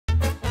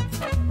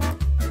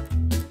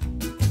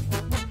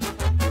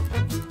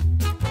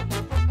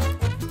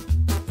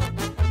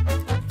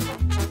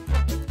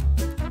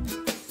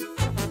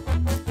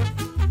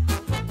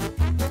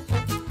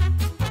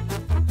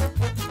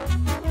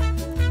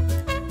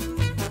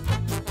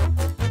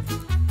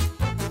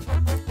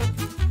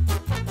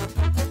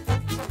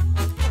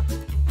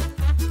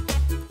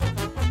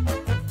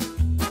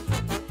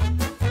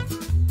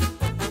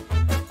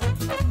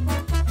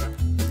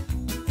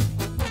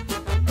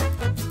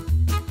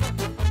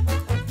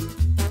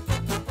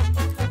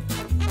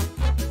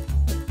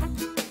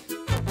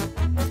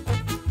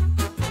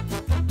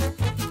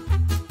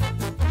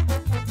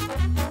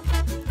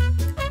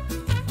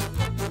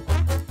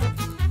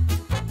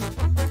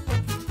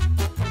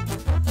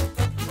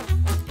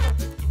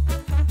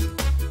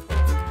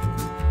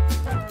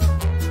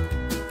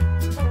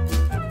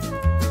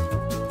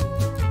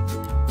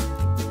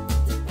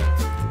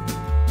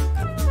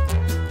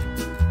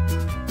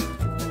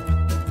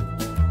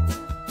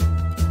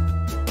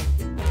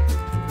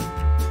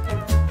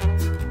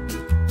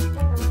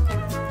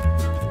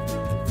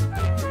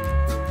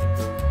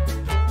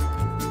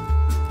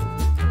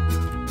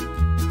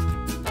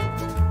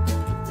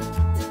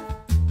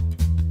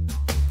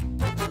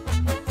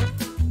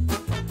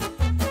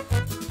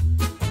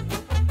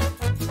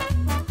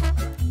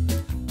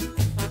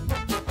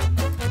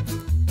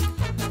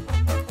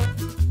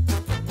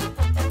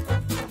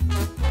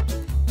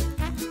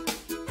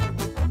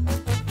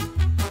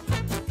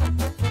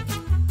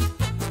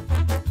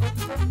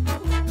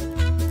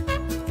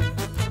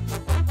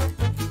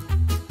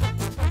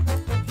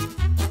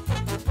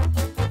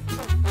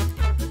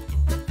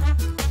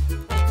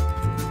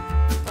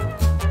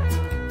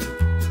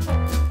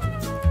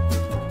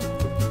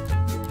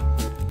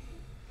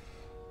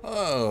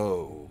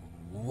Oh,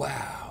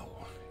 wow.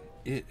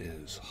 It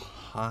is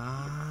hot.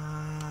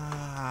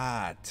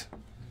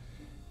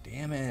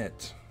 Damn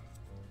it.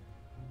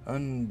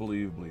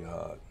 Unbelievably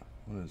hot.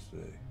 What is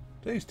today?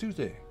 Today's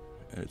Tuesday.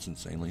 And it's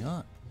insanely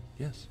hot.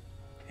 Yes.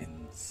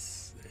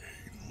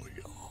 Insanely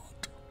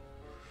hot.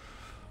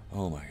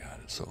 Oh my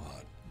god, it's so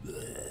hot.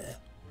 Blech.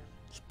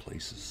 This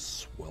place is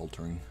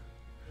sweltering.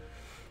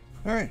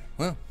 Alright,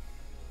 well.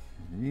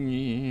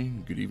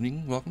 Good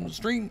evening. Welcome to the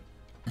stream.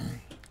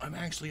 I'm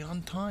actually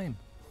on time.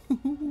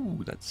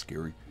 That's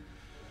scary.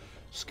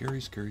 Scary,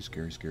 scary,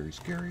 scary, scary,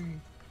 scary,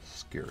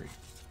 scary.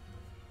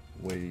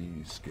 Way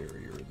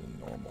scarier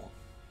than normal.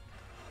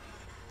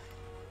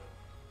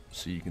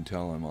 See, you can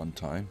tell I'm on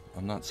time.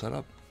 I'm not set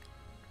up.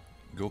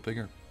 Go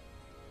figure.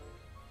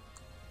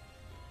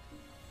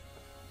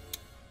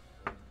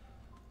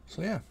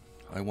 So yeah,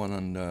 I went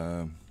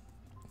on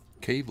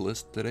Cave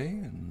List today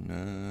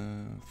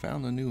and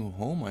found a new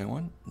home I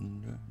want.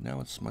 And now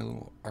it's my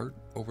little art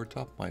over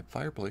top my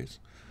fireplace.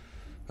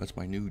 That's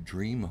my new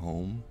dream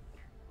home.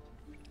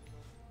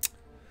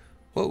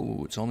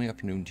 Whoa, it's only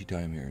afternoon tea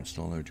time here. It's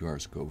still another 2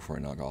 hours to go before I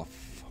knock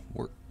off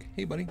work.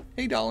 Hey, buddy.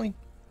 Hey, Dolly.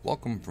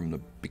 Welcome from the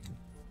big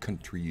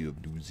country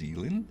of New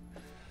Zealand.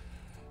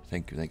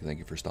 Thank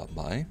you for stopping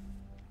by.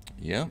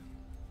 Yeah.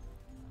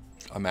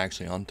 I'm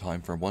actually on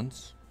time for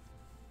once.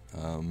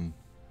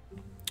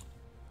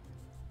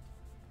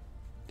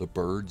 The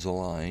birds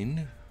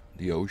aligned.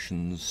 The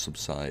oceans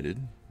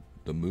subsided.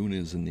 The moon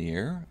is in the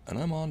air. And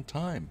I'm on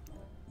time.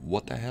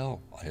 What the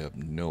hell? I have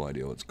no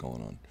idea what's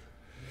going on.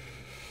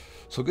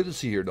 So good to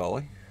see you here,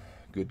 Dolly.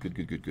 Good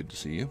to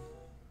see you.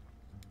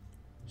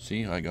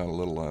 See, I got a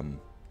little,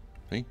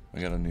 see, I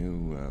got a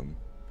new,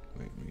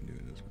 wait, let me do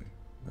it this way.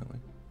 That way?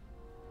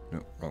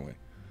 No, wrong way.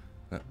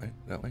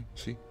 That way.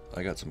 See,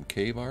 I got some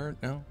cave art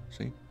now,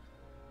 see?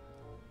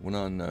 Went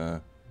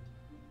on,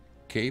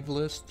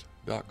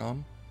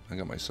 cavelist.com. I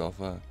got myself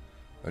a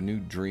new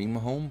dream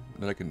home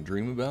that I can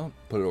dream about.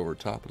 Put it over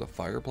top of the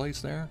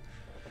fireplace there.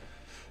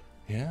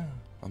 Yeah,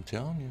 I'm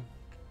telling you.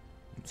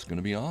 It's going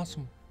to be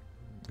awesome.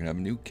 We're going to have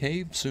a new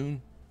cave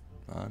soon.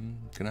 I'm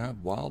going to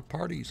have wild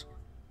parties.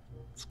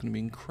 It's going to be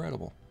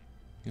incredible.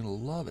 You're going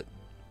to love it.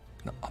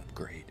 Going to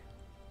upgrade.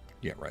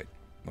 Yeah, right.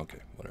 Okay,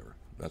 whatever.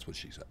 That's what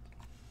she said.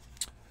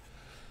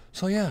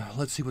 So yeah,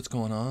 let's see what's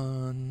going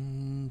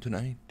on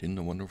tonight in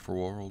the wonderful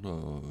world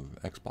of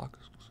Xbox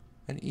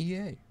and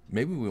EA.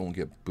 Maybe we won't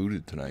get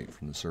booted tonight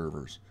from the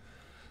servers.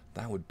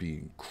 That would be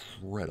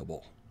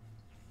incredible.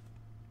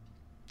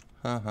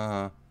 Ha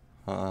ha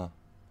ha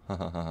ha ha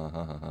ha ha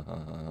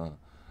ha ha.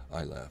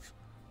 I laugh.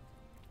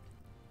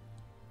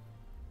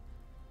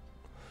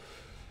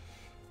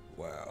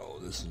 Wow,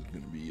 this is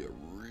going to be a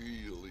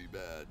really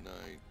bad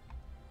night.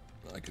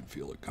 I can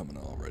feel it coming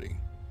already.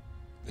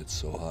 It's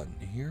so hot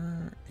in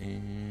here,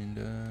 and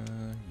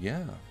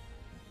yeah,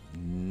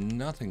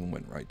 nothing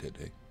went right that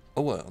day.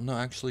 Oh well, no,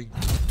 actually,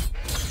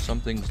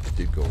 some things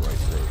did go right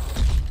today,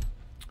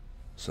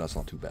 so that's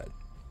not too bad.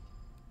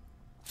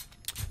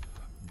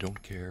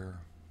 Don't care.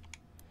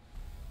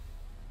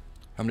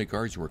 How many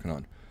cars you working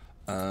on?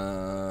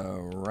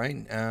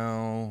 Right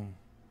now,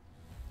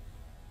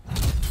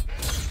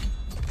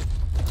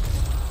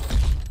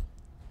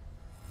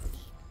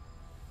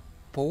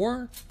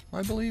 four,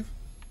 I believe.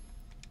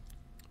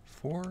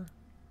 4.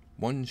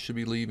 One should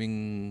be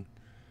leaving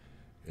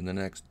in the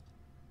next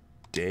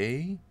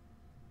day.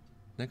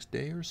 Next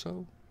day or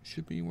so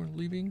should be we're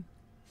leaving.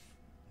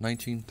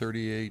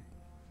 1938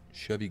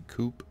 Chevy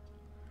Coupe.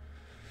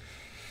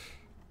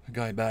 A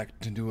guy back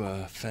to do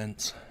a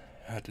fence.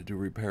 Had to do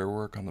repair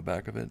work on the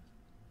back of it.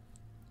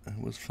 It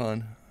was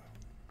fun.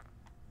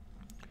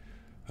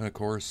 And of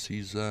course,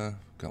 he's got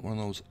one of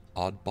those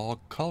oddball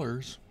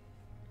colors.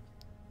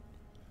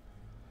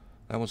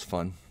 That was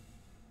fun.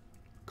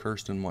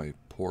 Kirsten, my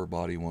poor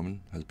body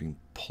woman, has been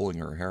pulling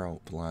her hair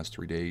out for the last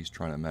 3 days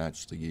trying to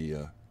match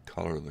the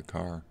color of the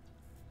car.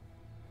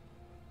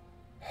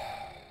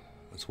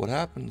 That's what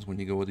happens when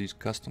you go with these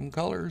custom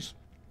colors.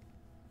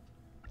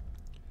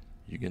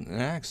 You get in an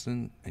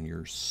accident and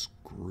you're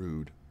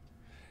screwed.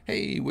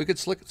 Hey, Wicked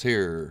Slick's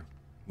here.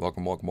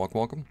 Welcome, welcome, welcome,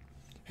 welcome.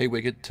 Hey,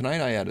 Wicked,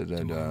 tonight I added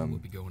an, we'll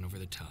be going over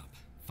the top.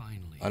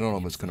 Finally, I don't know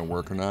if it's going to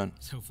work or not,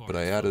 but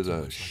I added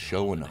a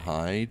show and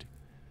hide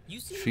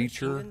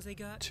feature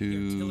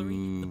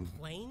to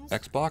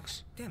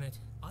Xbox,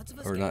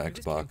 or not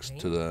Xbox,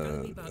 to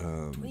the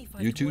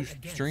YouTube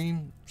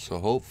stream, so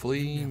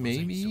hopefully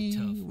maybe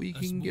we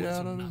can get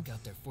out of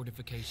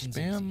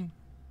spam.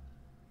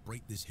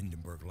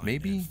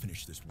 Maybe?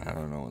 I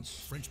don't know,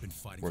 it's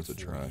worth a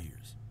try.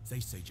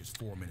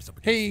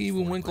 Hey,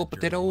 Winkle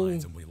Potato!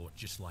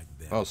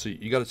 Oh, see,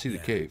 you gotta see the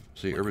cave.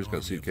 See, everybody's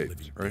gotta see the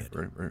cave. Right.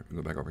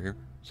 Go back over here.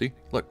 See?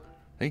 Look.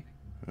 Hey.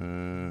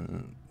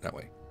 That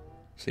way.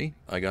 See?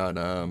 I got,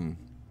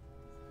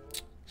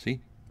 see?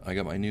 I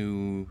got my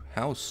new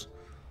house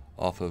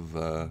off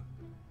of,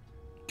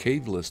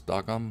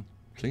 cavelist.com.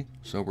 See?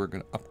 So we're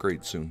gonna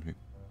upgrade soon.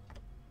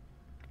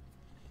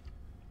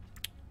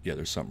 Yeah,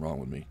 there's something wrong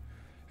with me.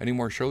 Any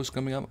more shows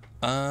coming up?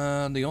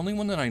 The only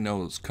one that I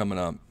know is coming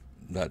up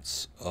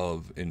that's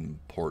of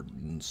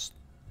importance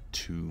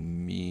to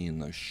me in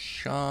the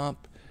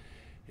shop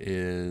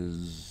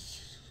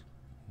is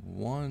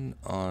one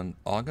on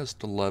August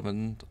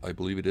 11th, I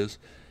believe it is.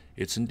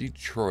 It's in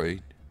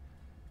Detroit,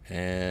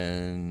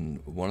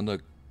 and one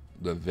of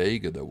the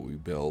Vega that we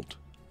built,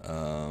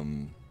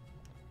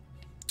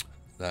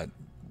 that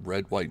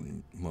red, white,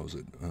 what was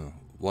it?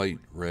 White,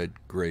 red,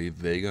 gray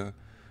Vega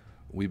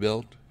we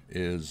built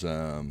is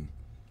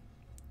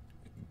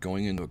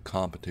going into a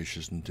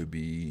competition to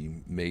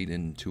be made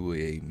into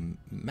a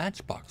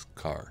Matchbox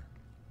car.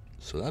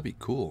 So that'd be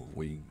cool.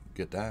 We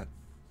get that.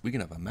 We can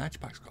have a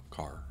Matchbox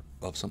car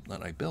of something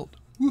that I built.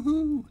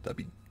 Woohoo! That'd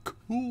be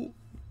cool.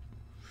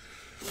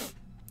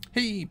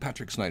 Hey,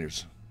 Patrick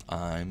Snyders.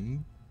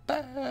 I'm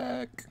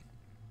back.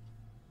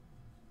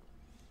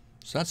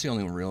 So that's the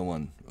only real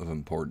one of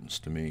importance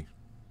to me.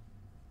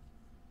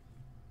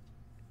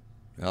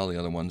 All the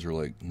other ones are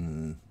like,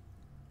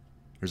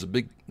 There's a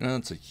big,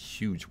 it's a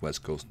huge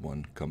West Coast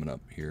one coming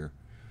up here,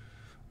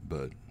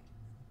 but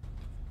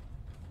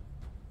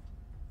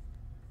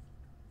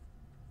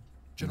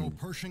General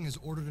Pershing has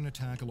ordered an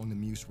attack along the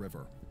Meuse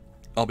River.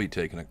 I'll be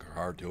taking a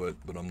car to it,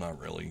 but I'm not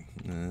really.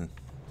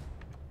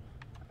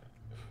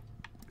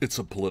 It's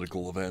a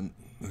political event.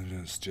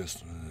 It's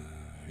just,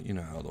 you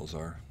know how those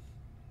are.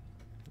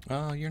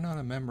 Oh, you're not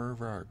a member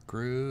of our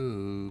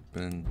group,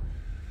 and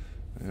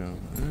you know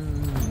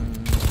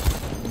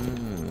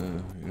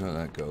how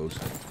that goes.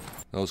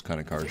 Those kind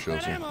of car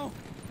shows.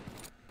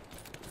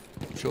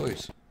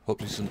 Choice. Hope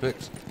to see some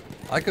pics.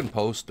 I can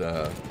post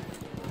the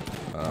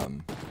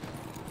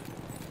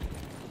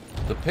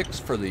pics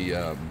for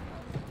the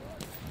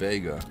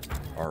Vega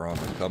are on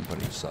the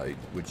company site,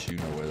 which you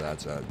know where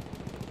that's at.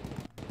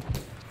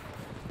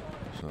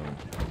 So.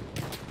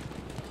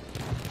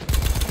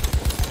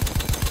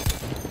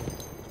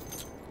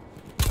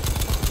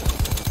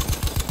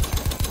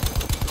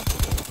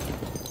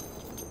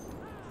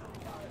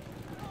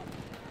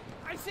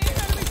 I see an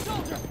enemy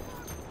soldier!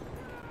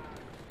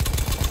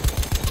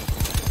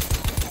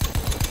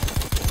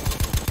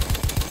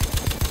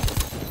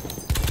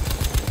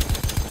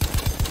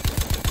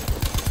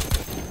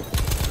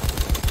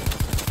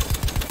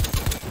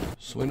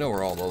 So we know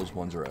where all those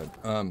ones are at.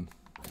 What am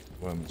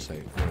I gonna say?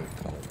 What do we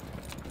call it?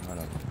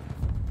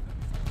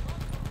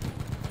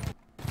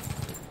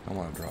 I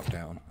want to drop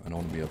down. I don't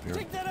want to be up here.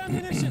 Take that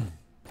ammunition!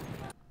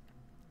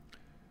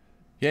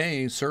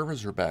 Yay,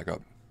 servers are back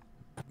up.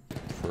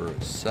 For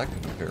a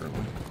second,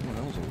 apparently. Oh,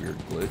 that was a weird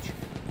glitch.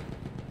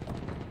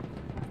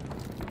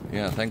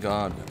 Yeah, thank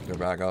God they're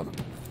back up.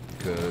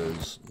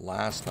 Because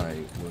last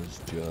night was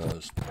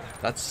just...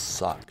 that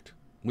sucked.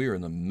 We were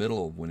in the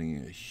middle of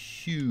winning a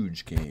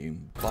huge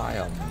game by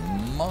a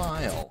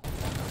mile.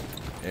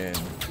 And...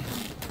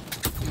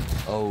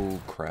 oh,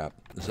 crap.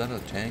 Is that a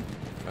tank?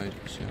 Right?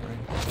 See it right?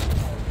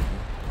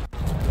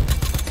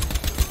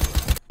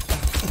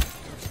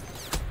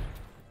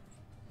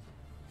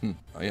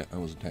 Oh, yeah, that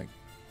was a tank.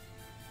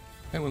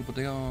 Hey, we'll put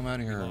the I'm out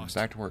of here.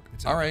 Back to work.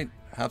 All right.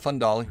 Have fun,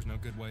 Dolly. There's no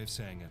good way of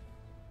saying it.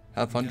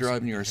 Have fun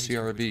driving your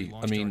CRV.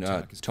 I mean,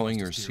 towing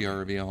your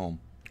CRV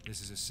home.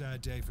 This is a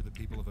sad day for the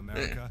people of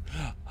America.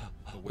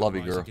 Love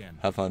you, girl. Again.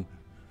 Have fun.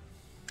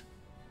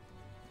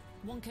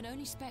 One can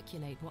only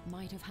speculate what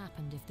might have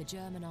happened if the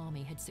German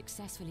army had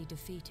successfully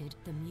defeated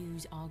the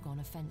Meuse-Argonne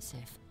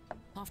offensive.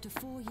 After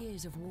 4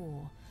 years of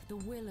war, the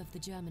will of the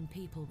German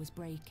people was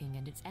breaking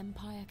and its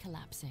empire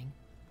collapsing.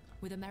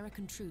 With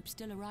American troops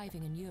still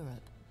arriving in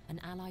Europe, an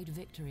Allied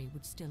victory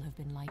would still have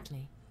been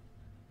likely.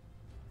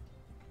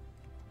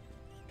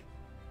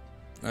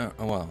 Oh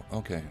well,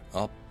 okay.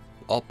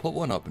 I'll put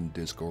one up in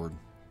Discord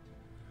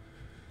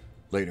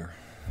later.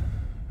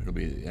 It'll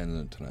be the end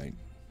of tonight,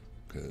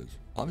 because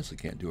obviously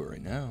can't do it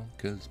right now,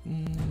 because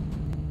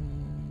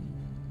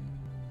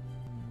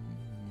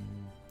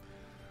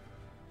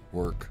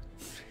work.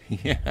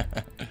 Yeah.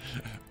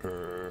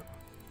 Oh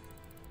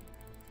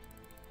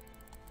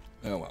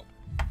well.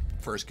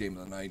 First game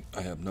of the night.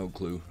 I have no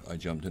clue. I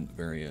jumped in at the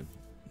very end.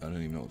 I don't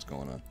even know what's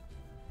going on.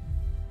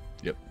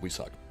 Yep, we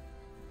suck.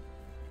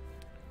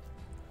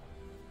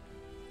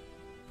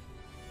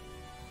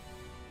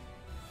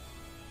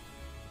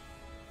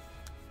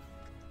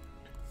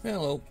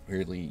 Hello,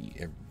 really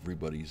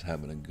everybody's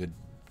having a good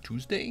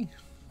Tuesday,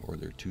 or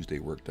their Tuesday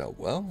worked out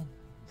well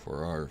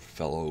for our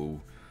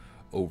fellow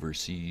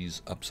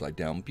overseas upside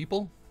down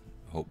people.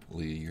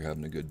 Hopefully you're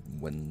having a good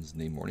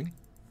Wednesday morning.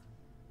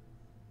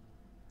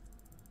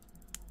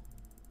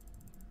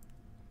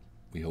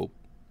 We hope.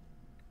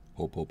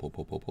 Hope.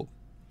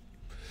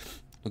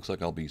 Looks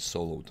like I'll be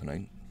solo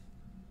tonight,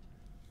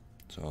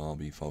 so I'll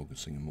be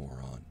focusing more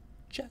on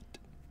chat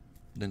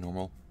than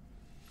normal.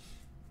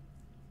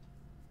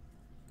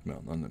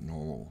 Well, not than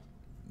normal,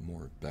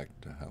 more back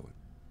to how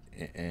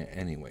it...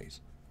 anyways.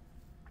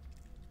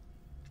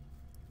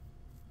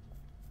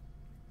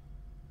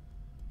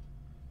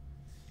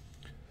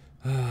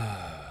 I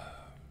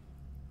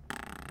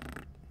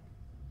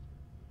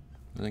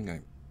think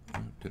I...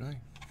 did I?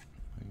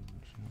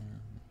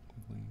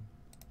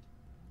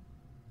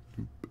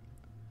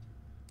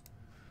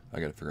 I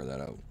gotta figure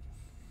that out.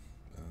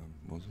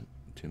 What was it?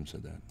 Tim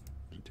said that.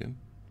 Was it Tim?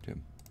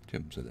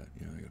 Tim said that.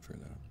 Yeah, I gotta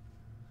figure that out.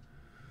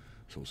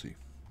 So we'll see.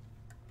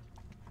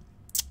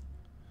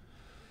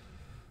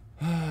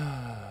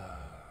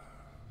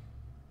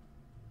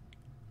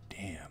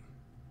 Damn.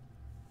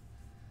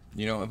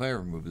 You know, if I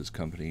ever move this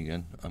company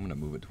again, I'm gonna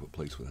move it to a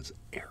place where there's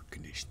air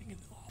conditioning in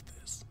the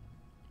office.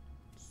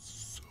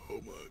 So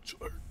much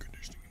air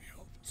conditioning in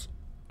the office.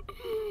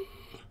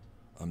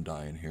 I'm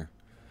dying here.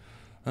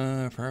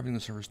 For having the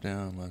service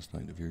down last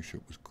night, the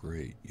viewership was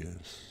great.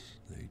 Yes,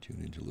 they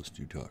tune in to listen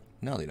to you talk.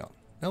 No, they don't.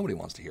 Nobody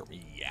wants to hear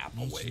me yap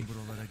away.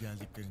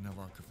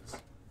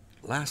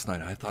 Last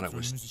night, I thought I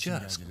was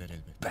just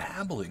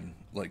babbling.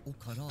 Like,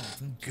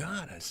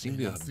 God, I seemed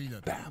to be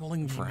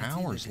babbling for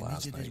hours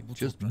last night.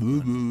 Just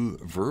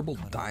verbal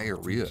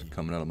diarrhea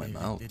coming out of my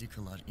mouth.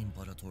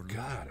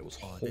 God, it was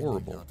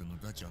horrible.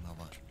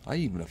 I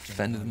even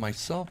offended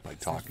myself by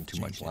talking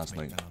too much last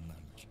night.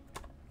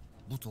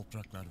 Bu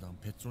topraklardan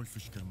petrol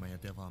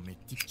fışkırmaya devam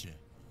ettikçe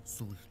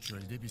sulh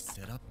çölde bir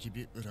serap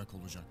gibi ırak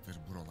olacaktır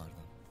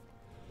buralardan.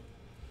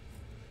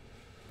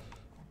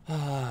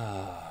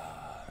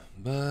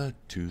 But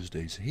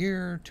Tuesday's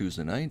here,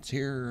 Tuesday night's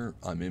here.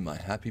 I'm in my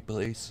happy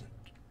place.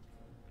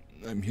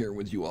 I'm here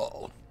with you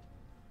all.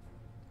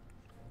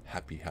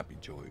 Happy, happy,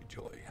 joy,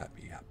 joy,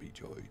 happy, happy,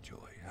 joy,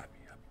 joy, happy,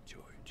 happy,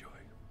 joy, joy.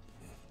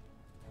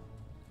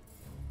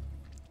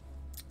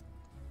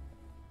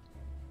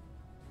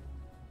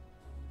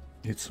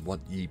 It's what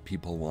ye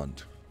people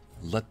want.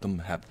 Let them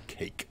have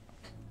cake.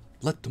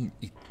 Let them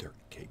eat their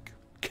cake.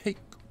 Cake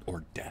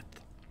or death.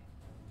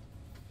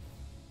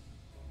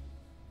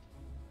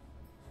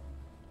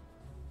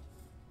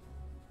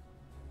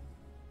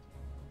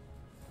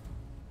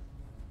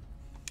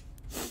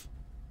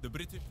 The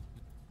British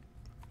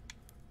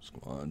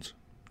Squads.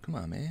 Come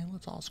on, man.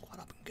 Let's all squad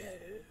up and go.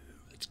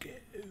 Let's go.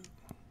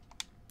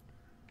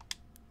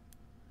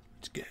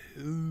 Let's go.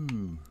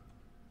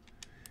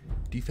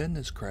 Defend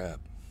this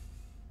crap.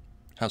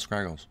 How's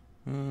Scraggles?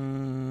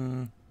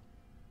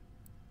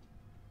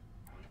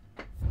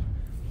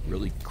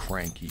 Really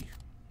cranky,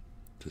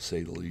 to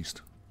say the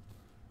least.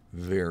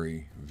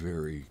 Very,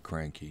 very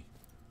cranky.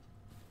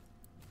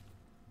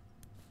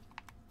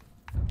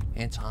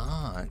 It's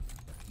hot.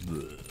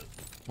 Blech.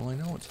 Well, I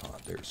know it's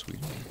hot there,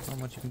 Sweden. Not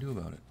much you can do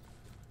about it.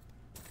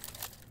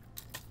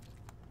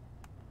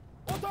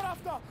 O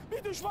tarafta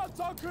bir düşman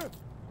tankı.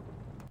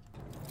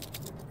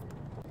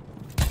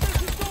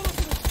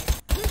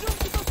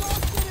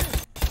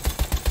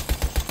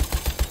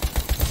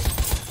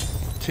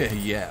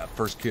 Yeah,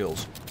 first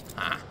kills.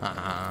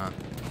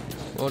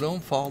 Well,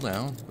 don't fall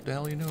down. What the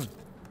hell are you doing?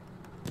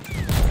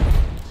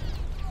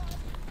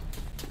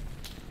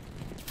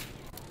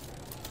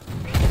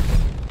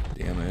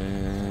 Damn it.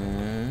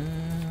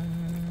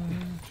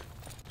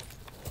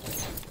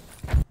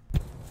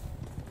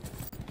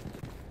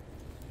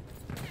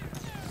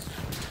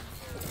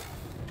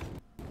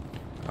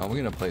 Oh, we're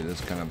gonna play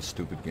this kind of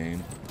stupid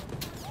game.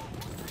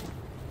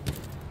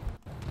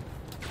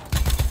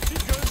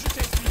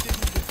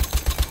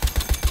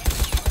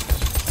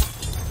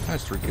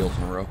 That's 3 kills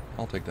in a row.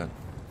 I'll take that.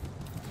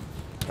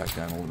 Back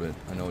down a little bit.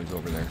 I know he's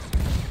over there.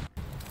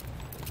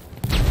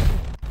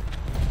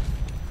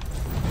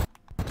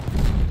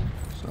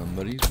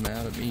 Somebody's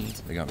mad at me.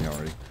 They got me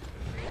already.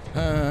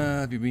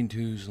 Have you been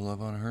to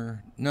love on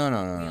her?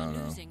 No.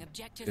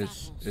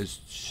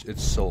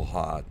 It's so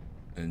hot,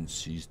 and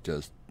she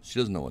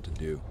doesn't know what to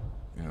do.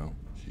 You know,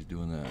 she's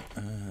doing that.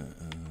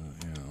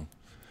 You know,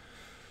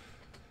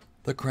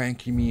 the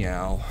cranky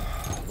meow,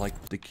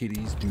 like the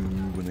kitties do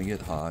when they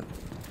get hot.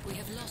 We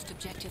have lost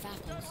objective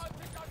apples.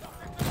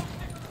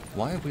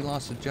 Why have we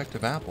lost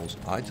objective apples?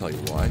 I tell you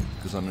why.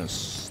 Because I'm in a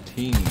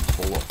team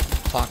full of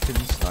fucking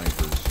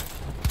snipers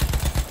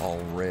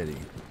already.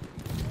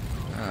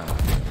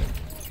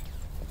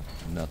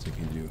 Nothing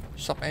can do.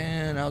 Sup,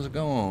 man? How's it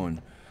going?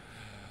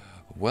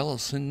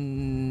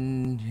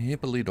 Wellison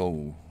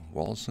Hippolito.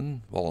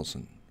 Wallison?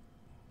 Wallison?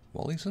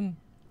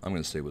 I'm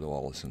gonna stay with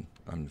Wallison.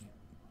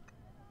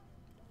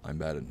 I'm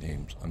bad at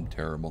names. I'm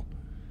terrible.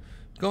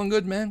 Going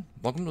good, man.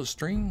 Welcome to the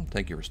stream.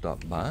 Thank you for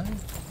stopping by.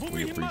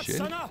 We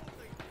appreciate it.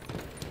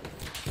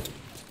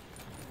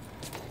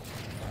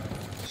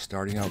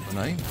 Starting out the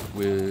night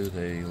with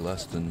a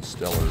less than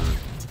stellar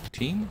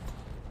team.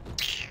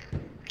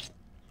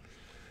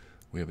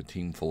 We have a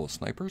team full of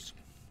snipers,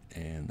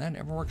 and that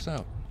never works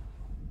out.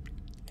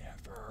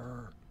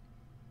 Never.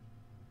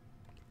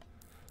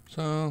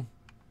 So,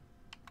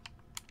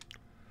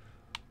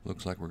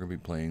 looks like we're going to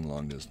be playing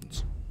long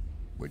distance,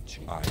 which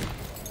I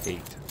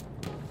hate.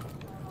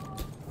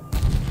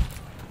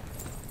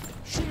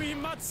 Şu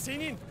mühimmat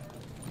senin.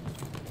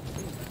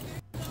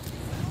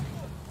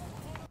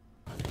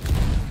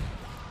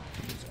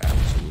 It's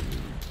absolutely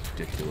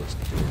ridiculous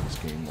to play this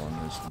game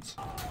long distance.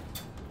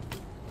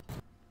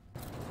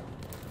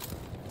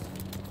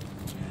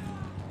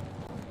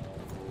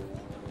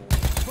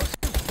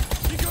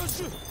 Bir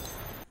gözcü.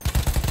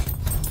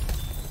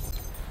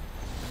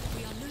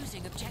 We are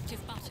losing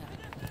objective butter.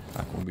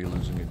 Not going to be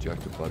losing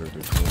injected butter.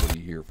 There's nobody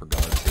here, for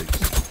God's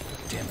sakes.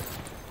 Damn it.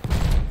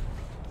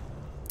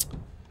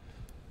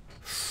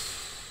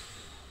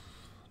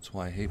 That's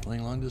why I hate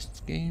playing long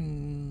distance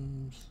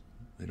games.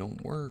 They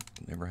don't work.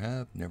 Never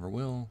have. Never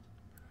will.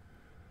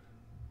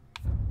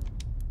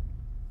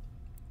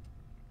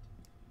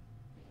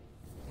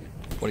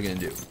 What are you gonna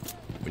do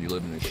when you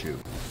live in a shoe?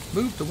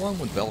 Move to one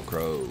with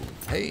Velcro.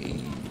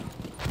 Hey.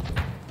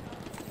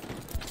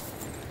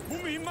 Bu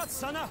mühimmat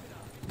sana.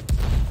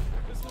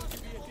 Kızıl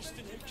gibi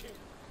yetiştin Hekim.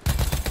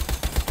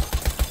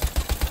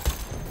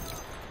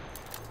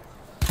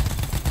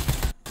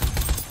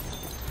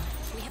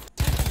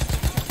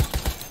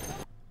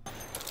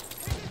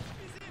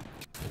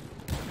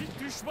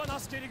 Bir düşman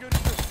askeri görüldü.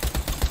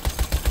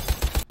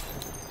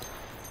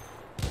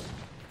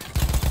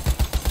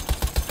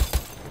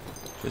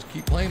 Just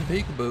keep playing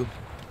peekaboo.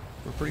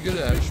 We're pretty good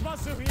at it. Düşman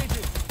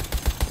sıhhiyeci.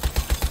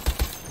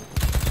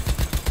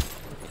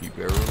 Keep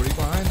everybody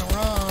behind the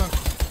rock.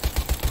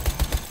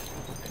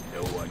 And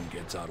no one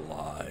gets out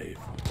alive.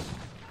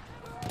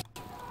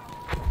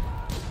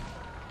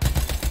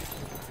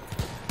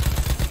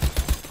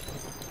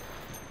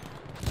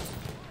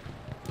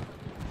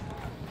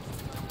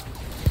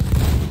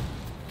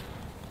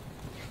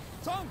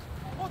 Tank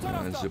o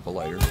tarafta. zip a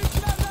lighter. Onların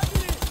içlerden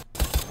biri.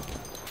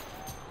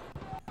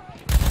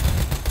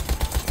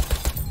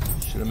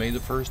 Should have made the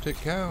first hit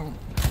count.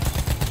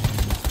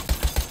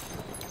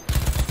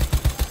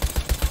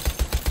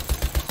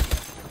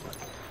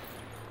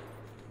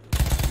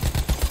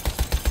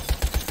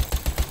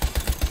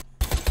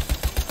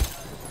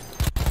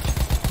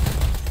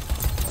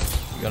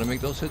 You gotta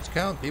make those hits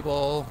count,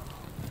 people.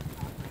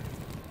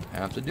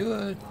 Have to do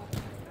it.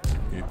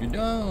 If you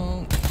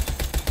don't,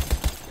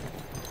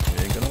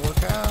 it ain't gonna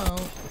work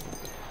out.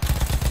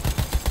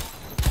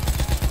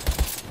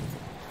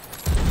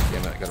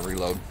 Damn it, I gotta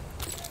reload.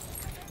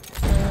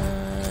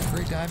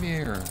 Great to have you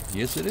here.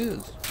 Yes, it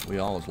is. We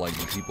always like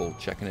the people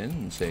checking in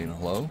and saying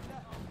hello.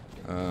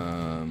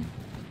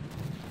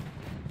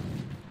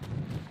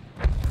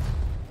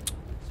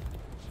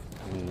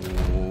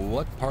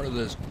 What part of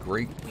this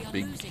great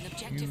big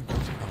huge... Oh,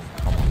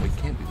 come on, we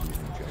can't be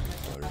losing objective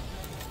butter.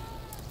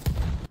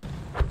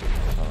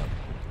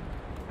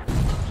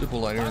 Zip a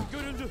lighter. Tank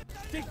görüldü.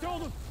 Dikte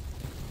olun.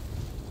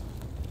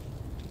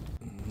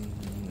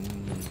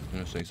 I'm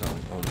gonna say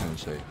something. I was gonna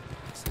say.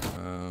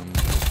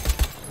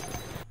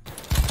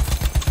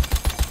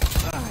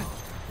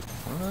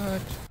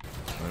 What?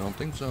 I don't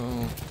think so.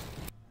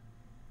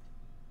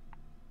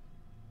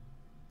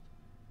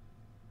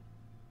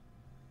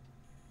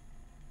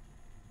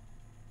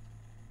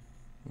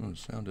 Oh, the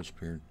sound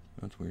disappeared.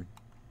 That's weird.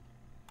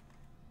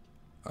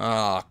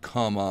 Ah,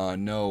 come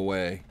on. No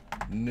way.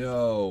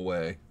 No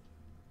way.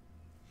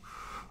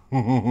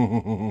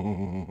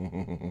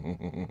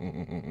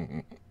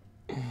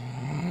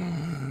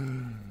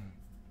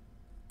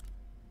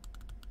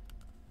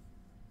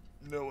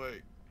 No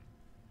way.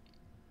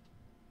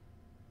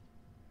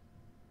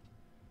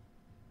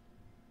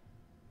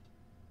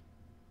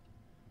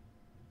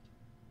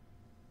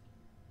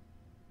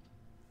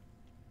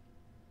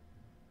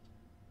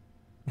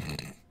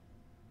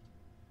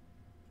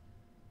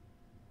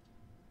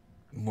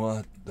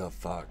 What the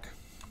fuck?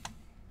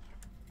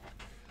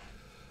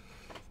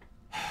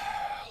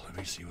 Let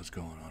me see what's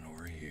going on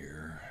over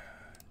here.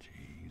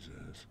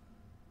 Jesus.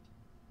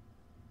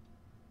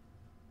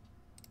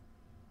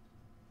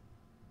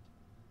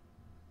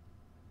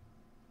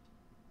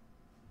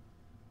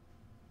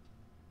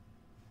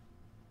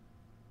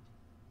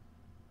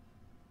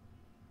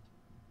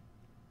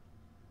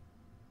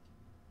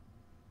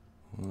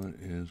 What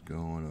is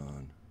going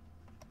on?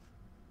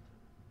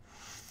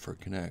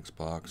 Frickin'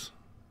 Xbox.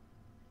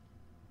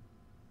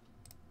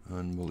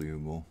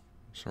 Unbelievable.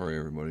 Sorry,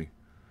 everybody.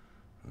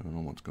 I don't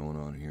know what's going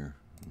on here.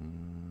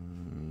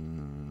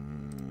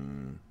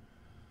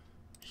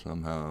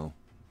 Somehow,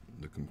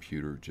 the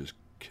computer just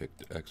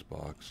kicked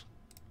Xbox.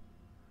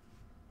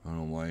 I don't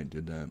know why it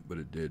did that, but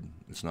it did.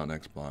 It's not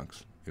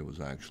Xbox. It was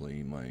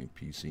actually my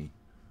PC.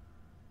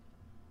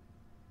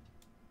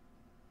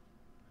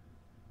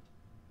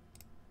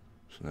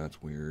 So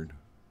that's weird.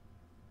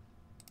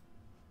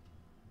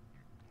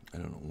 I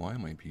don't know why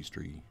my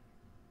PC.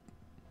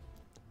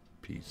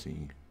 I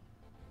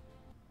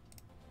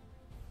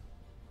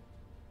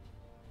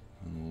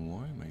don't know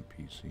why my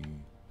PC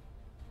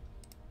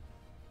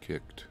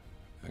kicked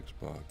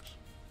Xbox.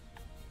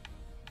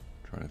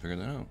 Trying to figure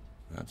that out.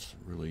 That's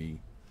really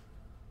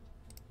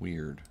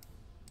weird.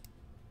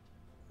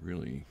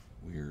 Really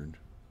weird.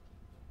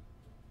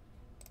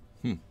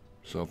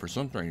 So for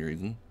some strange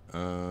reason,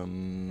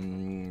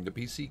 the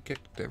PC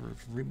kicked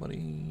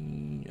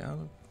everybody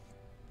out.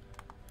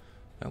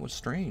 That was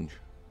strange.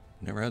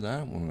 Never had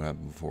that one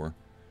happen before.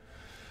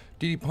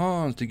 DD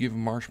Pawns to give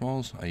him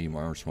marshmallows. I eat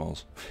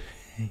marshmallows.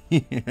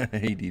 Hey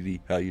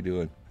DD, how you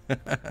doing?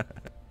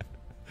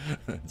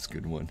 That's a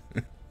good one.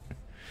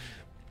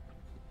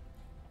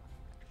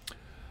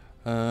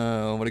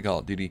 What do you call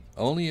it, DD?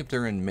 Only if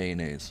they're in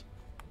mayonnaise.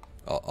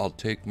 I'll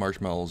take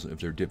marshmallows if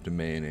they're dipped in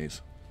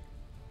mayonnaise.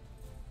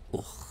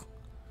 Ugh.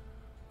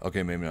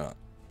 Okay, maybe not.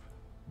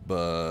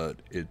 But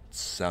it's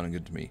sounding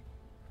good to me.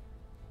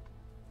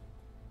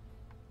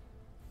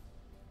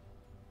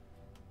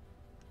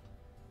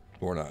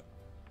 Or not.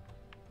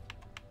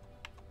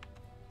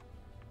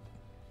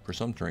 For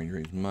some strange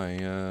reason,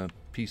 my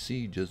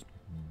PC just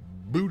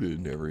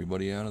booted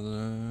everybody out of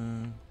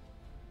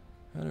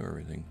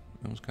everything.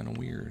 That was kind of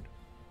weird.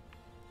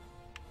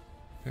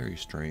 Very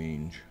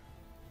strange.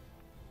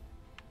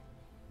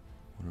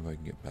 Wonder if I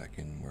can get back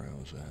in where I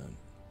was at.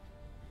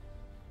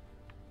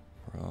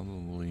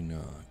 Probably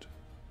not.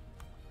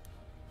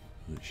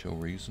 Does it show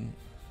reason?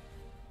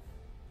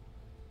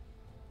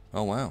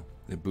 Oh wow,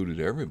 it booted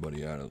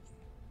everybody out of.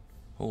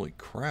 Holy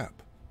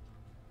crap.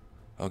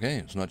 Okay,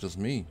 it's not just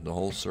me. The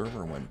whole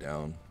server went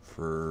down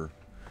for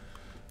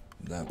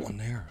that one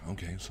there.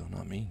 Okay, so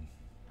not me.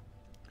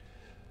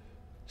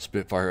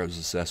 Spitfire is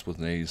obsessed with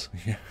nays.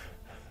 Yeah.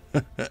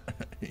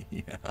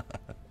 Yeah.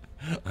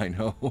 I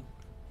know.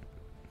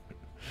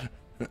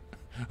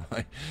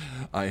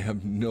 I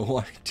have no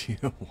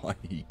idea why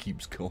he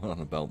keeps going on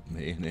about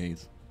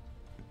mayonnaise.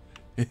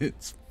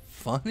 It's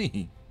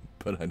funny,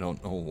 but I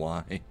don't know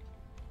why.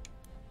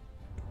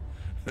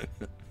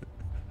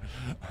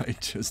 I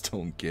just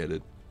don't get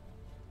it.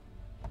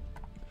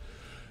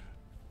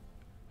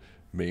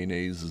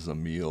 Mayonnaise is a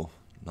meal,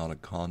 not a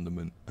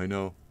condiment. I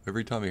know.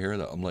 Every time I hear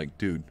that, I'm like,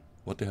 dude,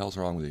 what the hell's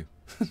wrong with you?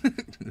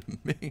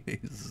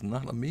 Mayonnaise is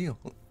not a meal.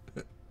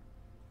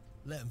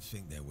 Let them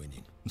think they're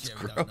winning. It's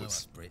Jerry don't know gross.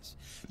 us Brits.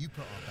 You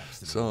put our backs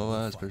to the So, wall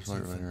and special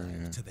fight tooth and right nail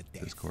here. to the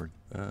death. Discord.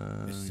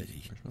 This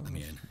city, I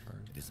mean,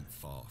 it isn't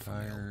far from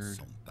the old Tired,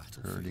 Somme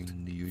battlefield.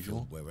 hurting the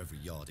usual. Where every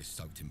yard is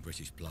soaked in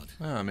British blood.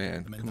 Oh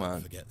man, The men come don't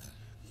on. forget that.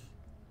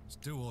 It's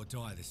do or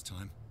die this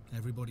time.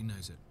 Everybody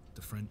knows it.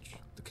 The French,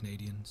 the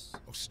Canadians,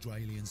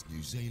 Australians,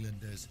 New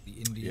Zealanders. the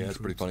Indian Yeah, it's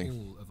pretty troops, funny.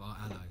 all of our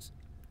allies.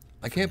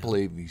 I can't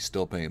believe he's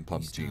still playing We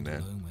PUBG, stand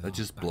man. alone with That our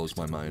just backs blows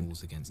to my the mind.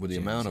 walls against With the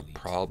Jerry's amount of elite.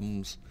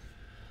 problems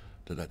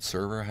that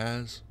server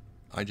has,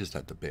 I just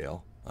had to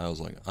bail. I was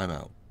like, I'm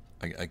out.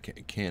 I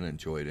can't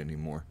enjoy it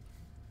anymore.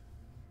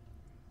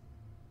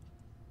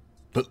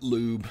 But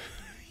lube.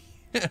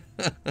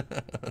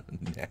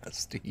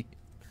 Nasty.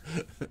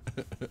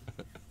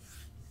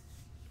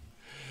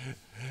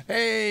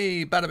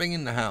 Hey, bada bing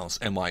in the house.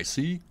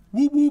 NYC.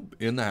 Whoop whoop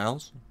in the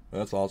house.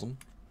 That's awesome.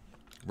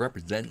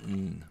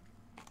 Representing.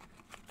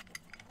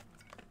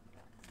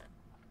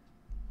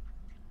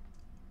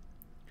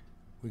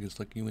 We can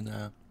slick you in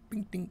the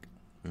bing dink.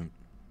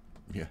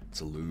 Yeah, it's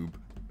a lube.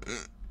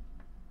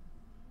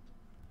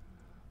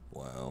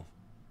 Wow.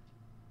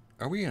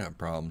 Are we gonna have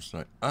problems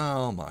tonight?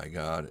 Oh my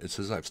god. It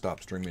says I've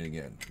stopped streaming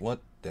again.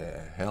 What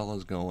the hell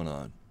is going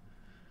on?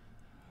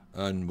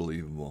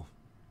 Unbelievable.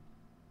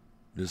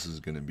 This is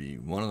gonna be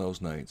one of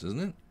those nights,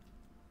 isn't it?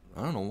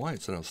 I don't know why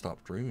it said I'll stop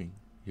streaming.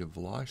 You have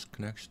lost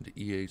connection to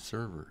EA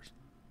servers.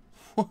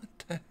 What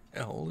the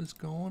hell is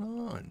going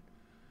on?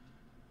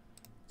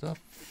 The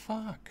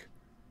fuck?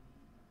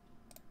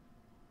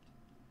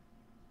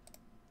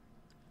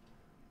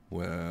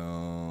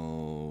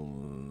 Well,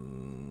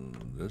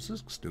 this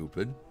is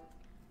stupid.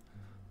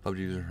 PUBG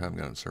users haven't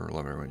gotten server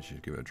 11. Everyone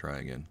should give it a try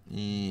again.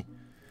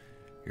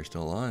 You're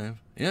still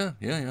alive. Yeah.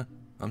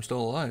 I'm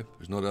still alive.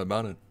 There's no doubt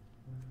about it.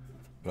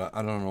 But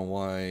I don't know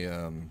why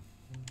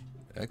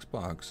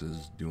Xbox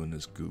is doing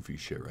this goofy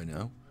shit right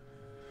now.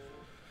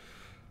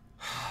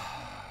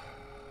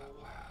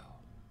 Wow.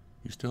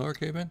 You still here,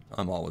 Caveman?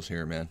 I'm always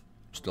here, man.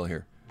 I'm still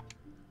here.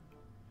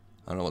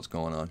 I don't know what's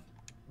going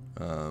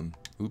on.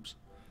 Oops.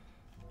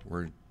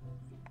 Where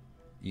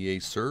EA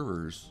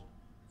servers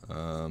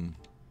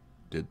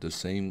did the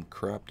same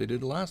crap they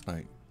did last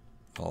night.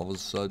 All of a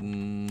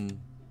sudden,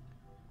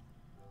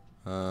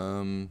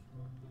 sorry,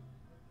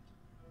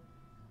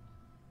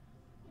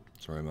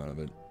 I'm out of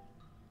it.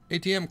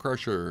 ATM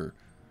Crusher.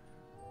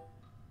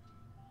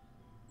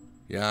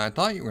 Yeah, I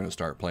thought you were gonna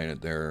start playing it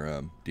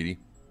there, DD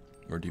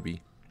or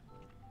DB.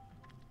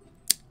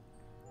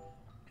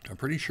 I'm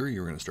pretty sure you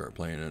were gonna start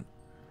playing it,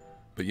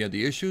 but yeah,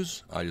 the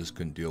issues, I just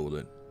couldn't deal with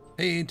it.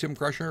 Hey, Tim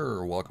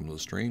Crusher, welcome to the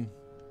stream.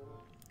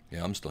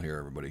 Yeah, I'm still here,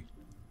 everybody.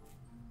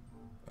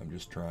 I'm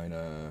just trying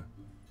to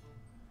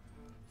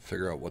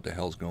figure out what the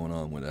hell's going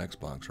on with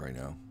Xbox right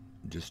now.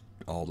 Just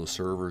all the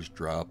servers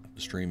dropped,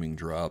 the streaming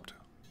dropped.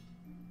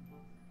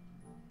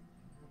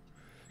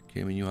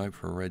 Gaming you hype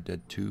for Red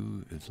Dead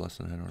 2? It's less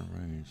than 100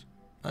 rays.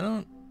 I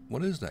don't.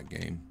 What is that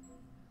game?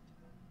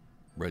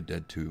 Red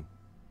Dead 2.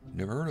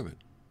 Never heard of it.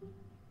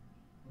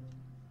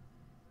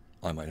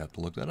 I might have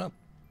to look that up.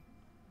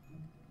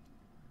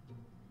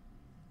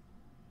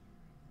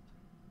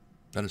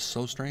 That is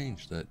so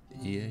strange that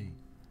EA.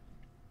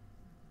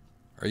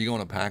 Are you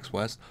going to PAX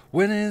West?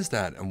 When is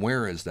that and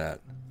where is that?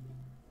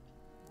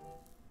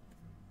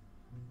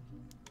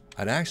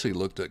 I'd actually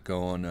looked at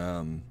going,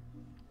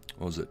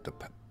 what was it, the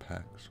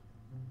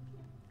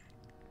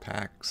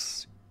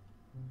PAX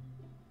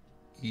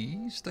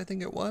East, I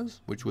think it was,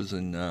 which was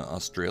in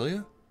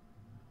Australia.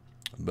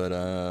 But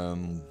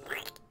I'm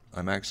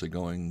actually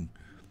going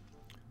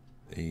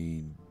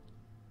a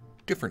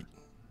different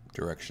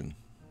direction.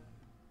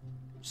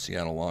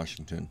 Seattle,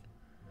 Washington.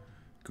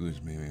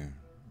 Goose maybe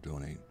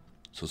donate.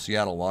 So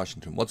Seattle,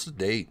 Washington. What's the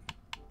date?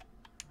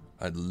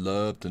 I'd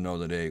love to know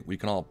the date. We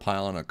can all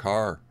pile in a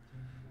car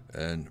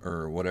and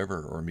or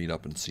whatever, or meet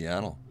up in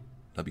Seattle.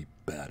 That'd be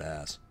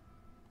badass.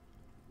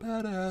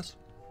 Badass.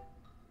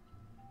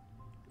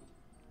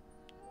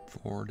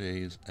 4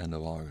 days, end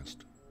of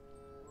August.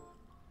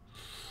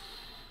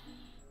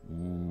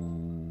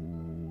 Ooh.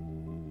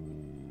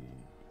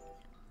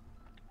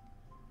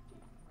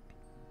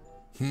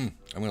 I'm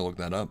gonna look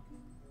that up.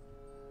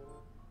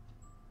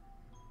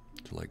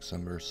 To like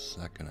December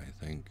 2nd, I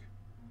think.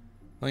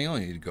 Well, you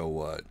only need to go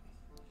what?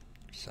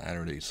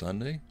 Saturday,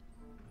 Sunday?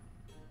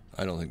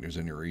 I don't think there's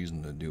any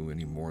reason to do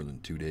any more than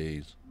 2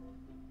 days.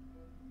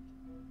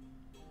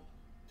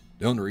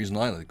 The only reason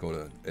I like to go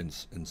to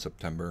in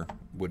September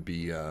would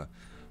be the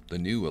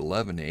new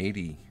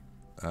 1180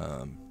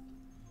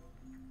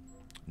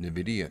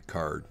 NVIDIA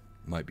card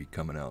might be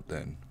coming out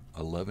then.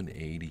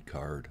 1180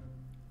 card.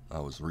 I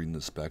was reading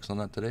the specs on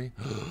that today.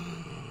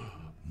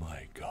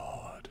 My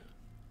God.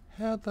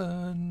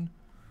 Heaven.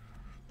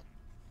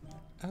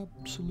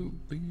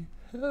 Absolutely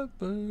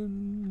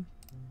heaven.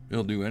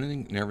 It'll do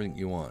anything and everything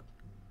you want.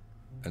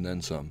 And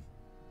then some.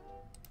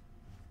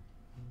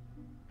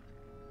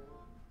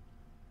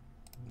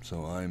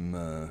 So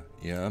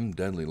I'm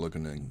deadly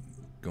looking at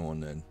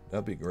going then.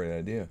 That'd be a great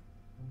idea.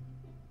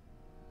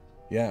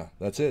 Yeah,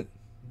 that's it.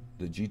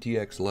 The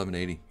GTX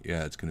 1180.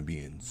 Yeah, it's going to be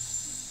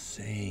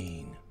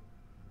insane.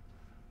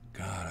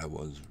 God, I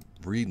was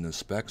reading the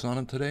specs on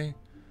it today.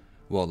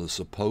 Well, the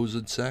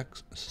supposed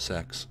sex,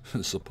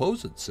 the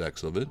supposed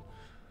sex of it.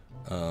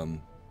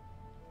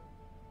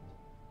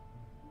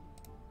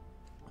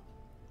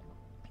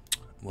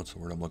 What's the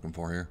word I'm looking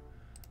for here?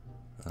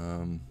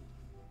 Let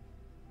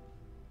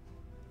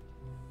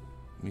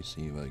me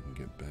see if I can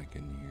get back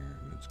in here.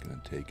 If it's going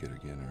to take it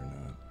again or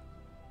not.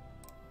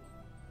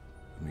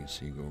 Let me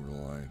see, go over to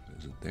live.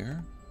 Is it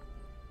there?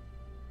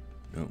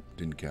 Nope,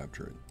 didn't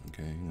capture it.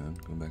 Okay, hang on.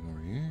 Go back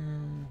over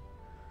here.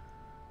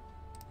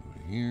 Go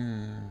to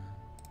here.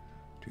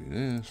 Do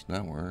this.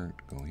 That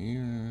worked. Go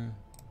here.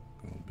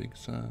 Go big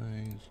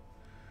size.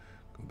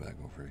 Go back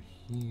over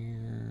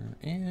here.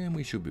 And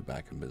we should be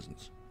back in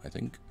business, I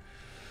think.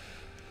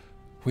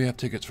 We have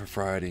tickets for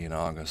Friday in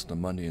August, the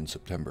Monday in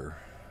September.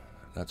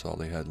 That's all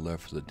they had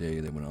left for the day.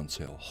 They went on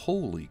sale.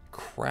 Holy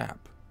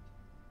crap.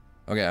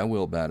 Okay, I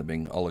will, Bada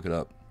Bing. I'll look it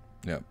up.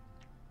 Yep.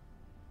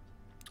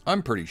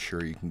 I'm pretty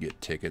sure you can get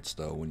tickets,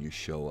 though, when you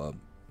show up.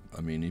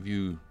 I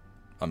mean,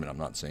 I'm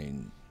not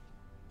saying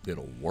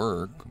it'll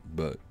work,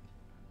 but,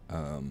 you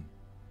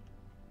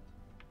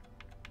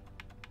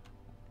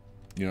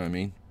know what I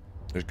mean?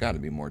 There's got to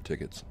be more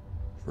tickets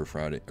for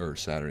Friday, or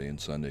Saturday and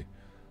Sunday.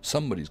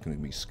 Somebody's going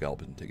to be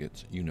scalping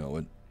tickets. You know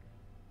it.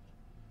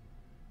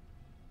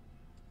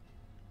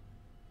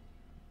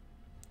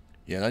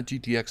 Yeah, that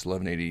GTX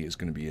 1180 is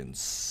going to be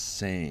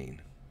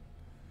insane.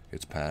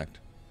 It's packed.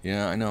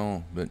 Yeah, I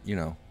know, but, you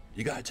know,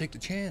 you gotta take the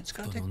chance.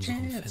 Gotta take the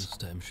chance.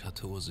 Fenster im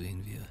Chateau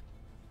sehen wir,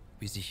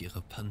 wie sich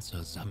ihre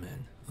Panzer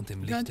sammeln und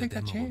im Licht der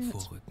Dämmerung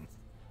vorrücken.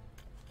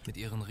 Mit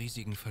ihren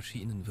riesigen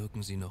Faschinen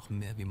wirken sie noch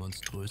mehr wie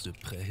monströse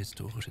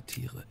prähistorische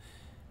Tiere,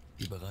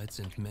 die bereit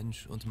sind,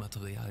 Mensch und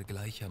Material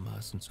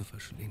gleichermaßen zu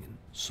verschlingen.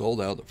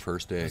 Sold out the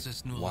first day.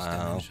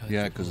 Wow.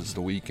 Yeah, because it's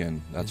the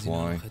weekend. That's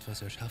why.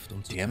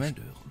 Damn it.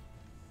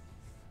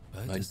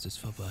 Bald ist es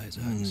vorbei,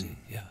 sagen sie.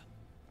 Ja.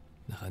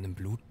 Nach einem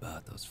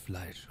Blutbad aus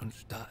Fleisch und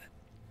Stahl.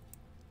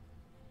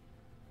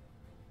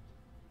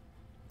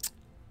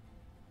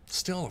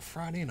 Still a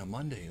Friday and a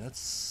Monday. That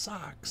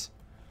sucks.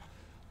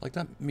 Like,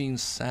 that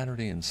means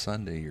Saturday and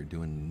Sunday you're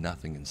doing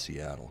nothing in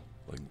Seattle.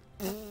 Like,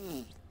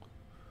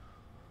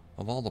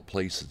 of all the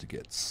places to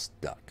get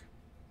stuck,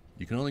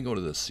 you can only go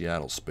to the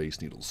Seattle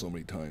Space Needle so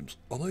many times.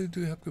 Although they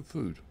do have good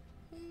food.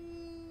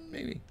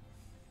 Maybe.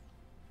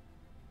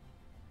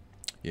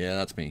 Yeah,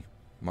 that's me.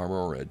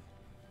 Marlboro Red.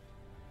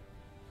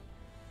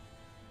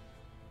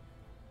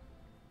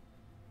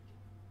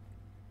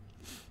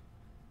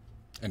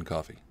 And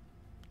coffee.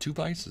 2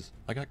 vices.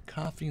 I got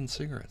coffee and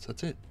cigarettes.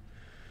 That's it.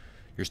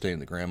 You're staying at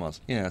the grandma's.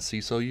 Yeah, see,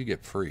 so you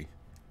get free.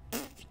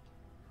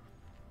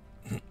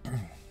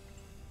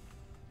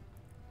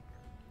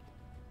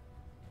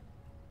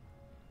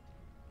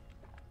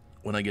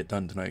 When I get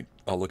done tonight,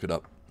 I'll look it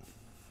up.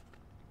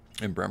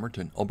 In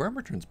Bremerton. Oh,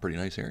 Bremerton's a pretty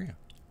nice area.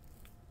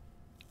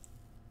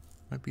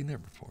 I've been there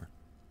before.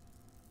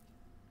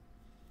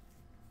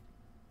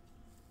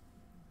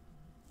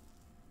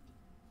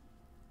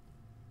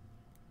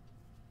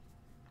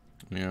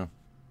 Yeah.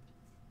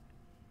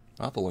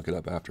 I'll have to look it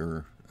up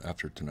after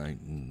tonight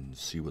and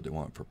see what they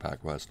want for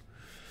Pac West.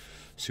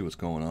 See what's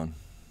going on.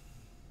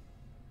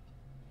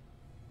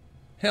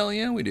 Hell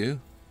yeah, we do.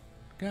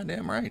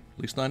 Goddamn right.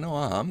 At least I know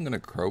I'm going to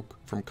croak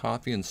from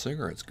coffee and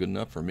cigarettes. Good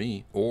enough for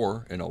me.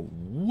 Or in a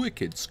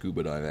wicked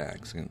scuba dive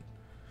accident.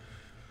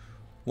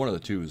 One of the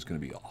two is going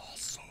to be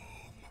awesome.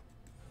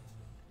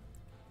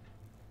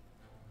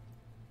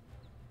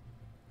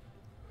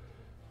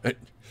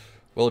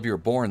 Well, if you were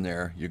born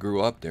there, you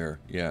grew up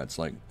there, yeah, it's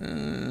like,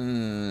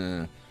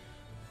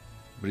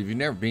 But if you've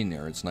never been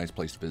there, it's a nice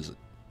place to visit.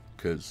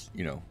 Because,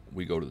 you know,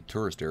 we go to the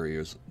tourist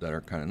areas that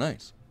are kind of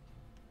nice.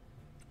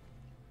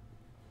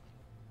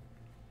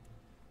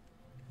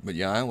 But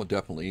yeah, I will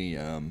definitely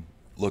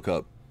look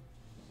up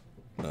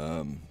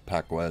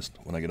Pack West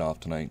when I get off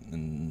tonight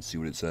and see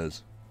what it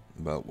says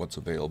about what's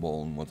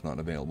available and what's not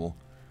available.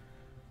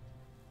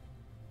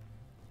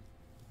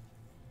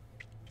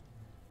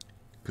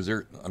 Because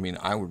I mean,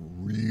 I would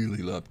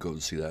really love to go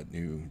see that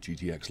new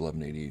GTX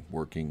 1180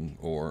 working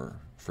or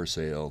for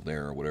sale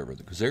there or whatever.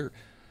 Because they're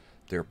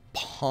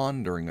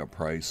pondering a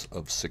price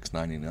of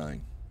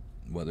 $699.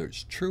 Whether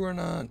it's true or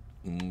not,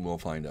 we'll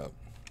find out.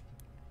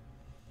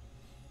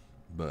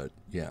 But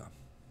yeah,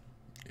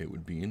 it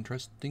would be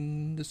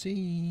interesting to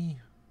see.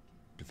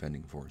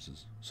 Defending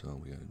forces.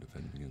 So we got to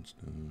defend against.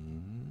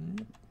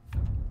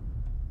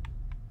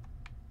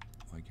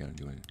 Why can't I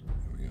do anything?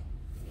 There we go.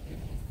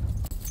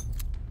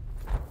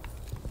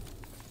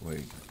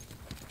 Wait.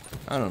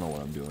 I don't know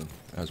what I'm doing,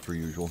 as per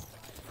usual.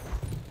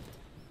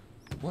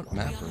 What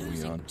map are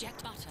we on?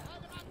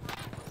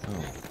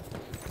 Oh.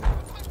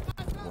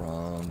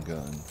 Wrong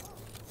gun.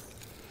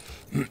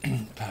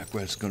 Pack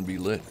West's gonna be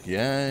lit.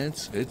 Yeah,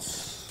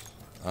 it's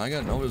I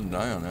got no reason to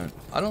die on that.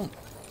 I don't,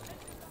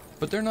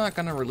 but they're not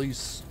gonna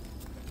release,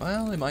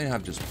 well, they might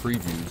have just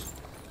previews.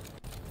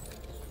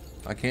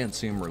 I can't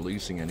see them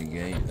releasing any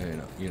game,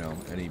 you know,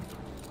 any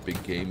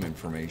big game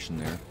information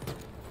there.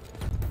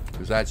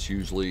 Because that's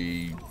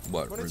usually,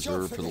 what,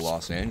 reserved for the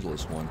Los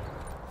Angeles one.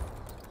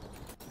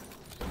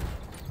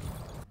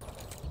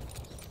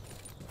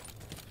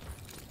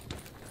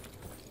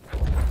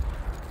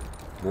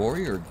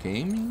 Warrior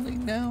Gaming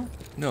League now?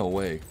 No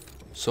way.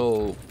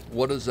 So,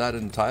 what does that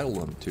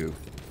entitle him to?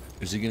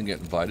 Is he going to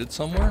get invited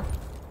somewhere?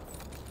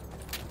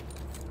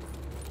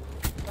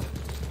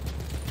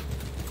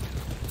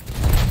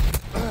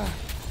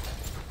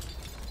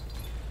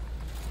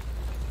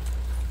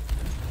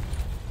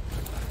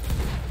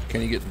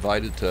 Can he get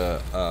invited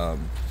to,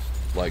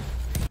 like...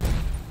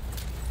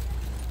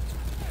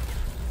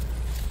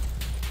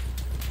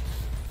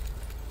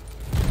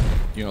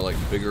 you know, like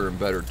bigger and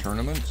better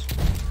tournaments?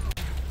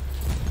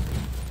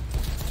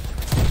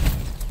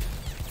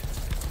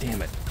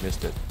 Damn it,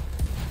 missed it.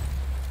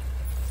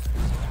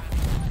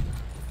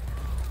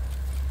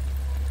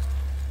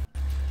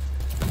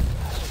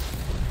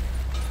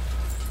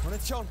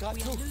 We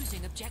are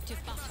losing objective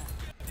butter.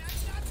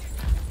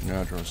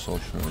 Natural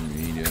social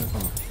media.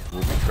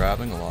 We'll be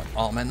traveling a lot.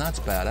 Oh man, that's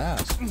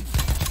badass.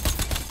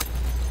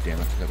 Damn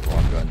it, I got the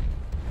wrong gun.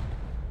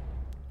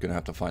 Gonna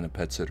have to find a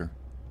pet sitter.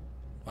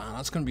 Wow,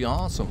 that's gonna be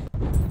awesome.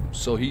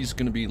 So he's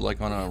gonna be like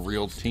on a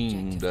real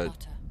team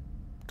that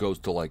goes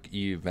to like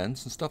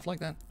events and stuff like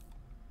that.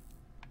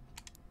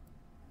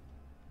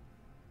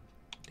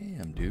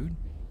 Damn, dude.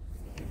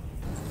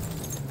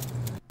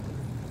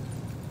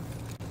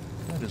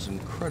 That is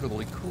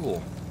incredibly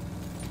cool.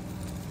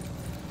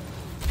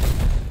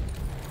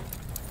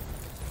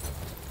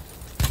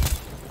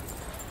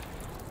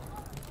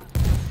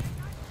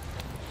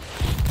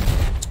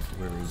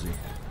 Where is he?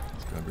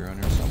 He's gotta be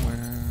around here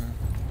somewhere.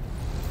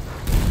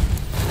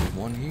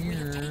 One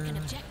here.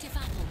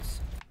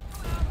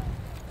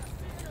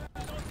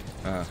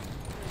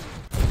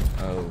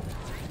 Oh.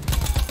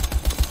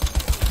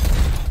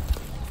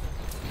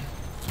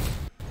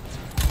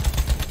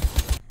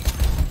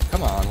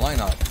 Come on, line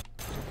up.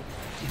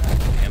 God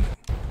damn it.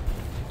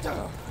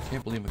 I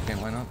can't believe I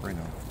can't line up right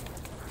now.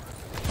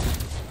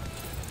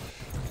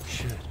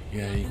 Shit.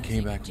 Yeah, he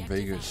came back from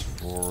Vegas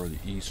for the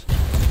East.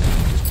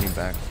 Just came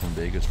back from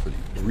Vegas for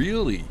the...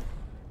 Really?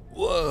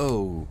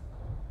 Whoa.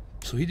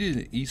 So he did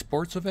an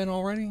esports event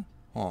already?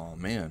 Oh,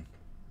 man.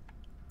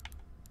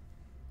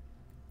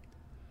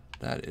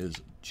 That is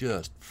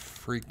just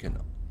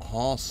freaking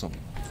awesome.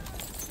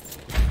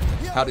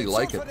 How do you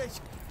like it?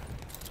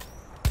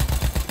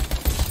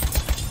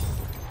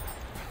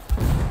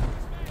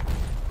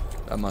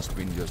 That must have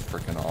been just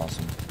freaking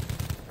awesome.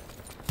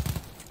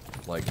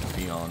 Like,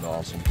 beyond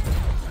awesome.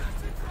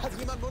 Hat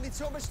jemand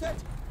Munition bestellt?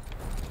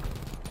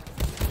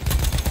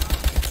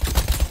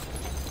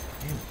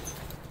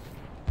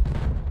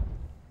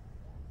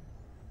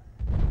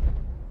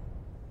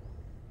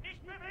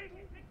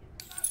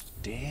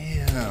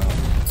 Damn.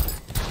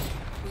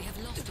 We have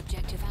lost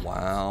objective.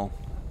 Wow.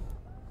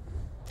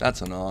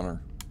 That's an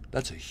honor.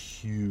 That's a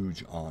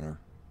huge honor.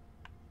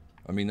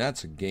 I mean,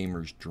 that's a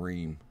gamer's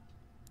dream.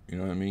 You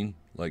know what I mean?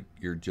 Like,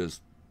 you're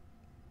just...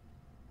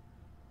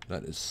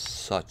 That is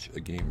such a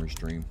gamer's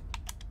dream.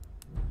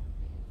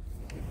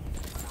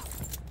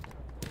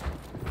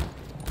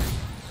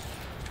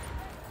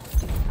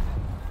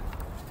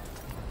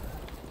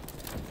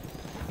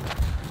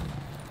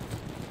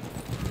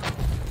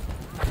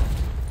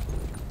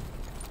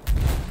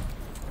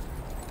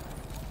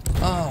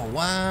 Oh,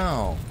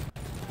 wow.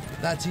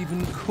 That's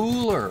even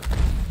cooler.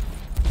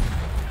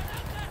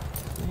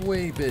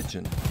 Way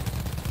bitchin'.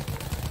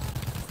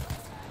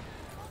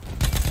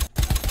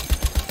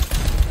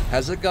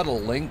 Has it got a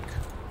link,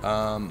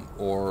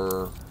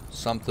 or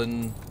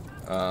something,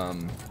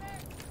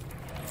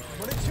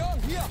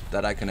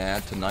 that I can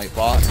add to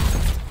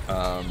Nightbot?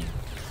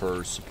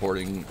 for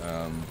supporting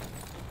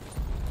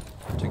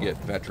to get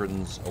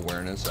veterans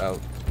awareness out.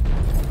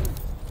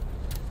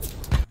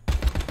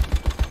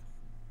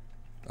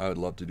 I would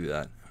love to do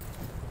that.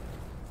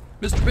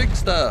 Mr. Big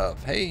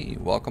Stuff, hey,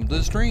 welcome to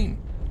the stream.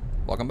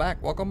 Welcome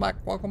back, welcome back,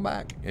 welcome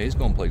back. Yeah, he's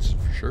going places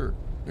for sure.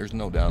 There's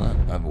no doubt on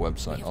it. I have a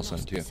website. I'll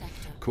send it to you.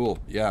 Cool,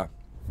 yeah.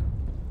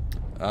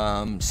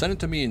 Send it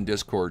to me in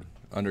Discord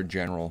under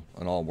General,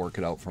 and I'll work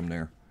it out from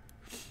there.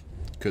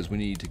 Because we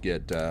need to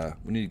get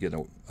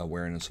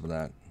awareness of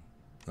that.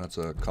 That's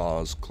a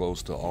cause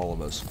close to all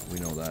of us. We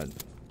know that.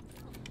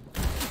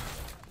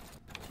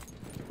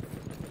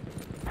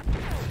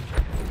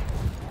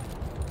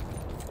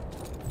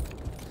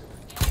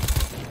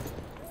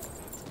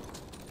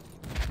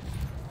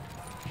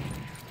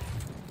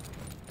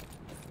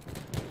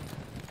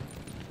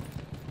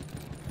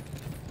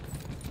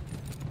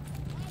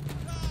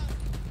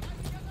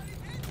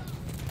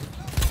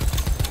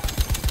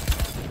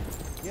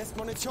 Jetzt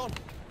Munition.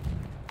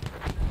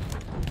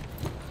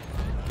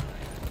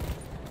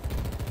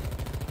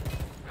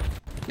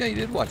 Yeah, you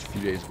did watch a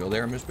few days ago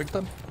there, Miss Big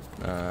Thumb.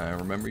 I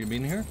remember you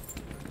being here.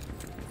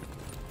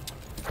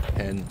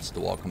 Hence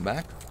the welcome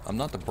back. I'm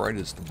not the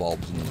brightest of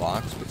bulbs in the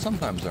box, but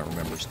sometimes I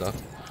remember stuff.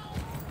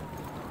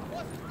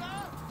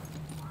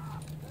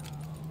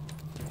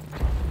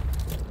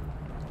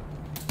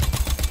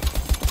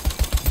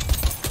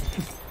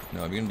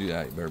 No, if you're gonna do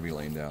that, you better be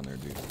laying down there,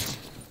 dude.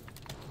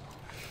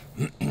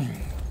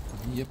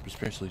 Yep,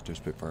 especially to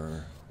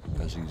Spitfire,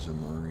 because he's a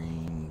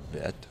Marine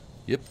vet.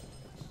 Yep.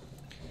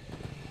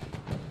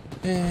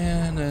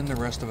 And then the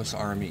rest of us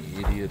army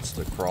idiots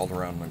that crawled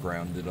around on the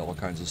ground, did all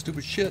kinds of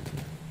stupid shit.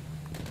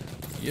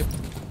 Yep.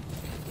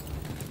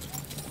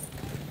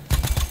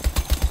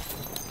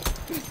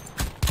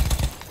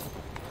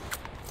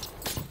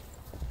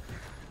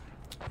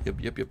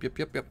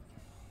 Yep.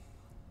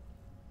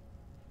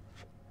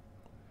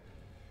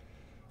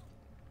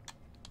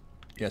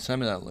 Yeah,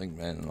 send me that link,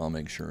 man, and I'll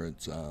make sure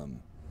it's I'll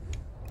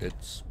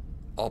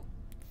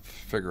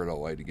figure out a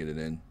way to get it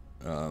in.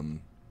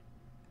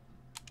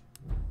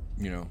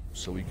 You know,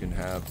 so we can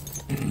have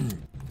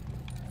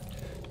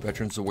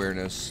veterans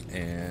awareness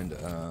and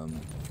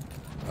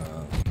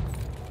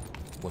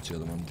what's the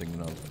other one I'm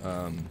thinking of?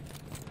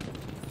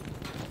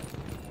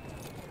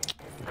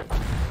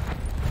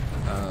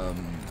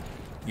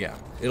 Yeah,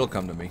 it'll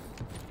come to me.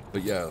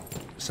 But yeah,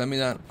 send me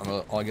that.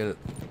 I'll get it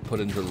put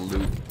into the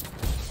loop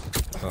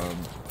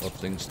of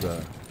things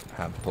to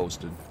have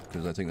posted,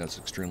 because I think that's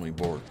extremely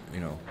bored, you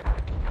know.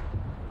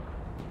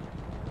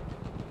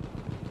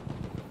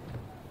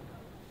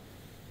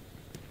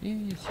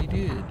 Yes, he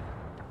did.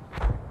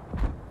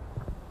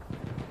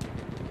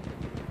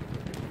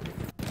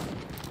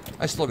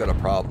 I still got a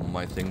problem with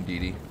my thing, Dee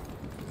Dee.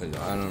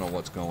 I don't know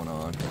what's going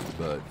on,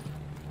 but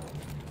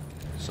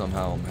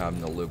somehow I'm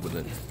having to live with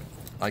it.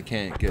 I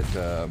can't get,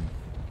 what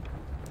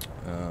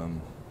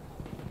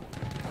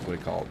do you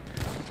call it?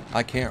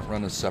 I can't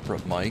run a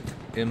separate mic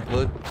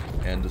input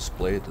and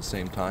display at the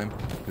same time,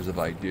 because if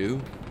I do,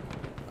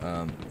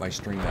 my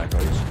stream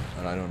echoes,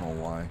 and I don't know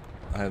why.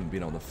 I haven't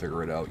been able to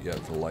figure it out yet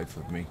for the life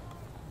of me.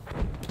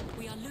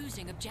 We are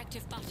losing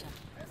objective butter.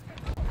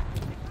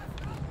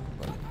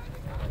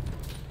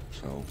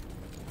 So,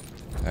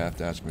 I have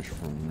to ask Mr.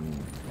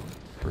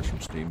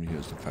 from Steam. He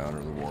is the founder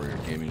of the Warrior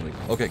Gaming League.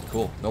 Okay,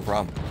 cool, no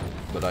problem.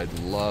 But I'd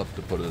love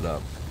to put it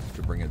up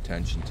to bring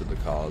attention to the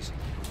cause.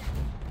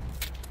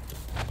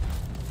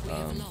 We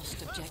have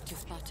lost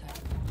objective butter.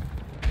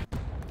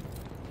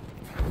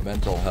 The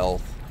mental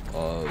health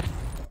of...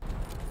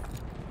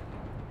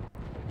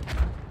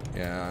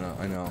 Yeah,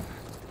 I know.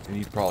 And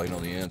you probably know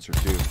the answer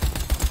too.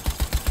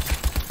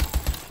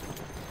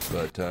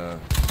 But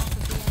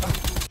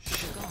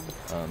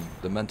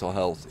the mental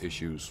health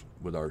issues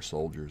with our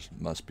soldiers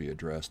must be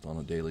addressed on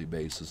a daily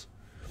basis.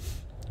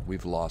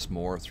 We've lost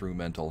more through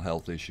mental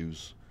health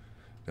issues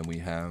than we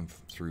have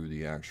through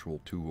the actual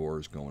 2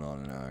 wars going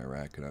on in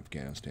Iraq and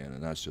Afghanistan,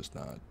 and that's just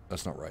not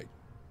right.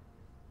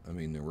 I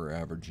mean, we're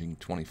averaging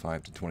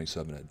 25 to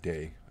 27 a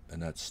day, and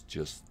that's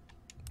just...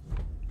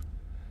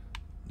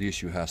 The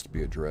issue has to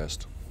be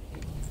addressed.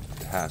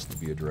 It has to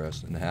be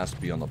addressed, and it has to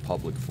be on the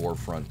public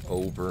forefront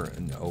over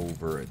and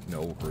over and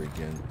over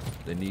again.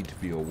 They need to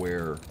be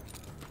aware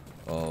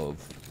of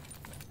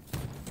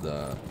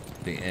the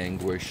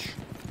anguish,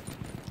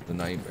 the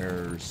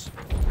nightmares,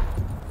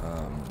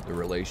 the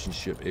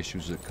relationship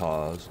issues it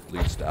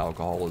leads to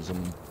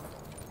alcoholism,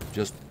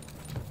 just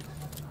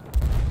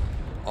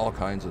all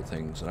kinds of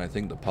things. And I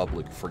think the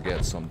public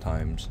forgets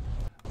sometimes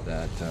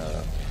that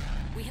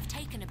we have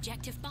taken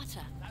objective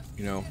butter.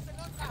 You know,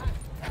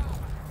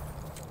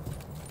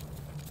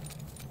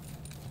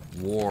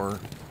 war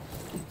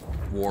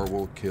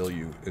will kill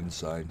you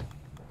inside.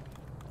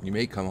 You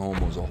may come home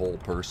as a whole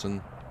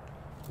person,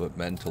 but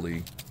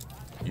mentally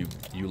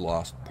you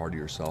lost part of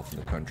yourself in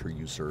the country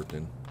you served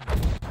in.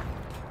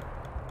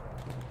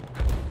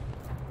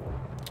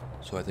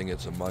 So I think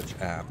it's a much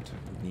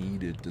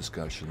needed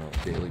discussion on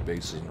a daily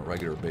basis and a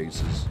regular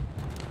basis.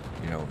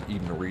 You know,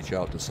 even to reach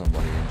out to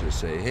somebody and just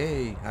say,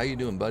 hey, how you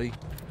doing, buddy?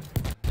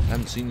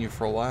 Haven't seen you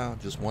for a while.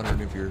 Just wondering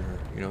if you're,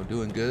 you know,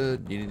 doing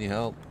good. Need any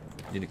help?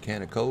 Need a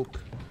can of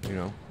Coke? You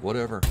know,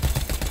 whatever.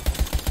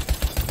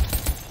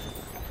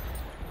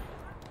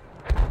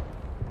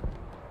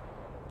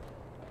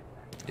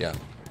 Yeah.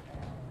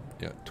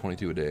 Yeah,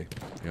 22 a day.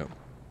 Yep.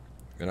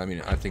 And I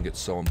mean, I think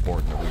it's so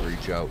important that we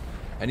reach out.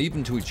 And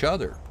even to each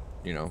other,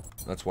 you know.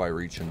 That's why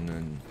reaching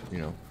and, you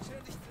know,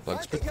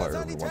 bug Spitfire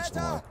every once in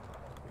a while.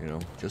 You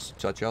know, just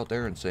touch out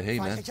there and say, hey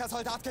man,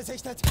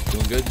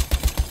 doing good?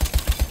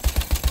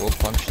 World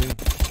functioning?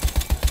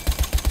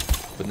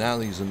 But now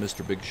that he's a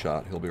Mr. Big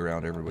Shot, he'll be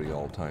around everybody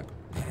all the time.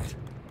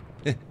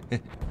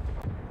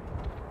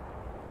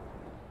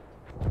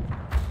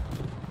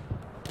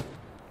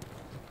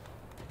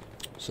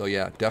 So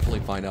yeah, definitely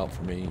find out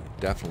for me,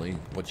 definitely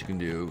what you can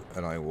do,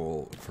 and I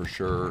will for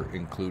sure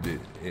include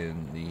it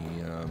in the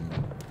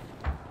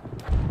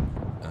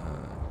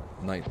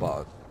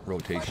Nightbot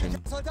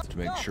rotation to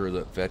make sure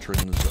that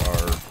veterans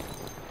are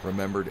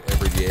remembered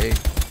every day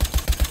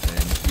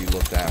and be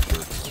looked after,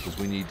 because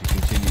we need to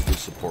continue to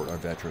support our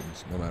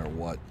veterans no matter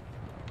what.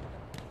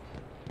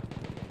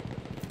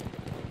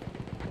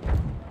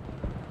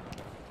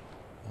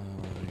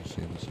 You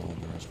see this all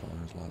the rest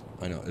of left.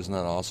 I know, isn't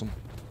that awesome?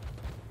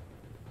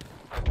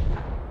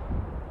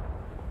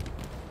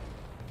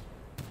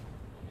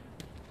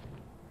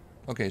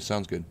 Okay,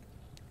 sounds good.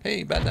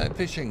 Hey, Bad Night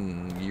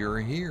Fishing, you're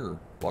here.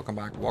 Welcome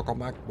back, welcome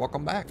back,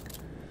 welcome back.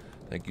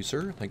 Thank you,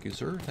 sir. Thank you,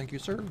 sir. Thank you,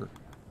 sir.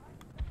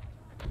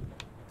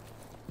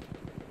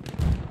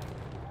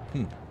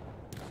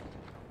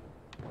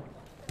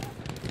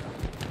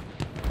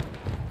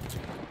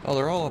 Oh,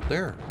 they're all up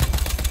there.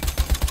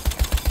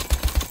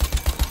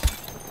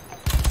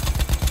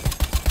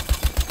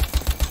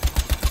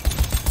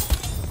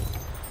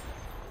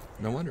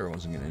 No wonder I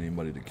wasn't getting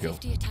anybody to kill.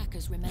 50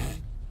 attackers remain.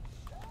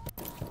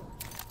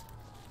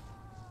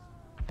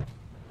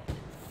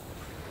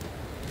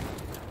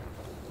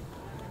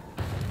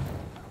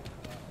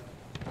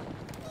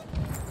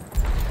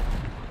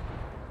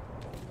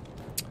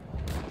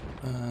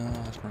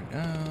 Right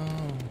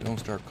now, don't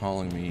start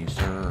calling me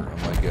sir.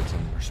 I might get some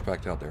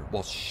respect out there.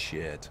 Well,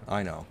 shit.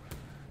 I know.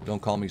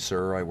 Don't call me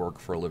sir. I work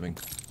for a living.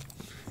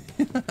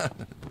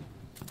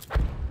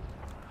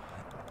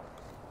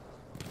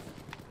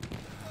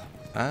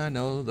 I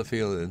know the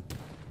feeling.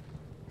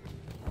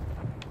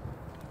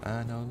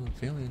 I know the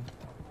feeling.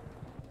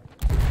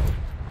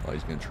 Oh,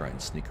 he's gonna try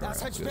and sneak around.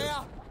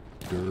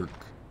 Dirk.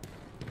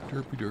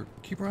 Derpy Dirk.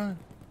 Keep running.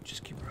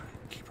 Just keep running.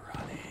 Keep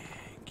running.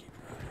 Keep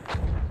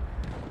running.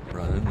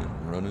 Running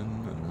and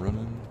running and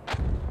running.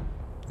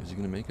 Is he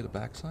gonna make it a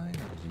backside,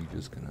 or is he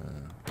just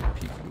gonna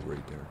peek you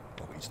right there?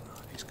 Oh, he's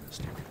not. He's gonna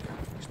stay right there.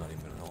 He's not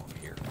even gonna know I'm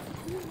here.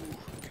 Ooh,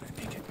 can I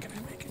make it? Can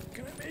I make it?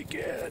 Can I make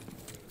it?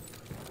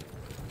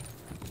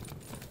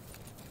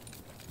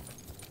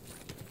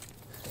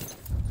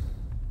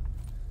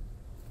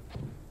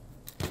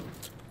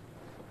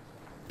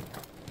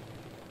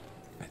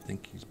 I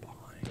think he's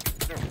behind.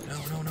 No,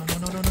 no, no, no,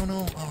 no, no, no,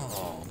 no.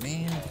 Oh,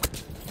 man.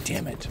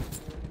 Damn it.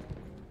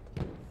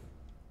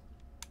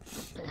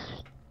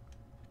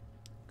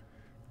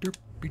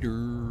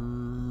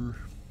 Derpy-der.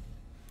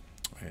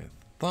 I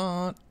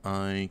thought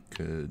I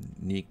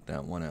could neek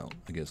that one out.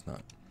 I guess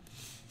not.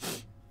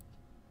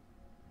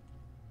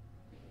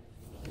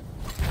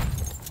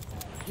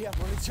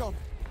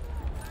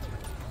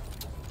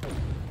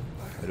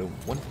 I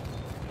don't want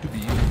to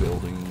be in a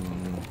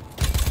building.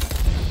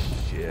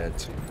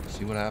 Shit.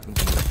 See what happens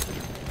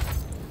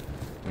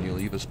when you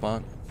leave a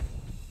spot?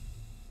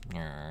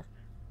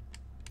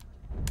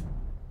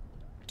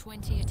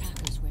 20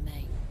 attackers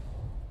remain.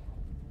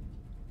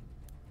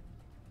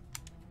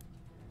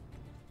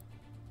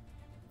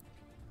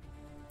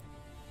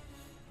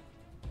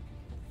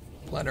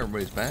 Glad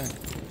everybody's back.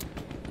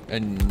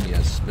 And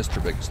yes,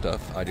 Mr. Big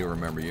Stuff, I do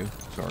remember you.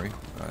 Sorry.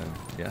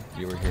 Yeah,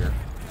 you were here.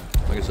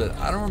 Like I said,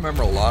 I don't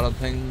remember a lot of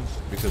things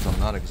because I'm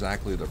not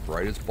exactly the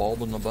brightest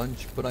bulb in the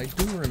bunch, but I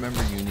do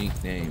remember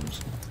unique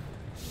names.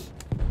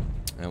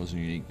 That was a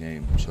unique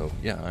name, so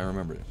yeah, I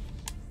remember it.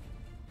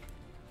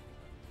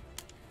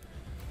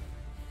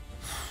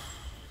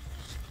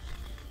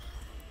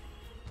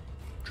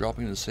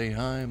 Dropping to say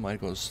hi,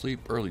 might go to sleep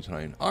early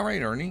tonight.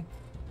 Alright, Ernie.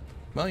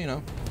 Well, you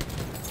know,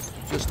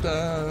 just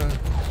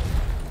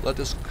let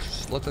this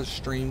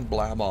stream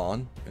blab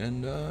on,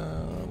 and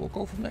we'll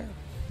go from there.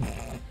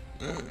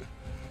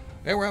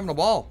 Hey, we're having a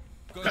ball.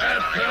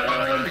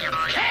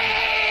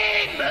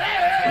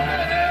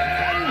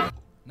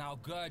 Now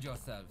gird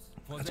yourselves,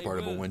 for That's they part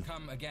of a will win.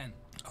 come again.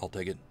 I'll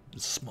take it.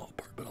 It's a small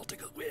part, but I'll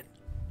take a win.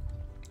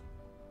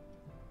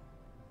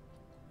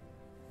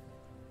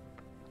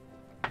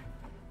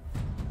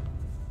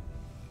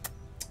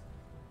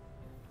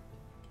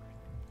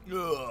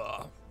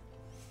 Ugh.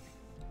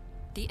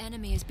 The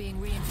enemy is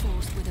being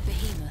reinforced with a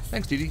behemoth.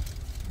 Thanks, Dee Dee.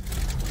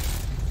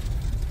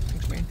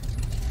 Thanks, man.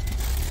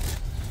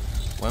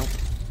 Well,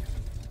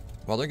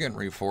 while they're getting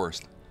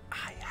reinforced,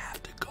 I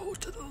have to go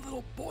to the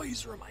little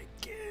boys' room. I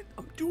can't.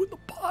 I'm doing the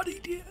body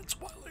dance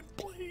while I'm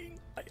playing.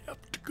 I have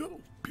to go.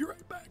 Be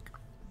right back.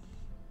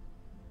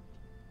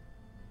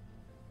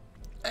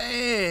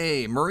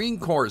 Hey, Marine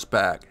Corps is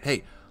back.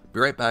 Hey, be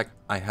right back.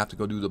 I have to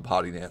go do the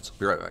potty dance.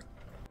 Be right back.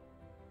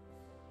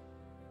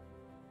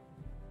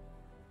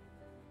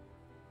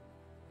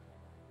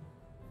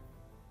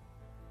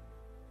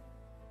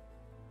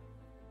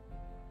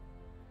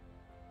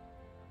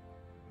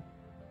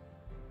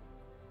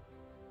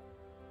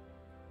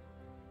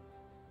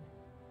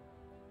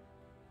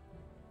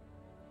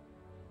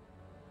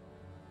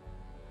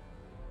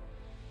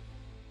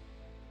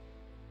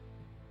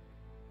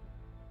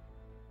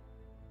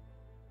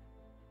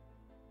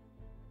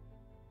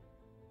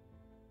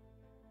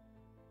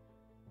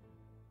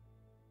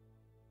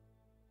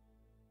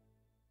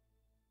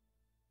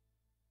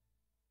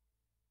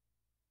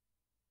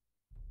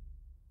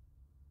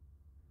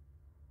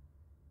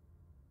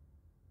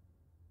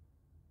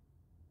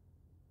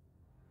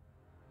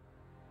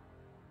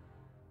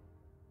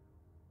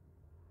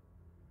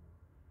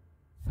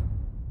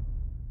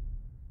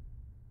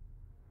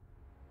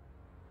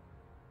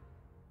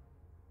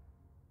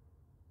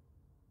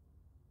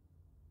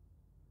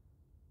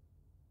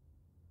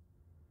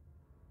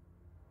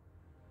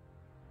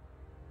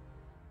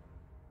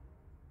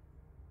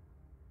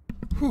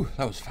 Whew,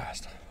 that was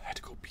fast. I had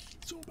to go pee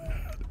so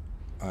bad.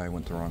 I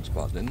went the wrong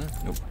spot, didn't I?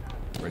 Nope.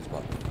 Right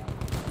spot.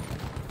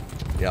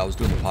 Yeah, I was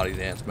doing the potty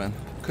dance, man.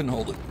 Couldn't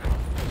hold it.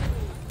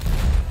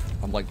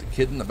 I'm like the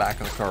kid in the back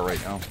of the car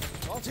right now.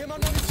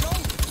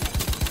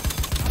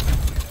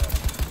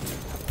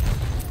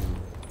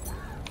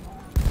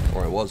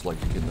 Or I was like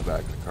the kid in the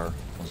back of the car.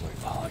 I was like,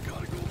 oh, I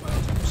gotta go to the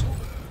bathroom so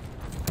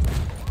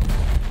bad.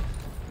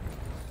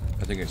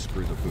 I think I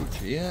screwed the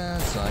pooch.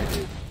 Yes, I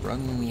did.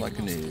 Run like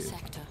an idiot.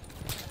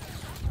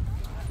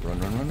 Run,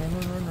 run, run, run,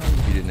 run, run, run.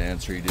 He didn't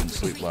answer. He didn't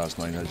sleep last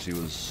night as he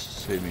was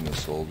saving his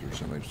soldier or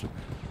something.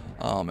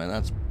 Oh, man,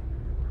 that's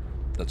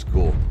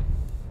cool.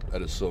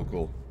 That is so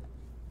cool.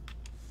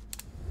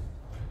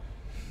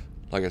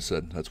 Like I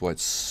said, that's why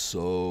it's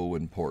so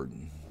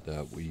important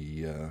that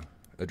we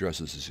address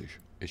this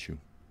issue.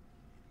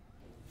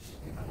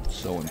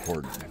 So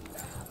important.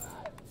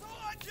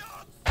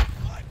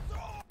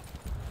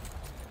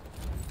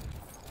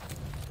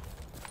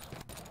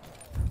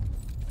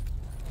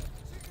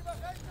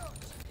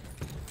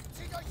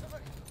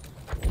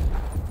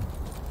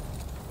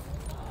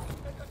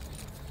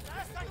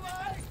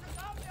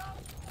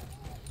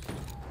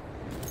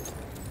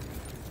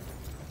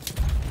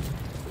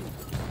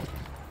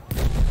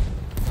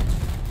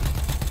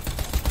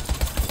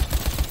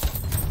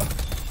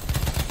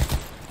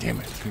 Damn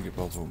it, couldn't get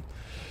both of them.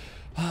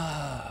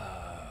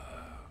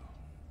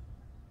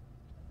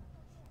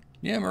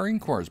 Yeah, Marine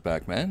Corps is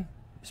back, man.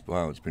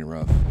 Wow, it's been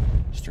rough.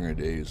 String of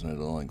days and I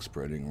don't like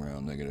spreading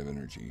around negative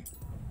energy.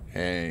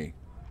 Hey.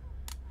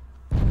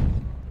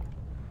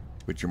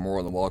 But you're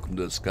more than welcome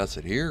to discuss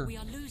it here.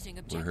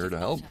 We're here to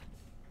help.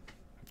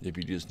 If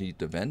you just need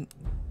to vent,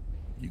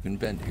 you can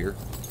vent here.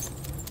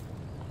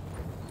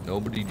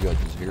 Nobody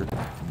judges here.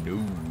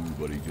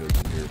 Nobody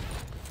judges here.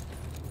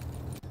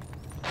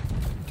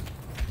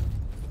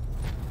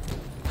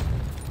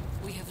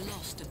 We have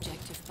lost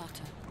objective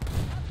butter.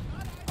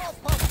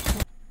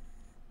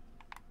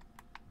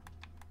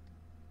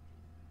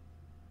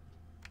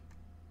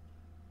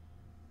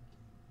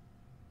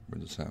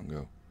 Where'd the sound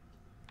go?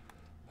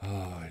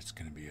 Oh, it's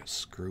gonna be a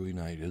screwy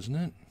night, isn't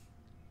it?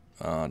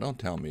 Don't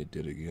tell me it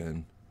did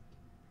again.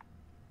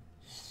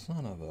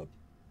 Son of a...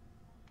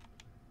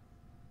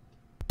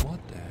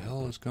 What the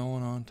hell is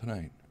going on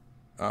tonight?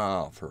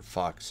 Oh, for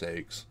fuck's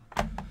sakes.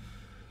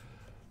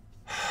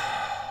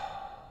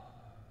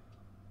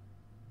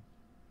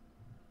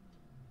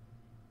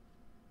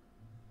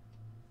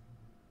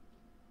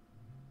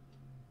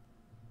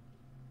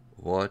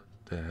 What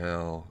the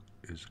hell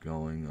is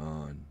going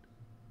on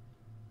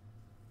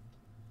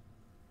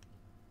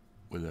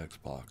with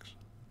Xbox?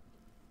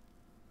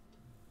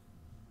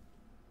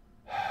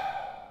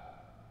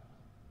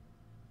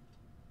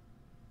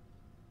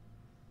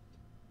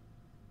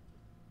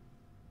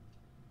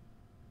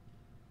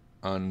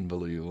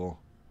 Unbelievable.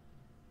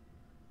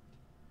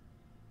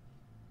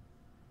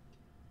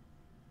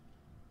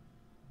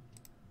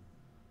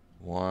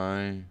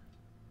 Why?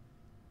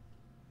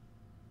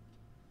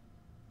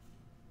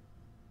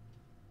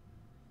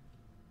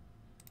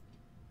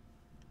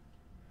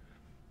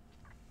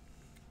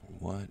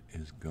 What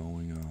is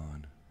going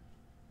on?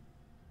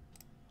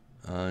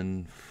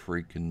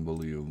 Unfreaking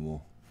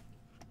believable.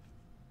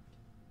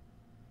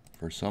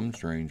 For some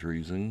strange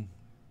reason,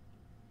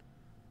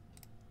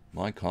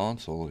 my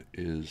console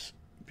is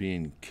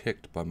being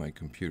kicked by my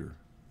computer.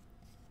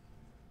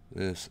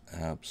 This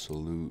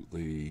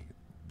absolutely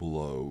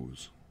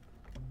blows.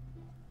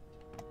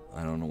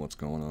 I don't know what's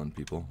going on,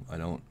 people.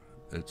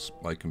 It's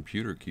my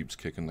computer keeps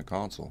kicking the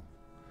console.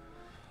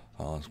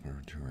 Oh, let's go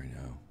to right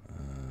now.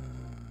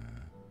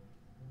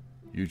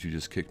 YouTube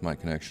just kicked my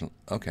connection.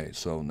 Okay,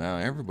 so now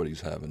everybody's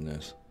having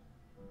this.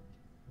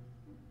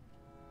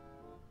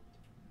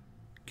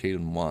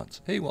 Caden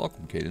Watts. Hey,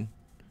 welcome, Caden.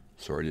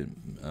 Sorry,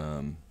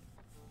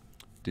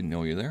 didn't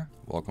know you there.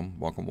 Welcome,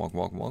 welcome, welcome,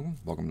 welcome, welcome.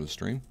 Welcome to the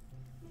stream.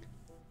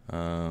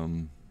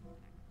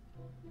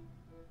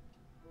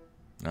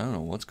 I don't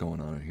know what's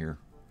going on here.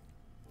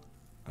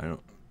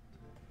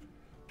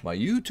 My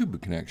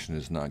YouTube connection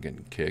is not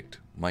getting kicked.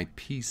 My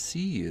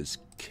PC is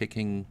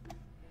kicking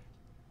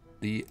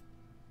the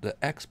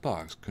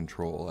Xbox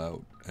control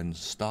out and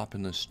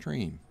stopping the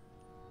stream.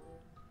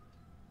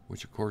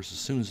 Which, of course, as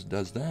soon as it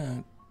does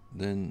that,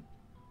 then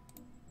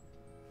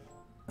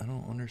I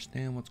don't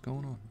understand what's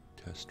going on.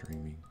 Test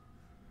streaming.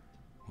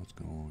 What's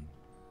going on?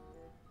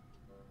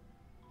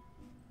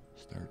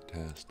 Start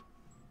test.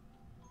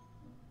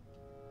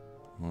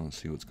 I want to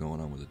see what's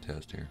going on with the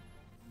test here.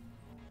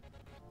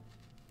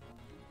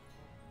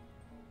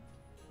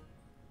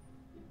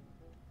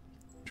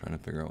 Trying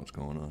to figure out what's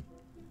going on.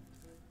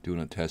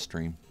 Doing a test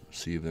stream.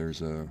 See if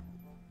there's a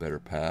better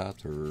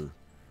path or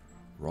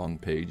wrong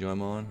page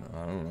I'm on.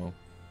 I don't know.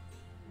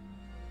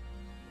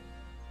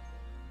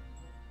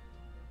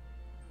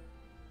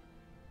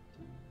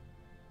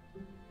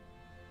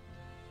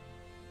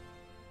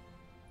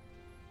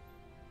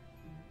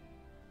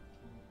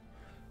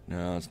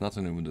 No, it's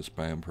nothing to do with the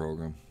spam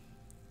program.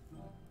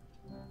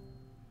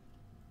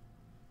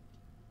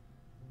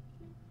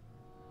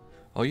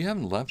 Oh, you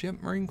haven't left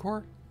yet, Marine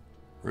Corps?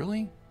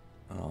 Really?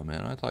 Oh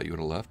man, I thought you would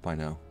have left by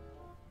now.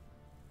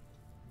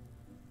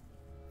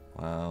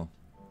 Wow.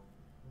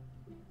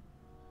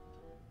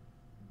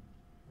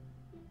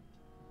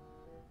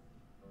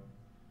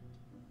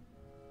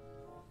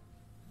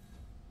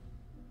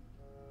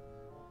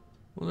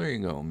 Well, there you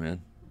go,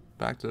 man.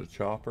 Back to the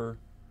chopper.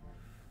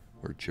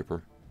 Or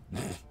chipper.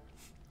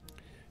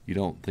 You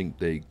don't think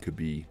they could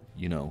be,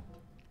 you know,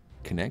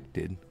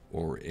 connected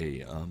or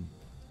a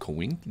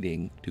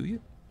coinciding, do you?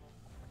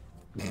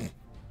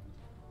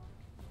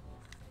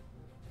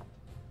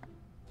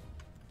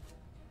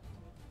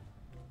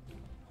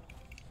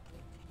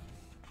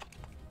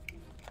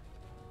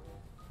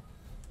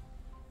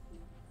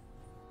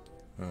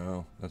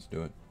 Oh, let's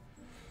do it.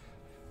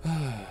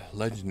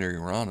 Legendary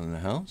Ron in the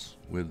house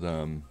with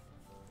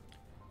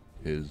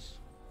his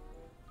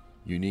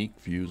unique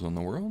views on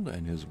the world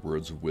and his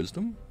words of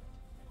wisdom.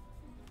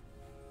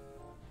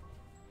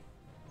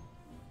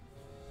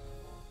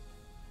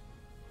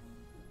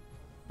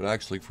 But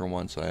actually, for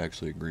once, I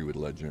actually agree with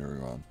Legendary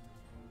Ron.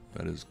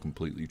 That is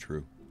completely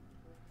true.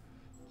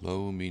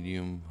 Low,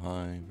 medium,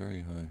 high,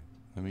 very high.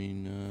 I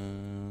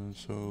mean,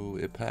 so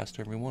it passed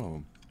every one of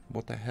them.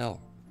 What the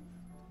hell?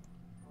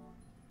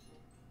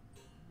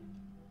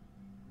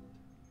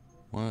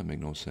 Well, that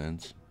makes no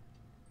sense.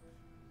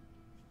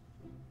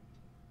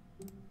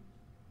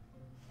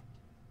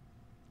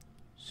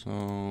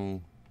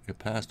 So, it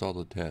passed all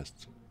the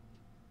tests.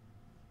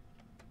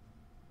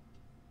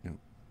 Yep.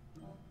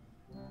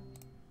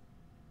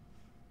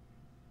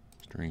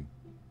 Stream.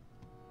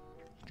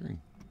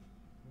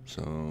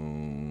 So,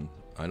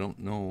 I don't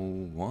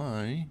know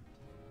why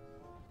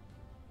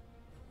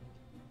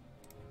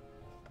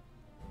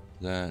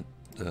that,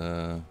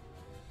 I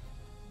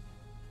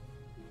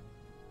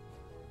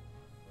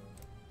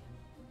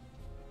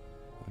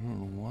don't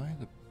know why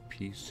the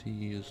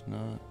PC is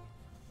not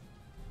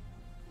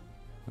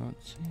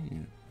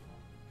seeing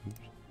it. Oops.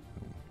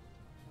 Oh.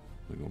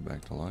 We go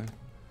back to live.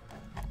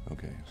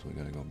 Okay, so we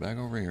gotta go back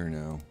over here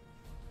now.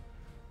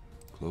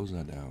 Close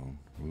that down.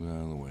 Move that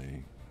out of the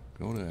way.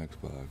 Go to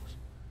Xbox.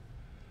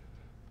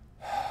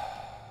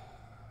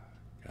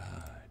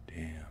 God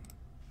damn.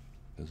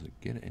 Does it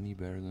get any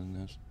better than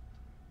this?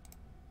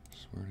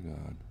 Swear to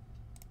God.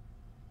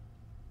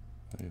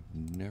 I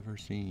have never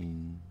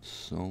seen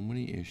so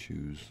many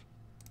issues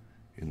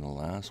in the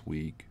last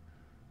week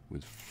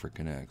with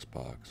frickin'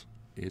 Xbox.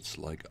 It's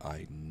like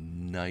a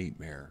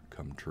nightmare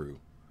come true.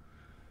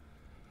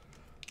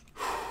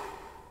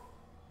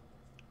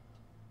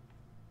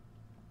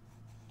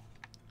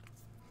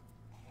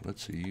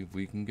 Let's see if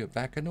we can get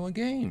back into a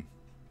game.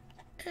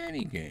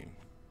 Any game.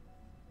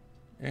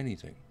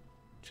 Anything.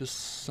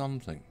 Just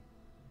something.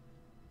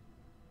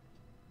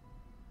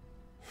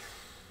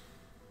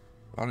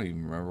 I don't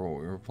even remember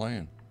what we were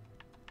playing.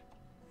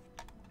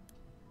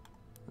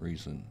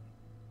 Reason.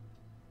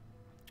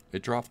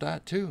 It dropped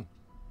that too.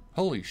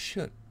 Holy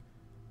shit.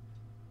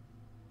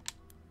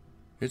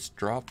 It's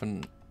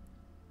dropping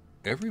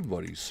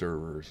everybody's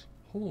servers.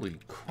 Holy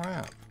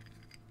crap.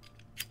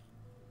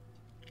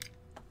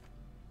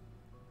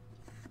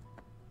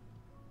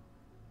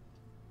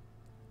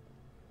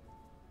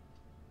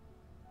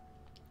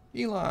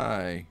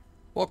 Eli,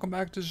 welcome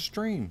back to the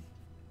stream.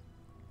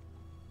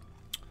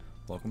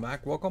 Welcome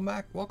back, welcome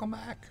back, welcome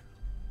back.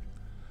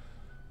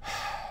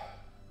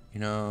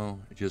 You know,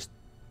 just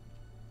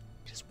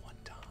one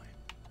time.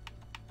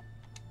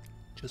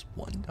 Just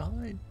one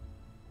time.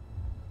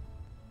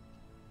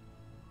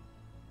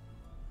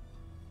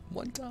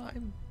 One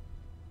time.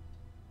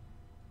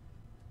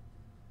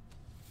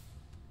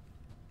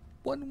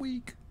 1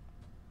 week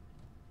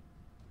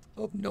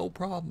of no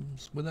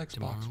problems with Xbox.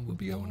 Tomorrow we'll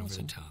be going awesome. over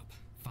the top.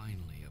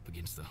 Finally up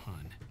against the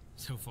Hun.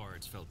 So far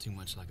it's felt too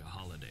much like a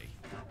holiday.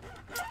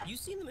 You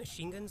seen the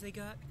machine guns they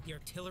got? The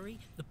artillery?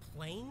 The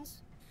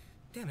planes?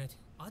 Damn it.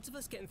 Odds of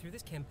us getting through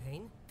this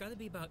campaign gotta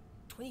be about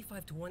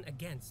 25 to 1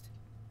 against.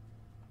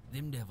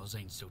 Them devils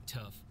ain't so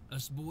tough.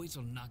 Us boys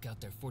will knock out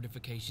their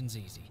fortifications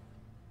easy.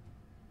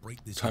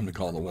 Time to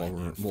call the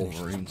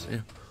Wolverines.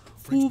 Yeah.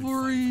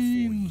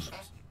 Wolverines!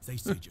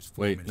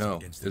 Wait, no.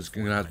 It's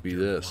gonna have to be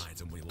this.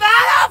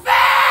 Battlefield!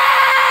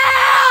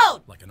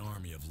 Like an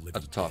army of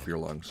at the top of your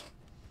lungs.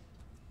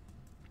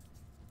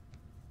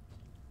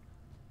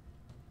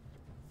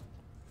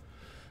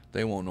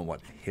 They won't know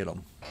what hit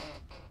them.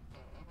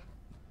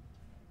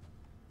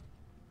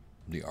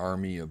 The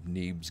army of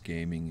Neebs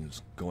Gaming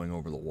is going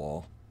over the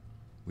wall.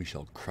 We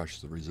shall crush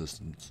the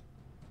resistance.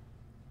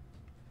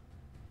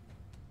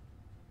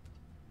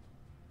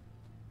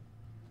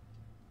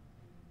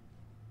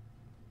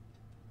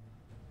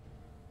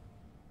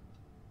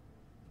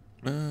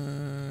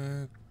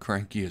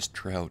 Crankiest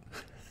Trout.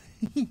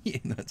 Yeah,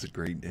 that's a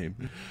great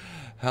name.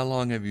 How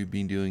long have you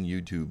been doing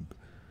YouTube?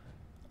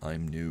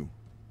 I'm new.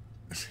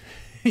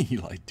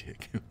 Eli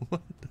Dick.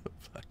 What the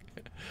fuck?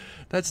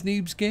 That's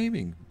Neebs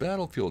Gaming.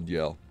 Battlefield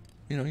yell.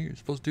 You know, you're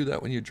supposed to do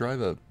that when you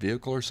drive a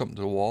vehicle or something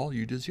to the wall.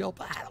 You just yell,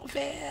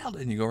 Battlefield!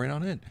 And you go right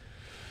on in.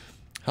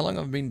 How long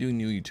have I been doing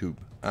YouTube?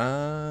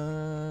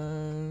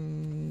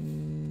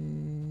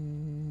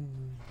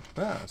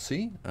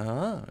 See?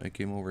 I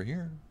came over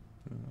here.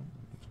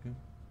 That's good.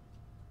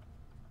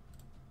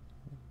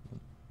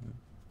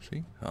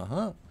 See?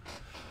 That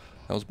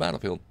was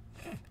Battlefield.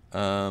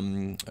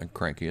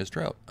 Cranky as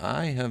Trout.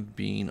 I have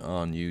been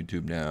on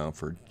YouTube now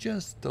for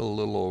just a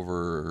little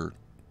over,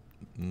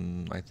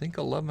 I think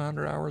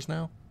 1,100 hours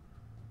now.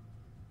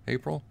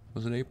 April?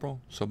 Was it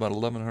April? So about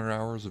 1,100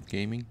 hours of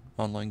gaming,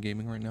 online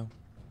gaming right now.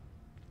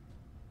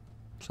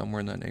 Somewhere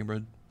in that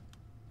neighborhood.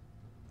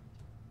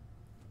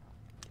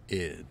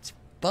 It's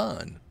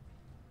fun.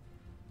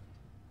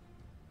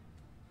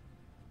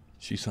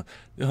 She's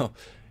no,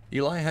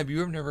 Eli. Have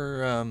you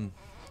never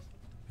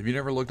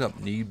looked up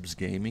Neebs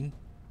Gaming?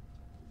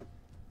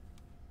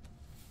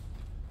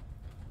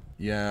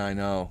 Yeah, I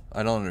know.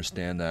 I don't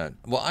understand that.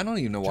 Well, I don't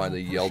even know why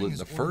they yelled it in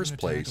the first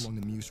place. Along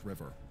the Meuse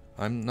River.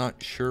 I'm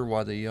not sure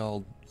why they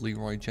yelled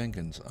Leroy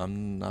Jenkins.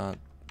 I'm not.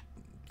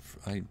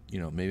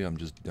 Maybe I'm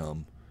just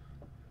dumb.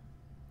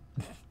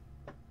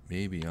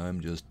 Maybe I'm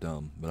just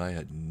dumb, but I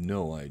had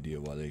no idea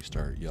why they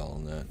started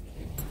yelling that.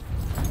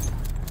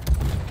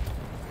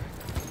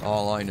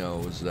 All I know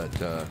is that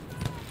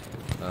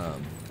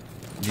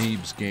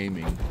Neebs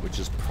Gaming, which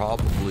is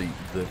probably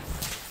the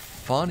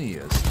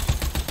funniest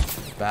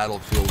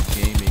Battlefield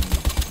gaming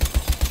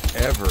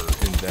ever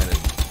invented.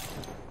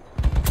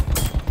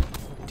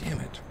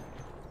 Damn it.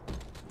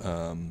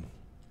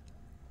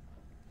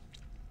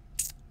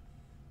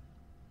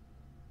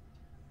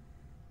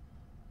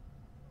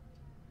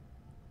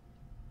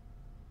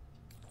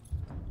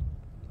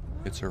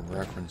 It's a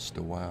reference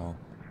to WoW.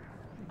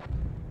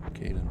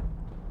 Caden.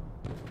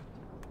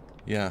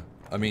 Yeah,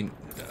 I mean,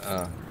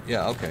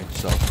 yeah, okay,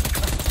 so,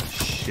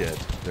 shit,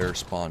 they're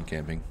spawn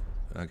camping.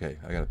 Okay,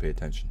 I gotta pay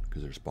attention,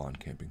 because they're spawn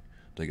camping.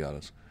 They got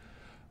us.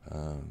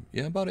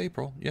 Yeah, about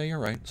April. Yeah, you're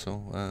right,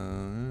 so,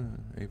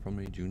 April,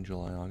 May, June,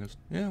 July, August.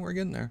 Yeah, we're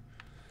getting there.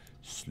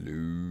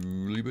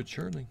 Slowly but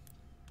surely.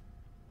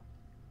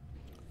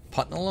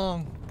 Putting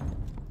along.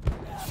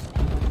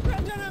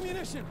 Grab that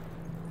ammunition!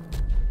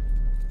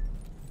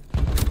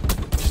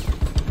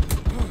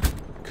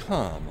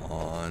 Come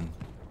on.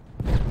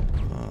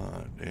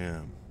 Oh,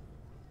 damn.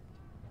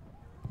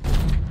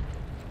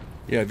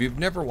 Yeah, if you've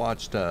never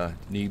watched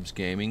Neebs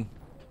Gaming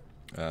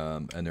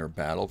and their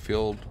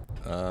Battlefield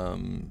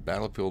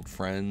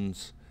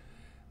Friends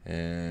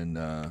and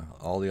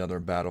all the other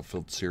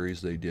Battlefield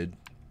series they did,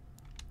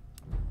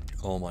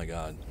 oh my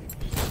god,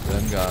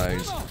 them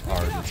guys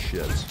are the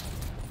shits.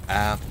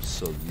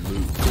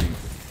 Absolutely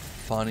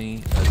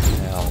funny as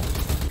hell.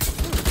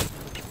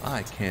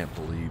 I can't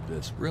believe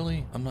this.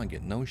 Really? I'm not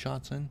getting no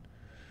shots in?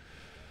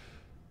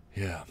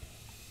 Yeah.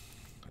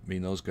 I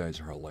mean, those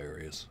guys are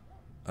hilarious.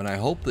 And I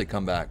hope they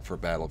come back for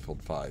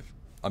Battlefield 5.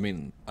 I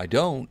mean, I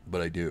don't, but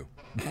I do.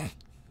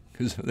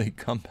 Because if they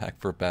come back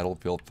for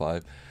Battlefield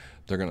 5,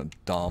 they're going to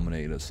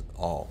dominate us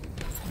all.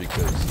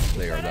 Because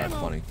they are that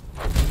funny.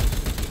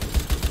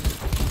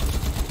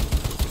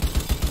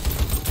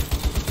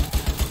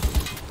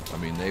 I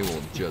mean, they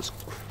will just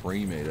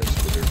cremate us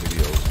with their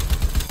videos.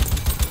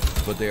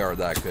 But they are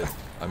that good.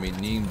 I mean,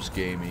 Neebs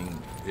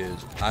Gaming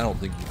is... I don't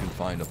think you can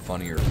find a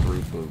funnier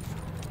group of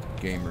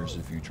gamers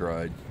if you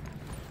tried.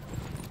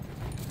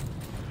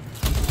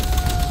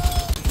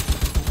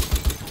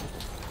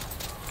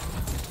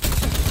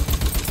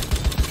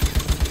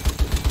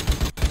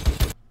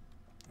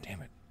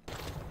 Damn it.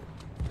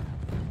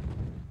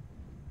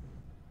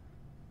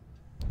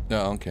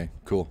 No, okay,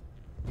 cool.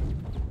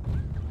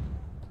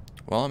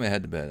 Well, I'm gonna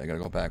head to bed. I gotta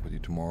go back with you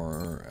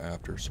tomorrow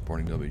after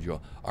supporting WGL.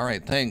 All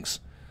right,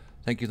 thanks.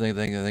 Thank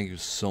you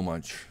so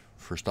much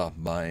for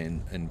stopping by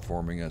and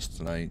informing us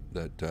tonight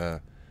that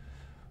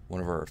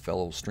one of our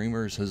fellow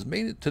streamers has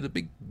made it to the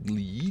big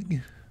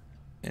league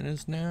and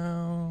is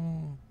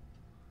now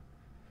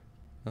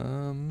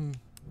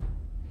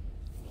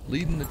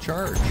leading the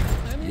charge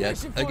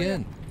yet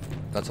again.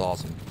 That's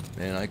awesome,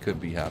 man. I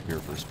couldn't be happier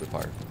for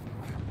Spitfire.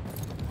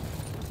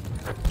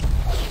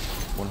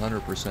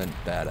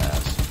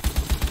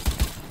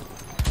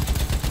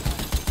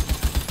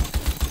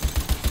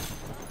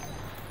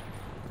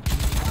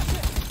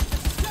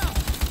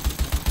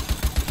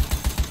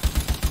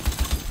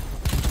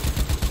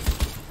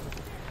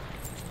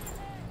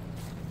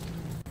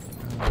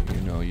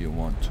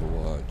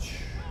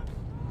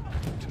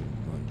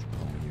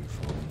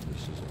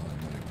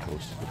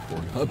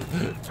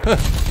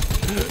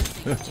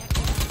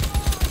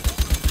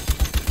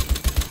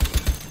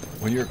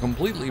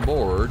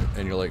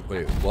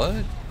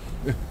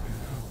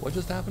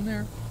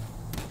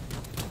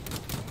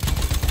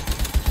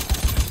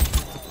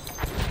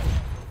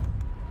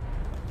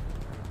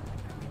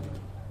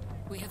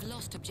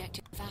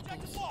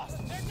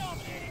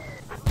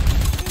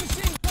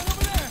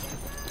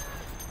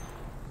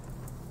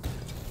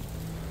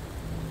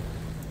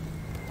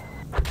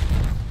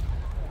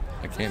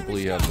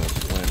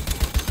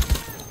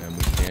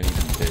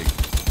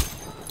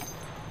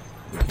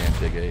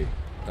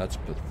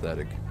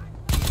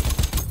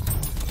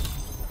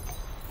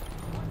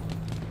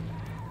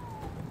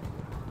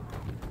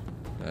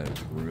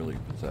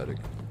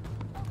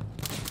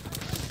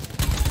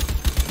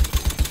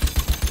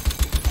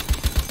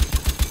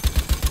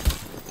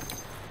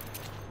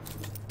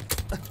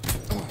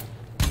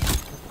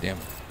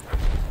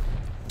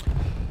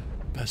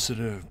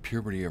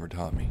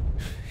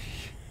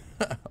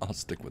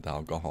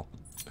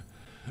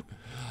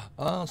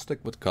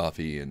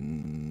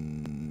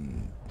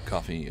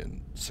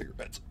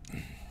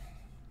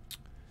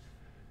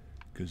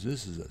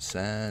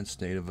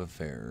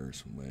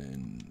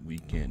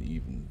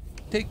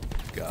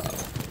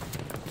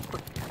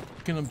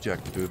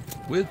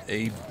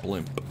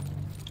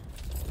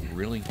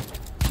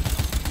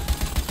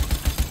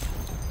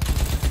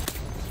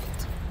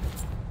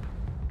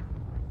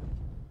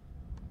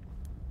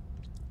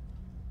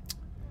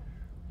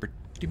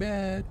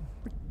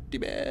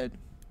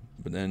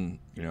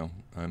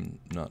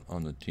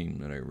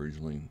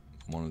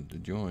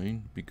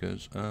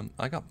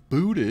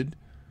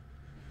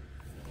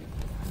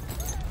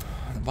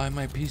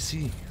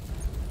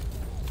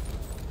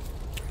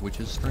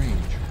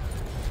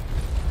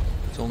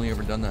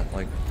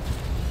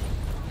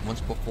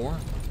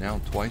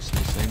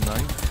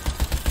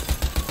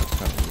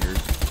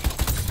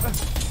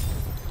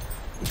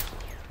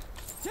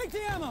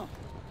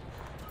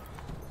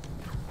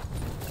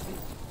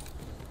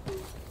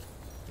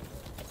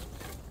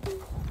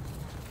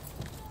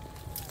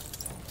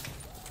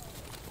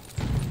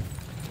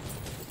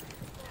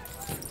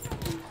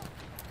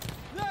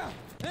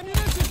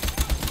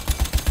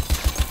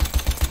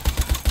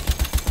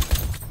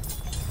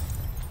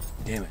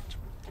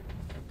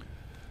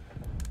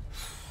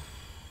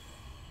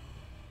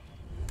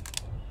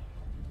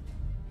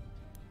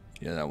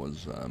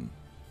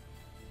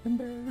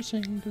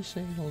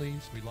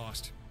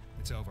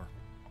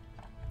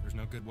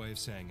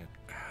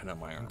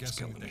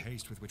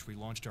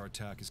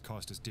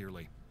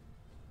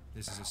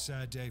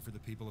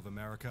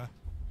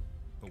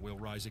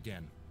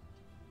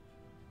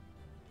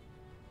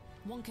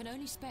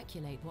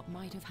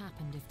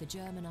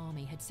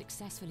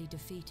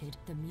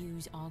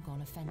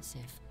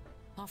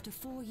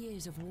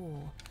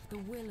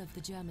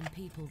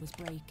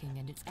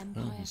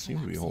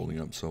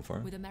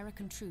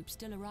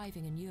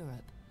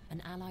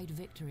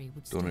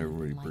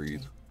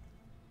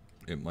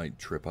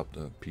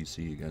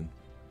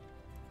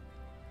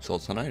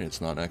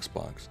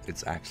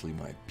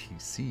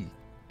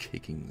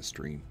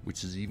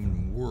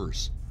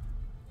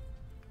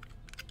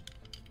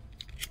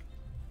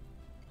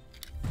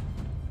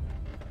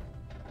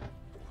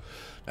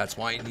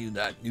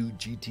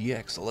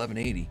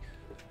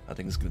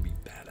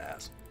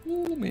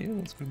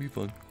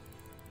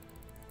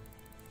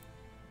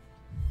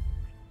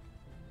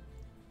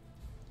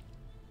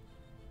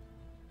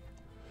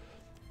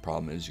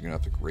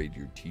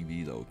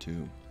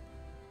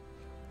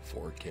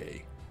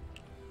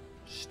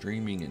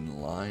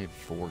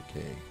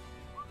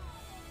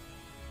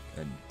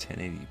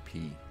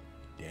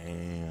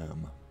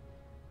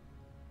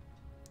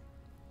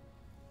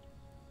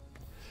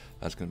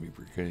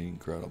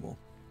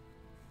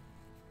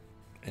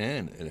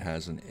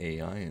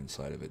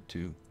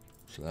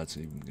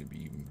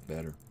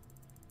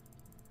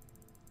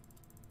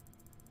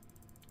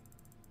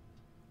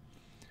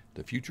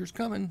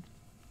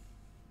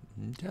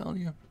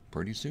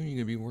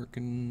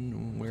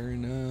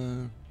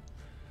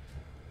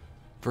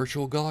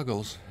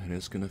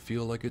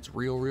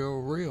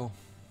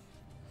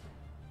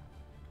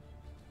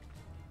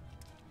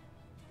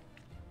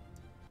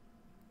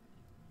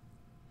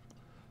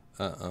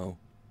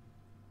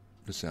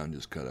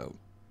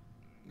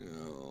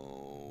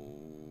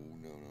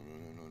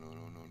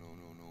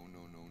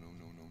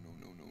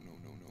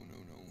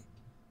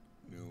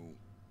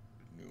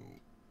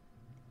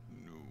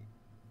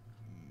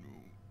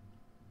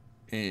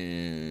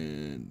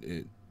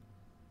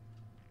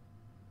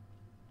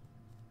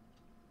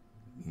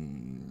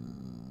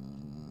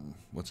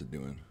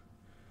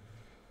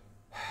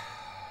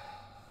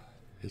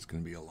 It's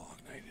going to be a long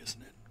night,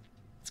 isn't it?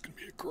 It's going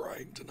to be a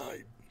grind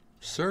tonight.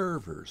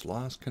 Servers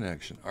lost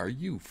connection. Are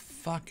you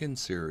fucking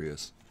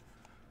serious?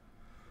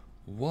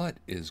 What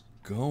is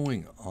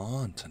going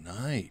on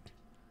tonight?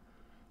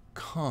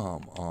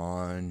 Come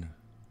on.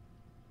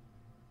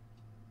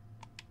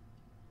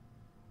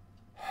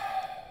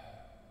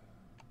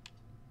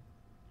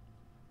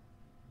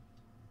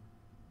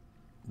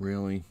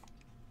 Really?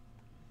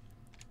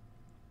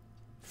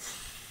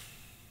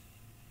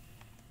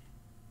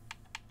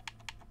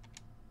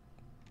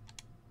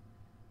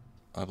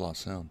 I've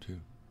lost sound too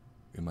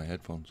in my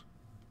headphones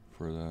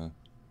for the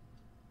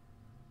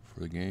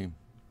game.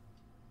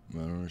 I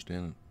don't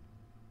understand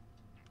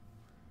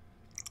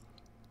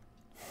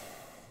it.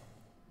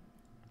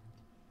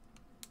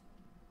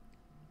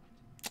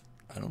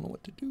 I don't know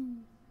what to do.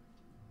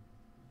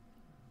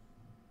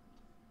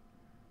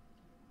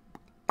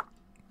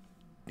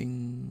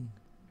 Ding.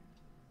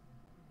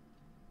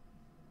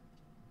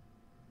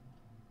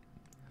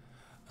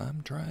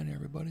 I'm trying,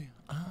 everybody.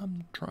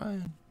 I'm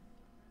trying.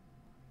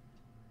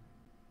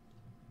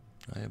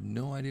 I have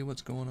no idea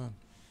what's going on.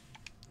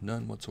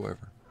 None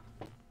whatsoever.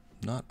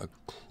 Not a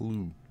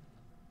clue.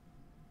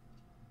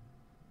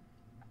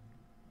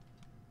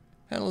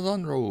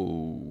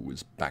 Alessandro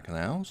is back in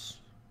the house.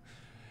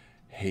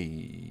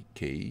 Hey,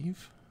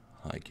 Cave.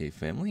 Hi, Cave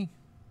family.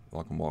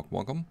 Welcome,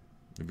 welcome.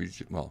 If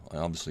you well,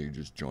 obviously you're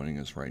just joining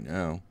us right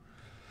now.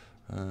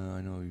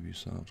 I know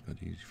Ubisoft's got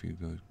these few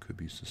guys. Could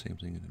be the same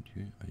thing that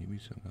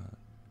Ubisoft got.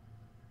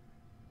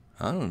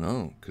 I don't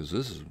know, because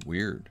this is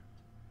weird.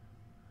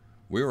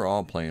 We were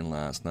all playing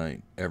last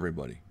night,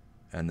 everybody.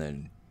 And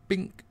then,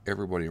 bink,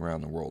 everybody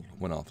around the world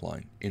went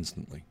offline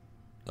instantly.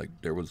 Like,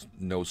 there was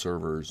no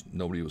servers,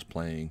 nobody was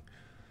playing.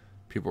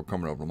 People were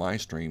coming over to my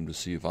stream to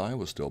see if I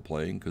was still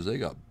playing, because they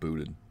got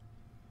booted.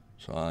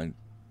 So I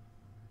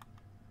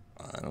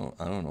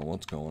don't know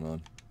what's going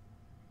on.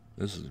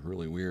 This is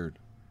really weird.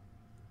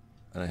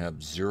 And I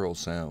have zero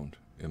sound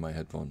in my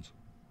headphones.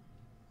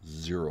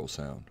 Zero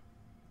sound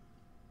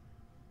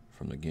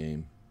from the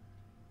game.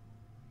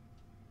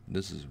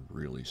 This is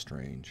really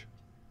strange.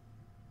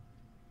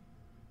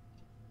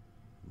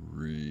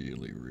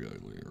 Really, really,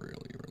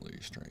 really, really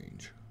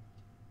strange.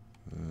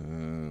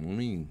 Let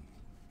me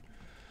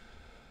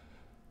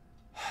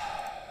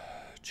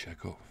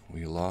check. Oh,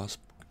 we lost.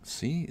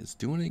 See, it's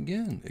doing it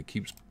again. It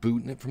keeps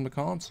booting it from the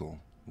console.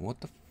 What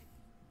the?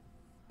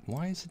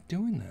 Why is it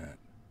doing that?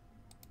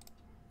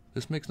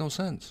 This makes no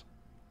sense.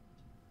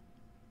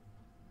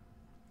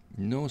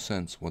 No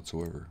sense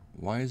whatsoever.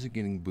 Why is it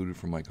getting booted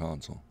from my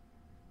console?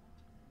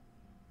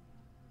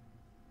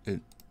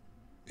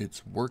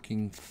 It's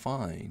working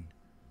fine,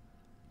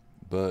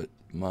 but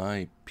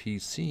my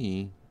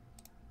PC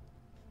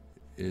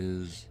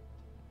is,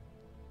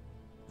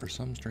 for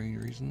some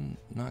strange reason,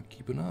 not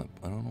keeping up.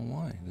 I don't know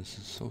why. This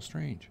is so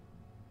strange.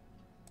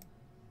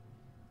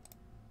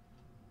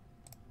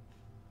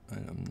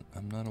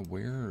 I'm not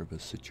aware of a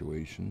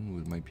situation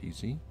with my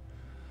PC.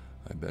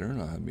 I better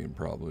not have been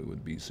probably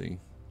with BC.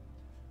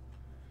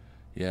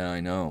 Yeah,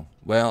 I know.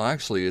 Well,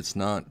 actually, it's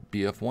not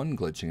BF1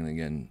 glitching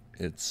again.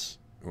 It's,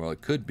 well,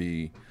 it could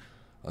be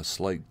a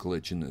slight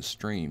glitch in the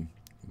stream,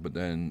 but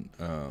then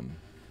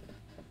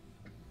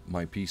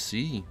my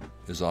PC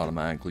is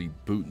automatically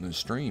booting the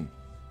stream.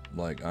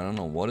 Like, I don't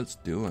know what it's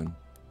doing,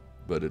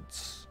 but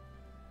it's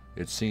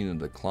seen a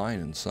decline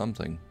in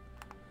something.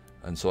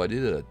 And so I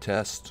did a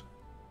test,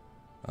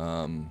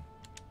 you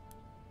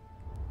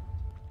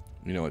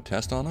know, a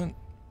test on it.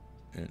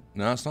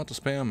 No, it's not the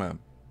spam app.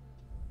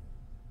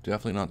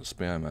 Definitely not the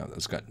spam app.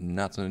 That's got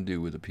nothing to do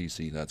with the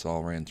PC. That's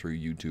all ran through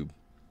YouTube.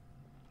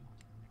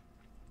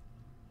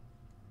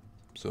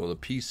 So the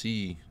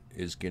PC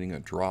is getting a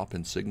drop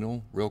in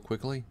signal real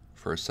quickly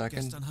for a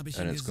second,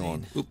 and it's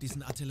going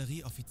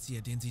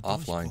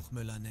offline.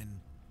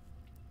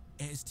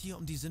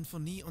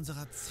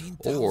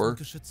 Or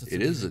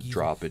it is a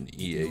drop in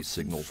EA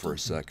signal for a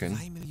second,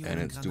 and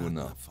it's doing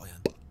the...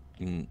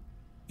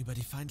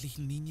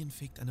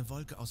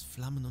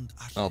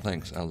 Oh,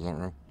 thanks,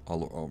 Alessandro.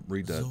 I'll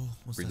read that.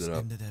 Read that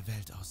up.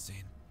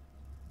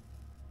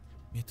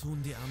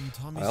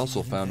 I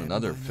also found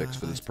another fix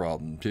for this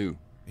problem, too.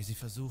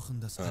 It's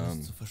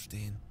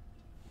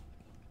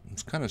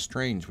kind of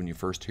strange when you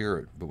first hear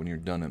it, but when you're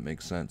done, it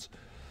makes sense.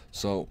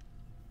 So,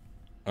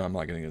 I'm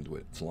not getting into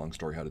it. It's a long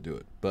story how to do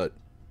it. But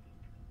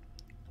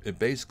it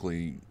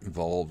basically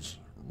involves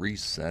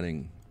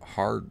resetting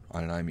hard,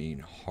 and I mean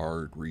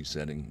hard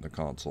resetting the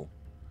console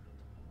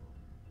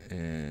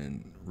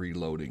and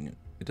reloading it.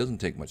 It doesn't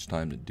take much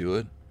time to do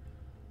it,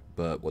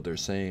 but what they're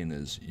saying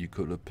is you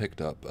could have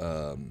picked up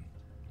a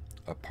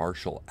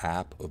partial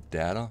app of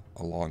data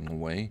along the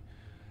way,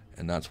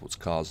 and that's what's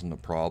causing the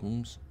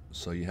problems.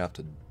 So you have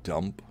to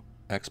dump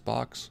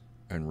Xbox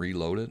and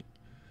reload it.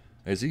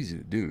 It's easy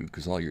to do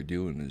because all you're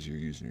doing is you're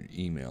using your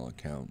email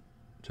account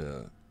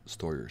to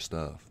store your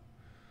stuff.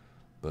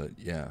 But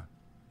yeah,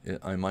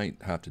 I might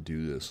have to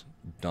do this.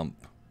 Dump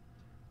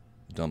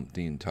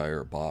the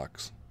entire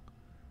box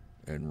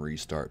and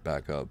restart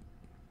back up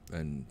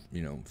and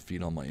you know,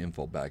 feed all my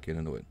info back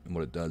into it. And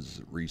what it does is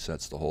it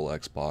resets the whole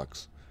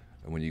Xbox,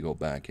 and when you go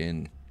back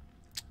in,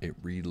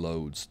 it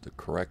reloads the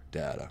correct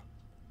data.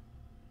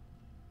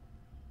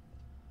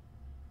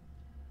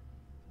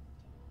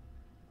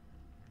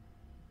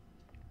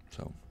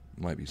 So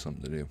might be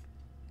something to do.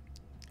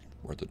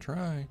 Worth a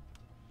try.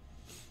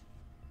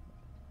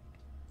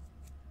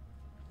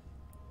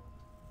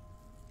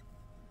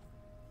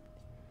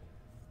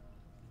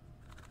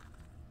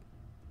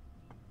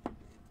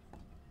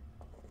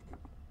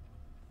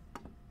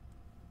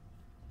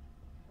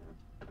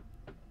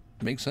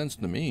 Makes sense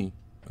to me.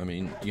 I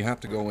mean, you have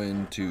to go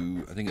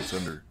into, I think it's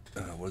under,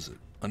 what is it?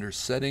 Under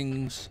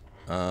settings.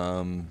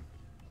 So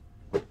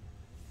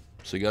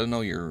you got to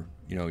know your,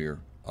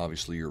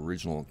 obviously your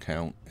original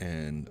account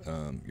and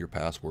your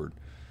password.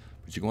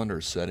 But you go under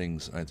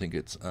settings. I think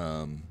it's,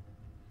 what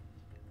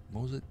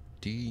was it?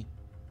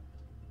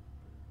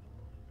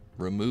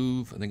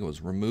 Remove. I think it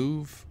was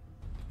remove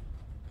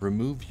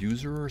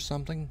user or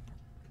something.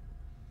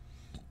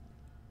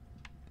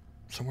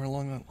 Somewhere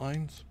along that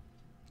lines.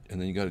 And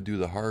then you got to do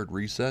the hard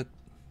reset.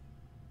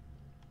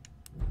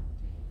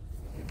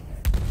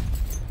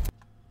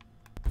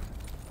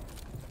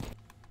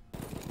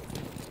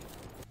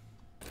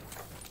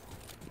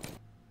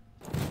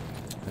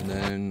 And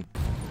then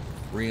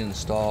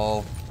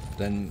reinstall.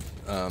 Then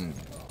I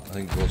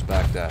think it goes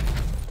back to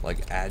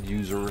like add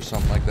user or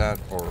something like that,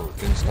 or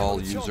install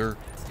user.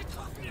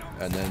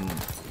 And then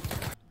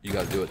you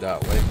got to do it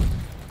that way.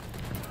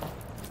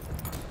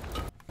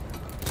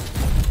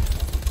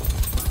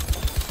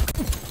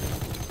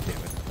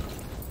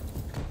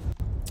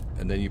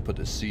 And then you put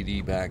the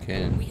CD back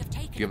in,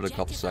 give it a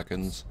couple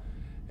seconds,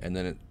 and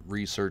then it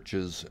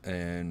researches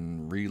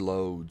and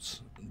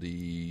reloads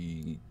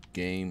the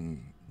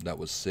game that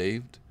was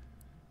saved.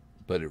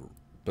 But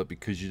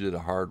because you did a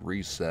hard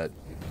reset,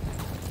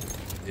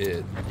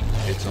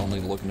 it's only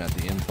looking at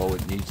the info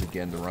it needs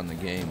again to run the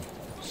game.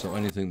 So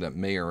anything that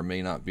may or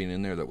may not be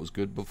in there that was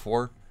good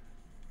before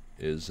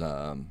is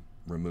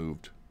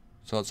removed.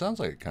 So it sounds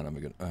like it kind of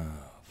a good.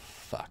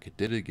 Fuck! It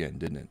did it again,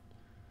 didn't it?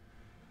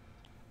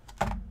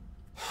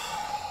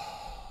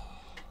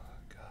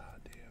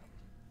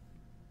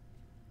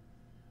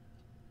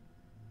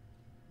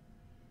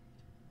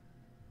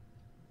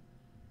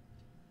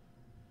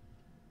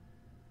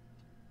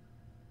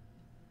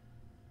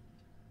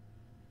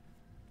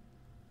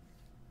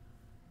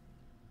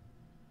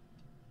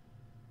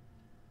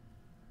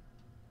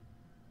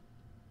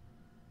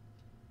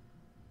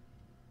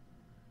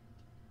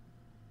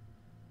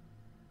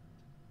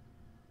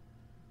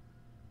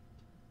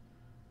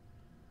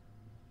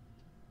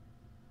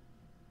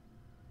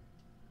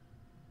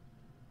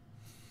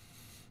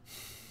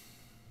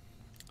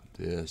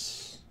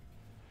 This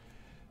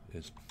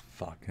is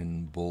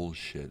fucking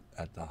bullshit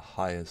at the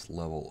highest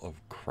level of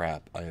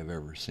crap I have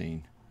ever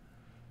seen.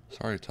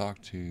 Sorry to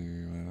talk to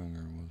you.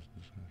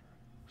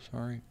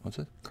 Sorry, what's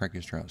it?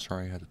 Crankiest drought.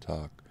 Sorry I had to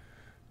talk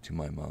to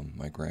my mom.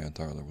 My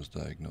grandfather was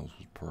diagnosed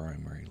with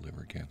primary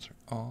liver cancer.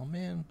 Oh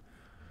man.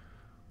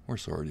 We're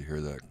sorry to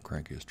hear that,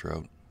 Crankiest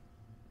Trout.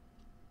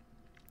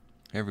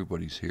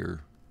 Everybody's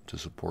here to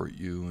support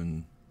you,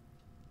 and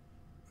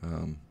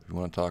if you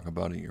want to talk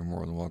about it, you're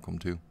more than welcome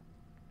to.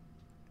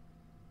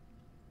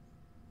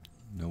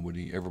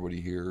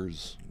 Everybody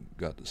here's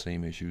got the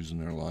same issues in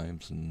their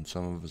lives, and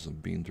some of us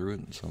have been through it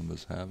and some of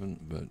us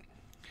haven't, but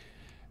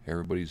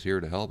everybody's here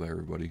to help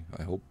everybody,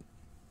 I hope.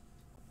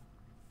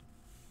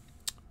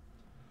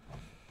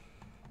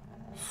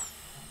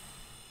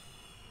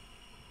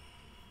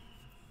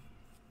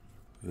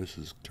 This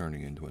is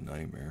turning into a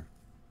nightmare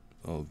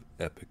of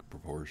epic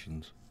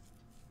proportions.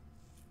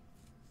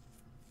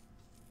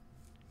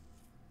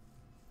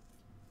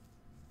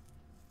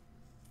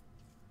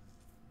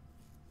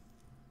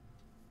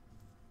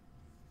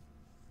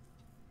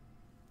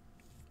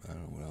 I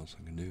don't know what else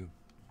I can do.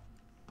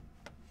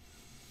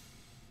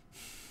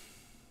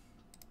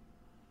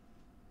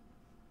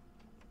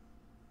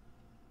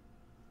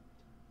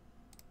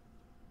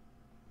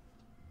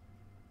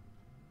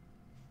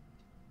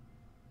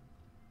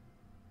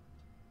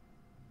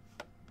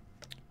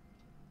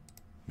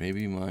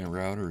 Maybe my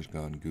router's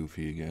gone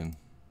goofy again,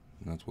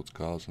 and that's what's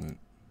causing it.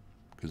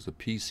 Because the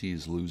PC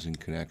is losing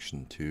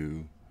connection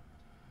to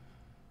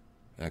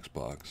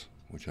Xbox,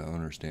 which I don't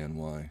understand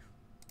why.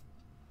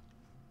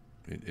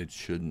 It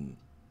shouldn't.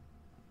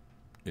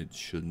 It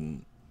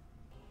shouldn't.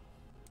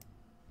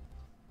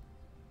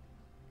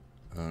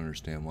 I don't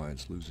understand why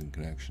it's losing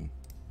connection.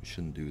 It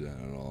shouldn't do that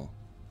at all.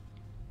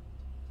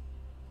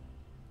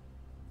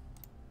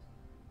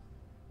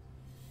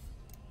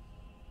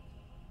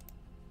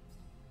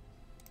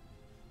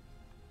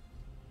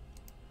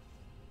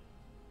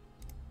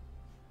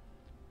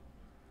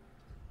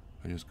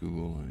 I just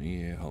Google an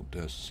EA help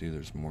desk to see if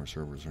there's more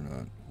servers or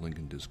not. Link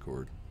in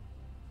Discord.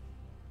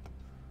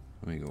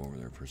 Let me go over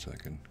there for a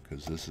second,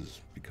 because this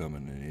is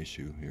becoming an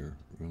issue here,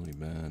 really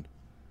bad.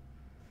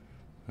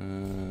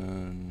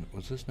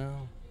 What's this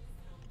now?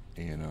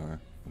 ANR.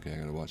 Okay, I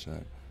gotta watch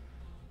that.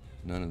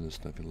 None of this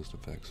stuff list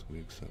effects we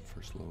accept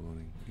for slow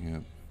loading.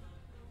 Yep.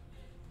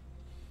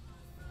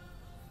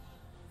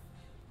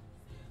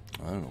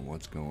 I don't know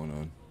what's going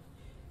on.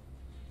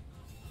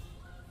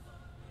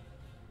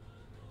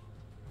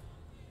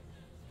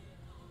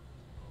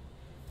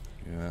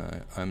 Yeah,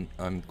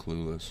 I'm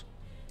clueless.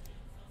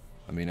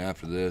 I mean,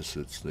 after this,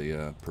 it's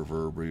the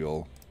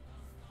proverbial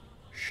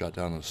shut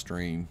down the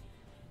stream,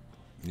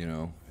 you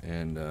know,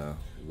 and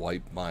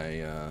wipe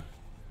my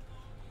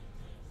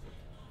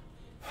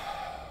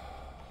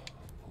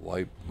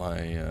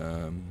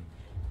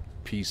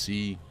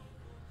PC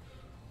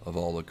of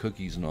all the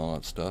cookies and all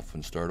that stuff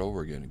and start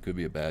over again. It could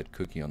be a bad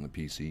cookie on the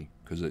PC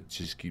because it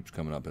just keeps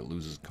coming up. It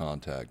loses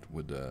contact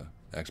with the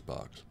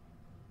Xbox.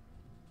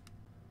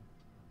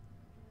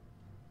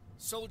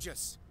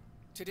 Soldiers,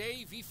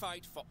 today we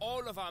fight for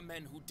all of our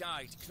men who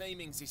died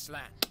claiming this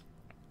land.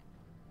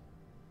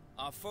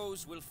 Our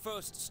foes will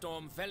first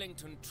storm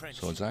Wellington Trench.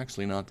 So it's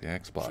actually not the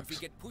Xbox. Should we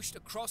get pushed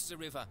across the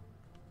river,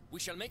 we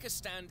shall make a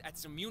stand at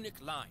the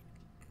Munich line.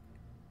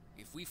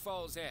 If we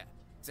fall there,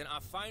 then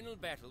our final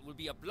battle will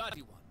be a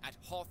bloody one at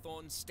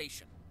Hawthorne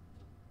Station.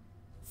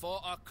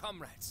 For our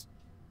comrades,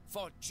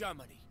 for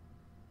Germany.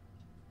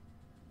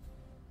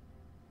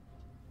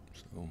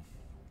 So,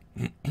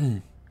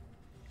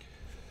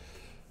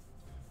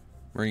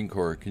 Marine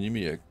Corps, can you give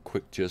me a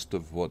quick gist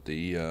of what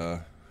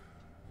the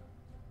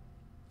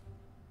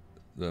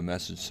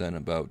message sent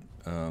about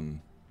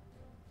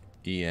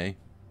EA?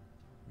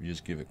 You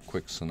just give a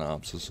quick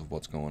synopsis of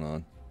what's going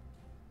on.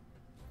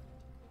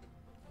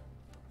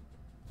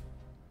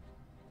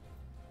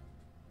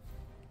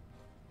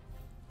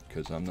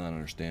 Because I'm not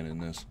understanding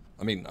this.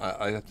 I mean,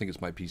 I think it's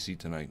my PC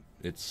tonight.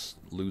 It's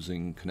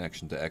losing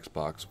connection to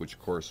Xbox, which of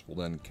course will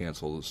then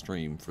cancel the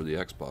stream for the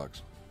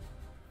Xbox.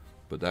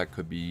 But that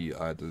could be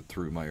either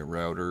through my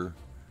router,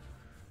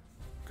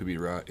 could be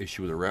an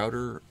issue with a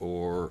router,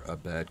 or a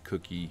bad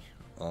cookie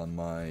on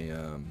my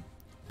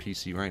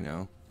PC right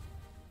now.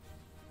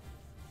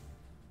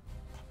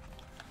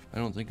 I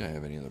don't think I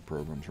have any other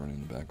programs running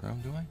in the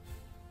background, do I?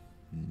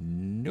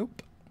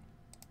 Nope.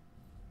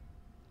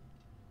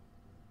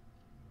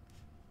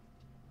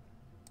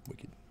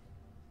 Wicked.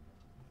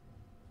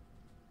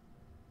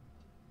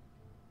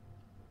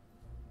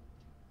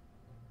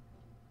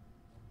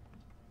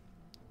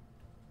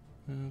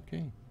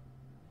 Okay.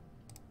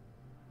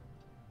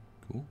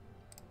 Cool.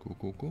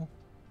 Cool.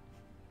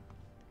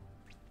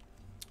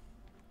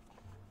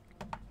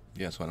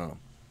 Yeah, so I don't know.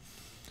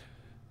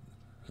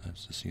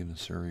 That's to see if the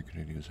Surrey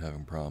community is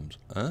having problems.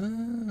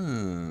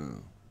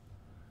 Oh.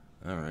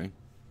 Alright.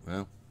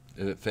 Well,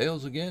 if it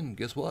fails again,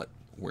 guess what?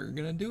 We're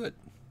gonna do it.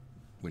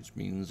 Which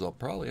means I'll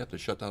probably have to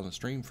shut down the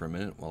stream for a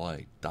minute while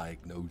I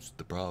diagnose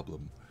the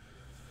problem.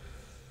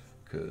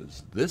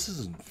 Because this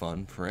isn't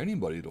fun for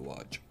anybody to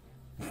watch.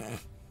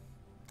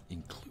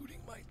 Including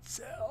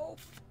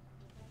myself.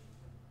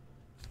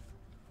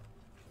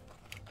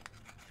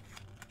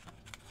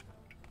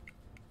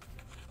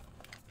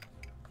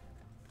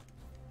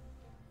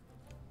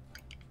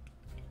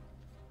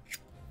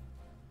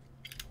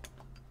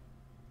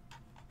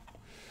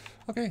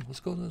 Okay, let's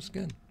go to this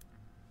again.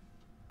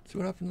 See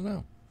what happens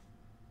now.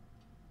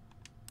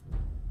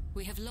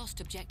 We have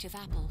lost objective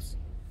apples.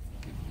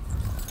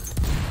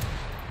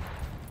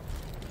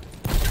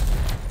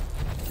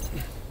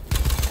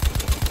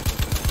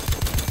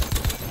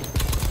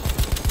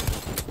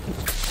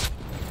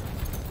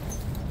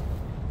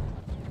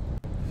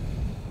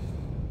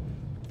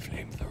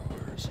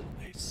 Flamethrowers,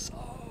 they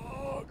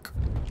suck.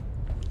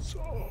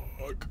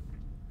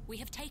 We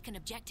have taken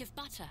objective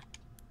butter.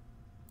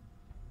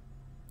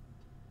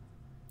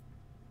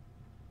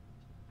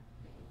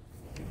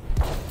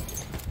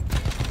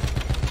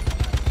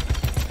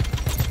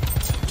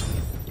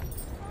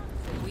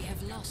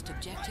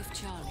 Objective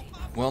Charlie.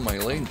 Well, my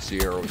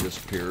latency arrow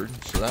disappeared,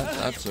 so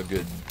that's a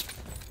good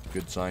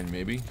sign,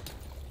 maybe.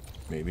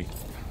 Maybe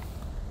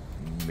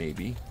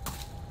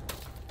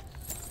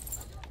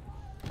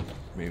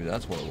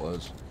that's what it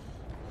was.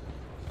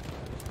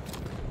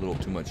 A little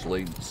too much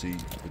latency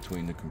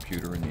between the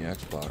computer and the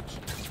Xbox.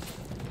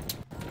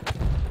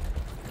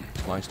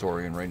 It's my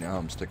story, and right now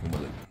I'm sticking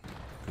with it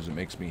because it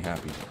makes me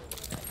happy.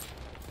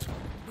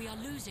 We are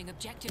losing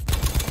objective.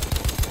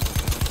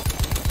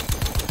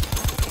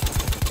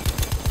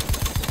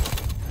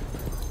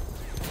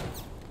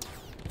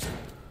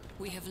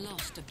 We have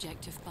lost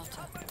objective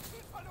butter.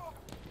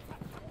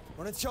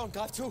 Munition,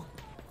 greif zu!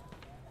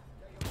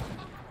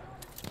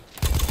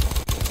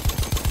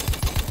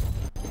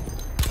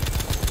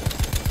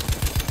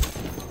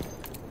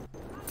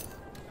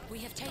 We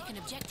have taken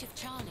objective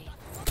Charlie.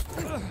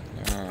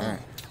 Alright.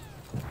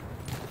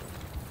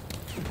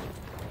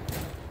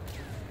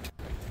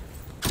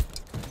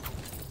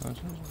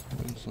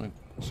 It's like,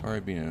 sorry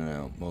being in and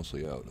out,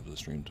 mostly out of the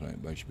stream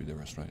tonight, but I should be there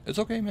rest tonight. It's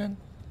okay, man.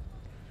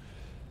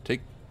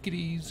 Take it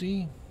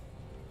easy.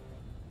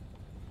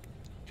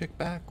 Kick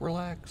back,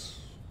 relax.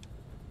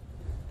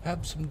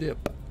 Have some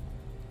dip.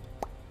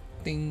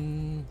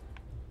 Ding.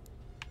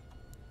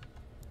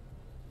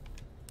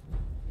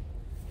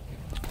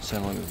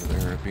 Sound like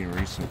there have been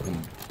recent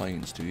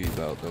complaints to you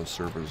about those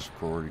servers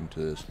according to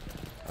this.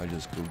 I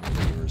just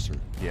googled the research.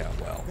 Yeah,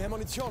 well. Mehr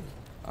Munition!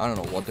 I don't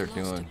know what they're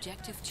doing.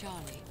 Objective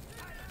Charlie.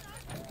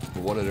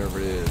 But whatever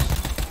it is,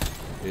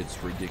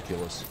 it's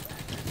ridiculous.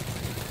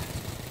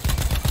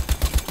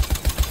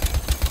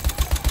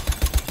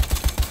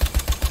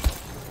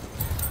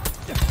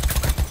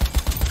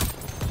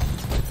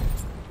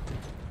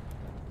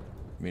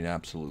 I mean,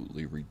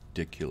 absolutely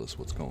ridiculous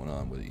what's going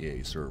on with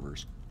EA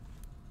servers.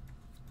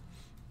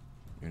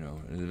 You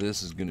know, if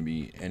this is going to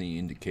be any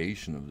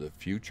indication of the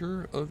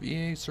future of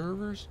EA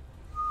servers,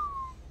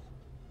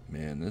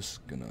 man, this is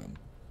going to...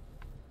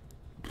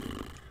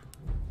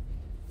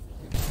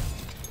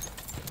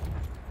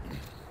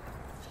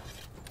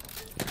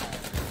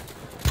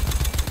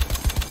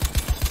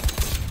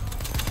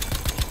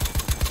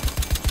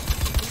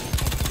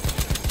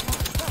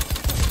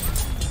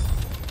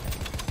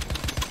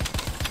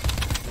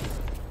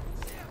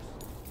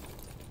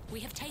 We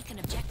have taken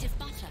objective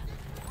butter.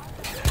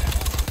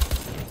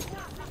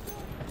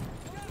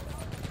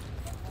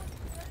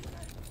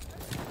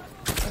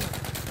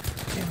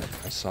 Damn it,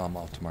 I saw him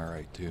off to my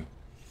right too.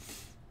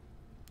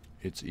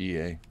 It's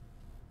EA.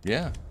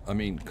 Yeah, I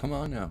mean, come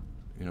on now.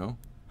 You know,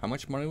 how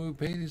much money we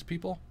pay these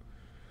people?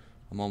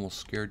 I'm almost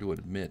scared to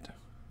admit.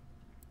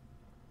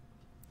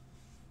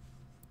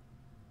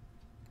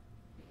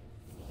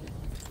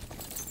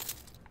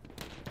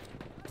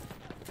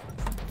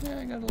 Yeah,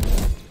 I got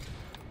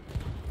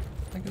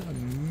a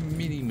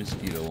mini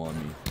mosquito on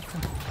me.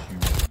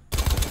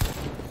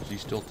 Is he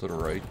still to the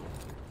right?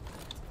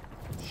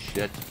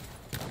 Shit.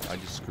 I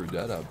just screwed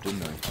that up,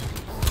 didn't I?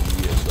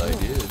 Yes, I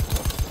did.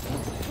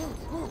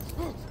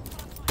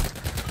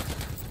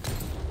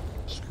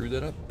 Screwed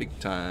that up big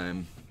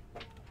time.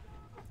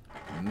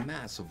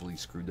 Massively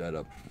screwed that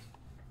up.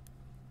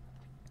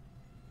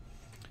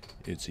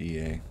 It's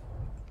EA.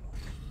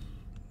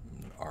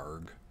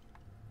 Arg.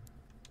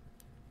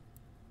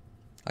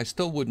 I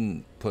still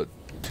wouldn't put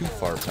too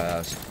far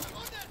past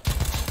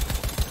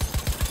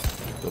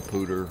the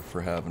pooter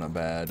for having a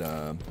bad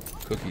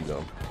cookie,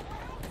 though.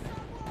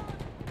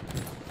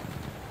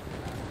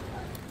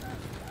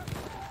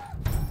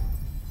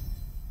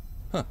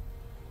 Huh.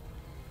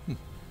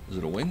 Is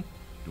it a win?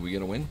 Do we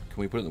get a win?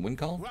 Can we put it in the win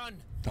column? Run.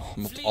 Oh,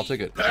 I'll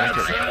take it. I'll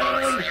take it.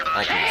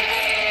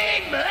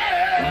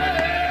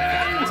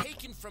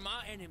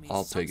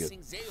 I'll take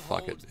it.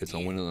 Fuck it. It's a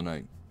win of the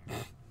night.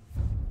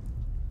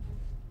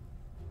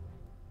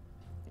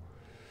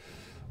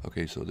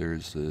 Okay, so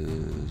there's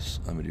this.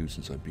 I'm gonna do,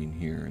 since I've been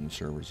here and the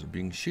servers are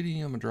being shitty,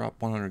 I'm gonna drop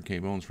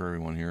 100k bones for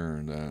everyone here,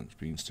 and that's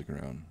being sticking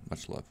around.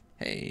 Much love.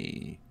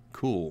 Hey,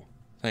 cool.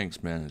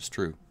 Thanks, man. It's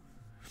true.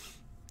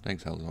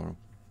 Thanks, Halzaro.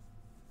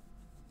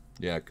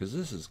 Yeah, because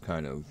this is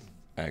kind of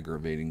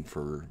aggravating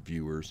for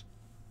viewers.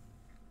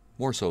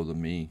 More so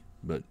than me,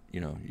 but, you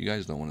know, you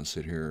guys don't want to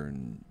sit here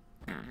and...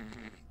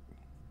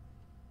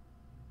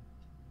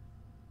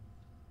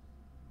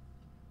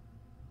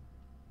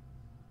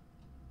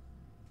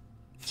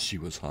 She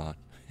was hot.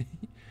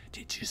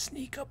 Did you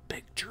sneak a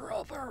picture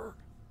of her?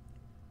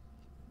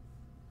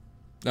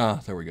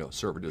 Ah, there we go.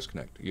 Server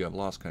disconnect. You have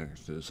lost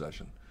connection to the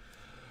session.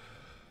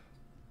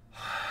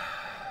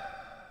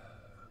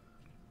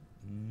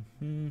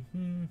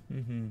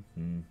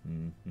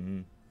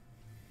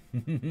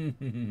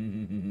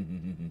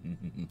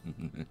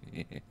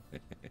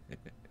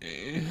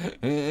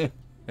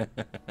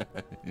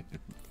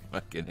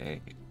 Fucking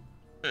A.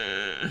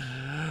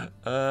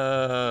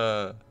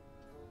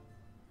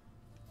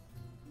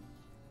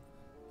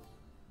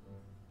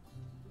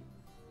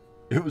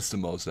 It was the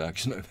most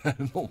action I've had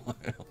in a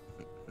while.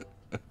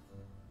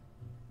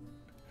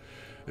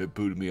 It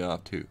booted me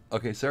off too.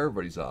 Okay, so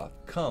everybody's off.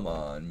 Come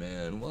on,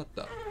 man. What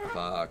the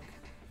fuck?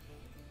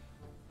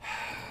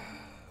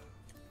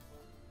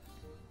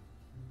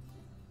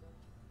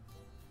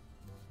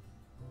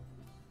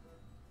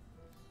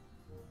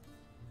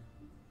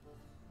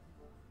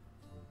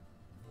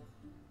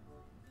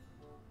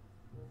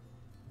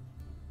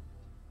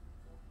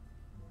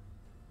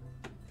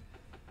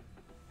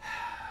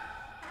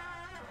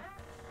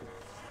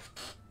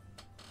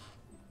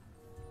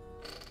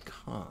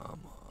 Come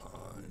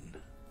on.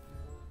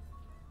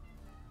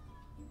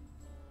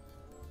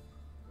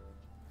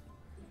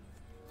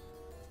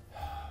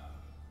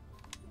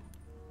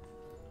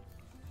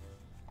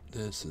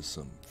 This is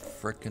some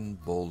frickin'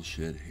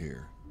 bullshit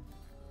here.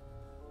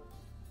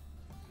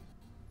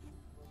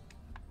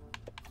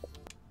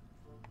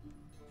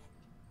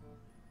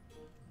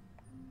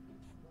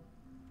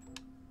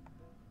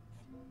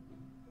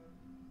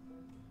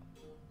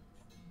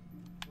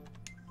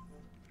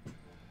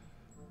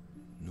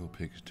 No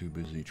pig's too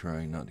busy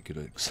trying not to get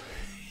excited.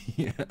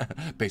 Yeah.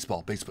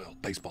 Baseball, baseball,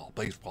 baseball,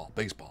 baseball,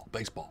 baseball,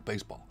 baseball,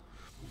 baseball.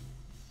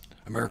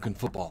 American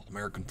football,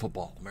 American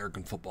football,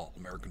 American football,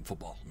 American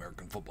football,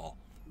 American football.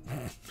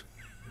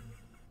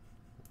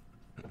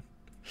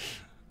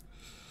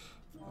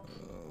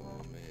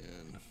 Oh,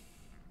 man.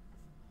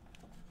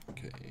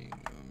 Okay.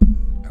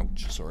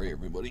 Ouch. Sorry,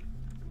 everybody.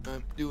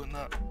 I'm doing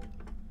that.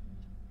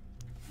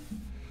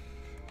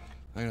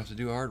 I have to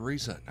do a hard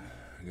reset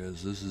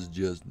because this is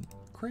just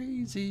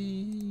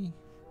crazy.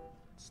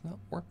 It's not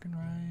working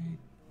right.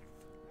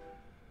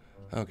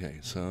 Okay,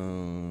 so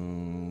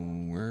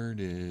where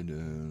did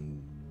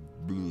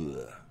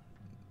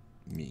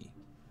me?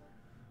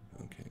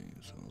 Okay,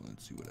 so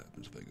let's see what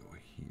happens if I go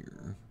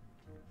here.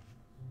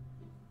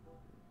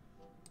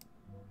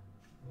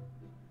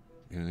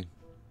 Anything?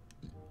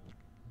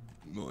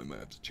 No, I might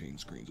have to change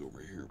screens over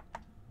here.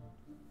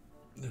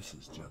 This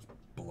is just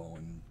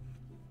blowing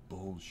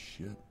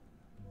bullshit.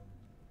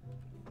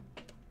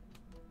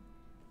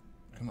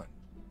 Come on.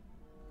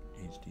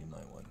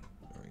 HDMI 1.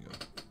 There we go.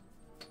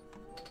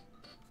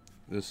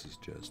 This is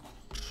just...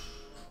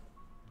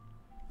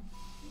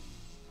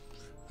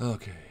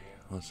 Okay,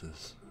 what's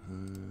this?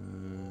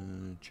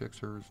 Check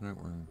service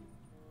network.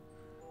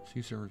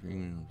 See service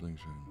being things.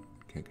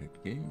 Can't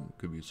connect the game.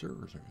 Could be a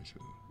server issue.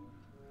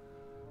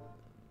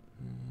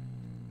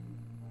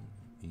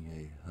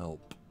 EA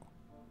help.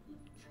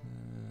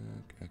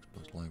 Check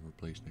Xbox Live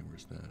replace network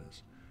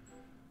status.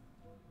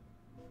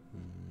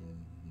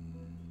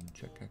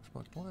 Check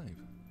Xbox Live.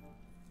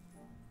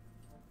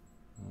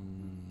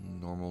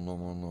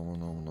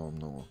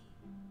 Normal.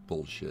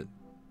 Bullshit.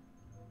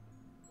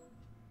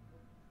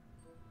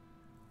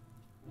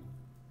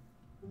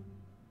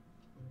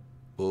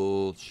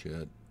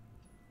 Bullshit.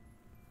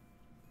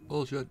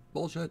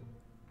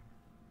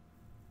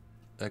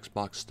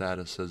 Xbox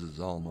status says it's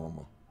all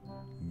normal.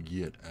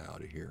 Get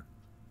out of here.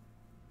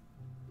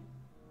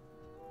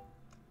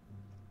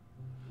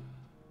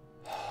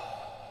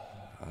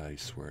 I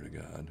swear to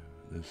God,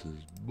 this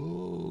is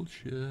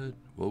bullshit.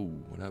 Whoa,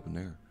 what happened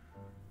there?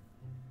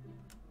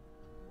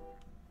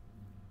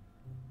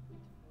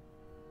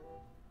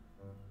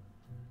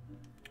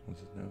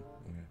 What's this now?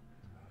 Okay.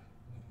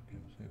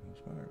 Okay, safe and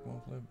smart.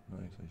 Wall flip.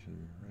 Nice, I should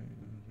be right.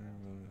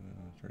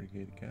 30K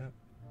to cap.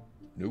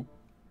 Nope.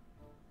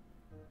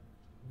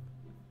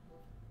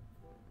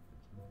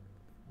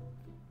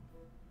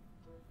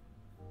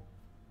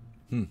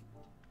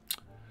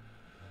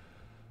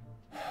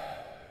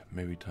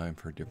 Maybe time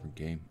for a different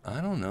game.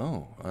 I don't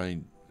know.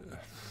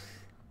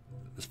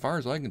 As far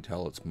as I can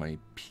tell, it's my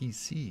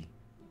PC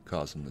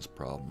causing this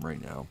problem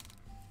right now.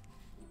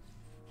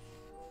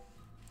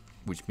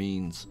 Which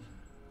means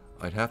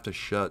I'd have to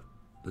shut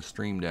the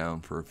stream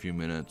down for a few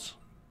minutes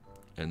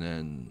and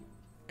then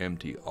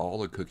empty all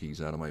the cookies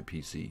out of my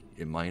PC.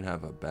 It might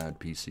have a bad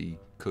PC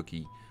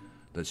cookie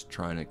that's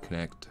trying to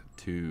connect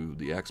to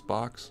the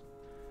Xbox.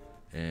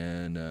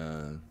 And,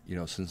 you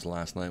know, since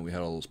last night we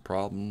had all those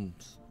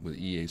problems with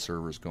EA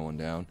servers going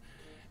down,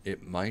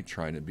 it might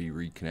try to be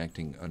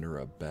reconnecting under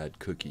a bad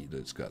cookie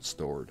that's got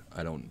stored.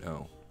 I don't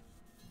know.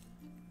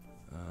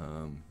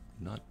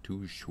 Not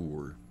too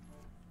sure.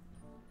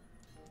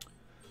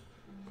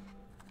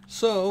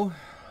 So,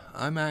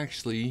 I'm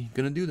actually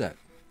going to do that.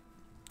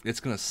 It's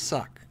going to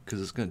suck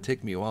because it's going to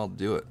take me a while to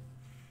do it.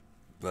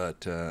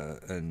 But,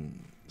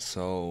 and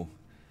so,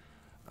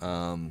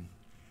 I'm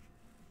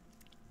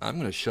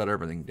going to shut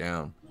everything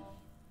down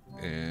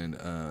and,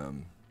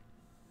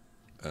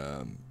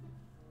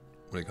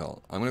 what do you call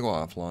it? I'm going to go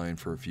offline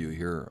for a few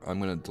here. I'm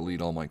going to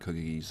delete all my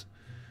cookies,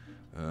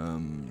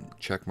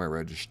 check my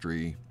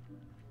registry,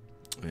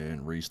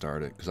 and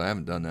restart it. Because I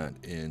haven't done that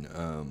in,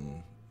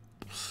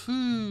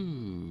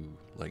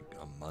 like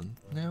a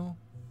month now.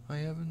 I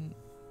haven't,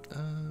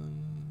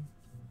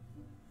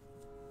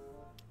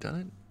 done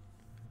it,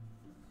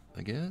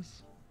 I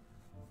guess.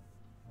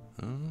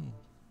 I don't know.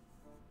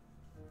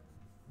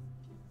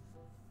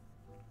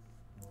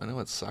 I know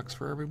it sucks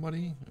for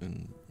everybody,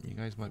 and you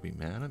guys might be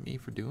mad at me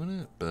for doing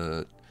it,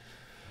 but,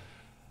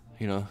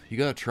 you know, you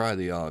gotta try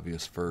the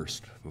obvious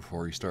first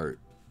before you start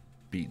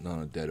beating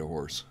on a dead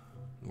horse,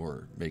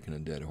 or making a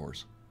dead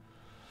horse.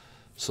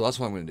 So that's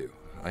what I'm gonna do.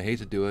 I hate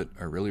to do it.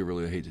 I really,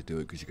 really hate to do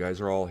it, because you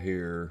guys are all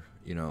here,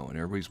 you know, and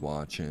everybody's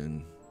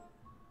watching.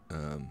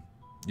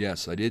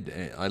 Yes, I did.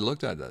 I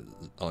looked at that,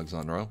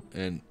 Alexandro,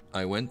 and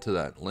I went to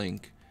that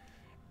link,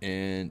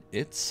 and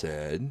it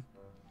said,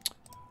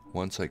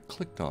 once I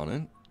clicked on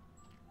it,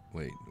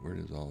 wait, where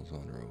is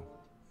Alessandro?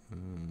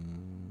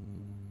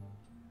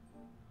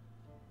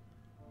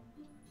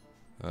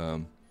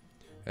 And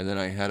then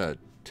I had a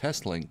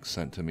test link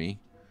sent to me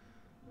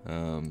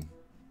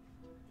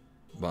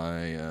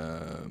by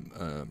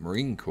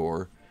Marine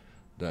Corps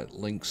that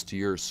links to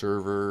your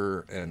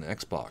server and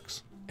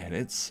Xbox. And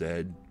it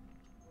said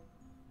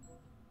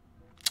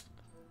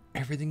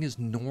everything is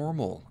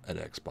normal at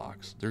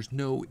Xbox. There's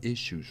no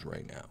issues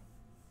right now.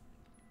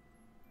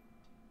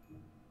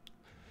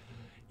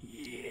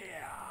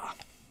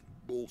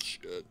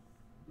 Bullshit.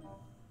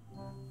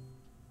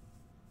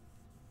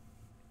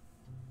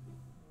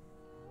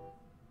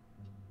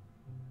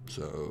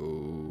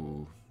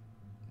 So,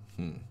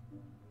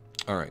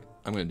 all right,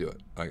 I'm gonna do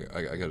it. I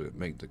gotta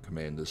make the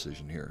command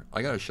decision here.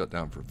 I gotta shut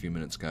down for a few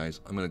minutes, guys.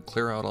 I'm gonna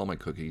clear out all my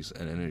cookies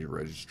and energy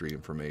registry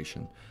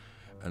information,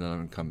 and then I'm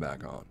gonna come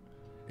back on.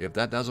 If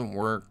that doesn't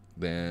work,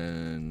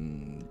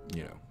 then,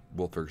 you know,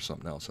 we'll figure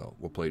something else out.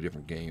 We'll play a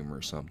different game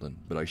or something.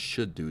 But I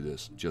should do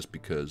this just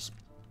because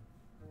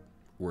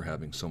we're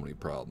having so many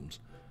problems.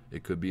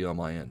 It could be on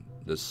my end.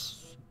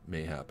 This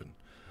may happen.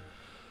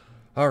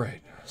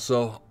 Alright,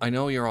 so I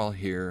know you're all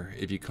here.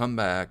 If you come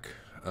back,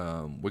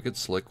 Wicked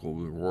Slick will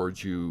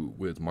reward you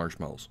with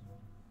marshmallows.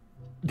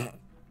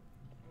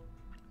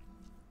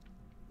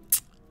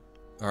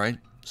 Alright,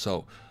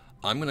 so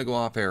I'm going to go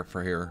off air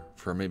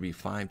for maybe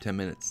 5-10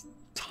 minutes.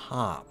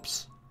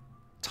 Tops.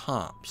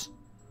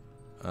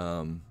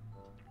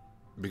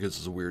 Because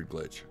it's a weird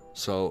glitch.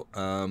 So,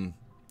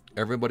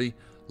 everybody,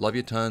 love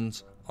you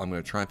tons. I'm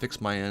going to try and fix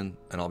my end,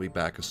 and I'll be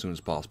back as soon as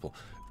possible.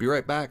 Be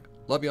right back.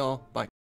 Love y'all. Bye.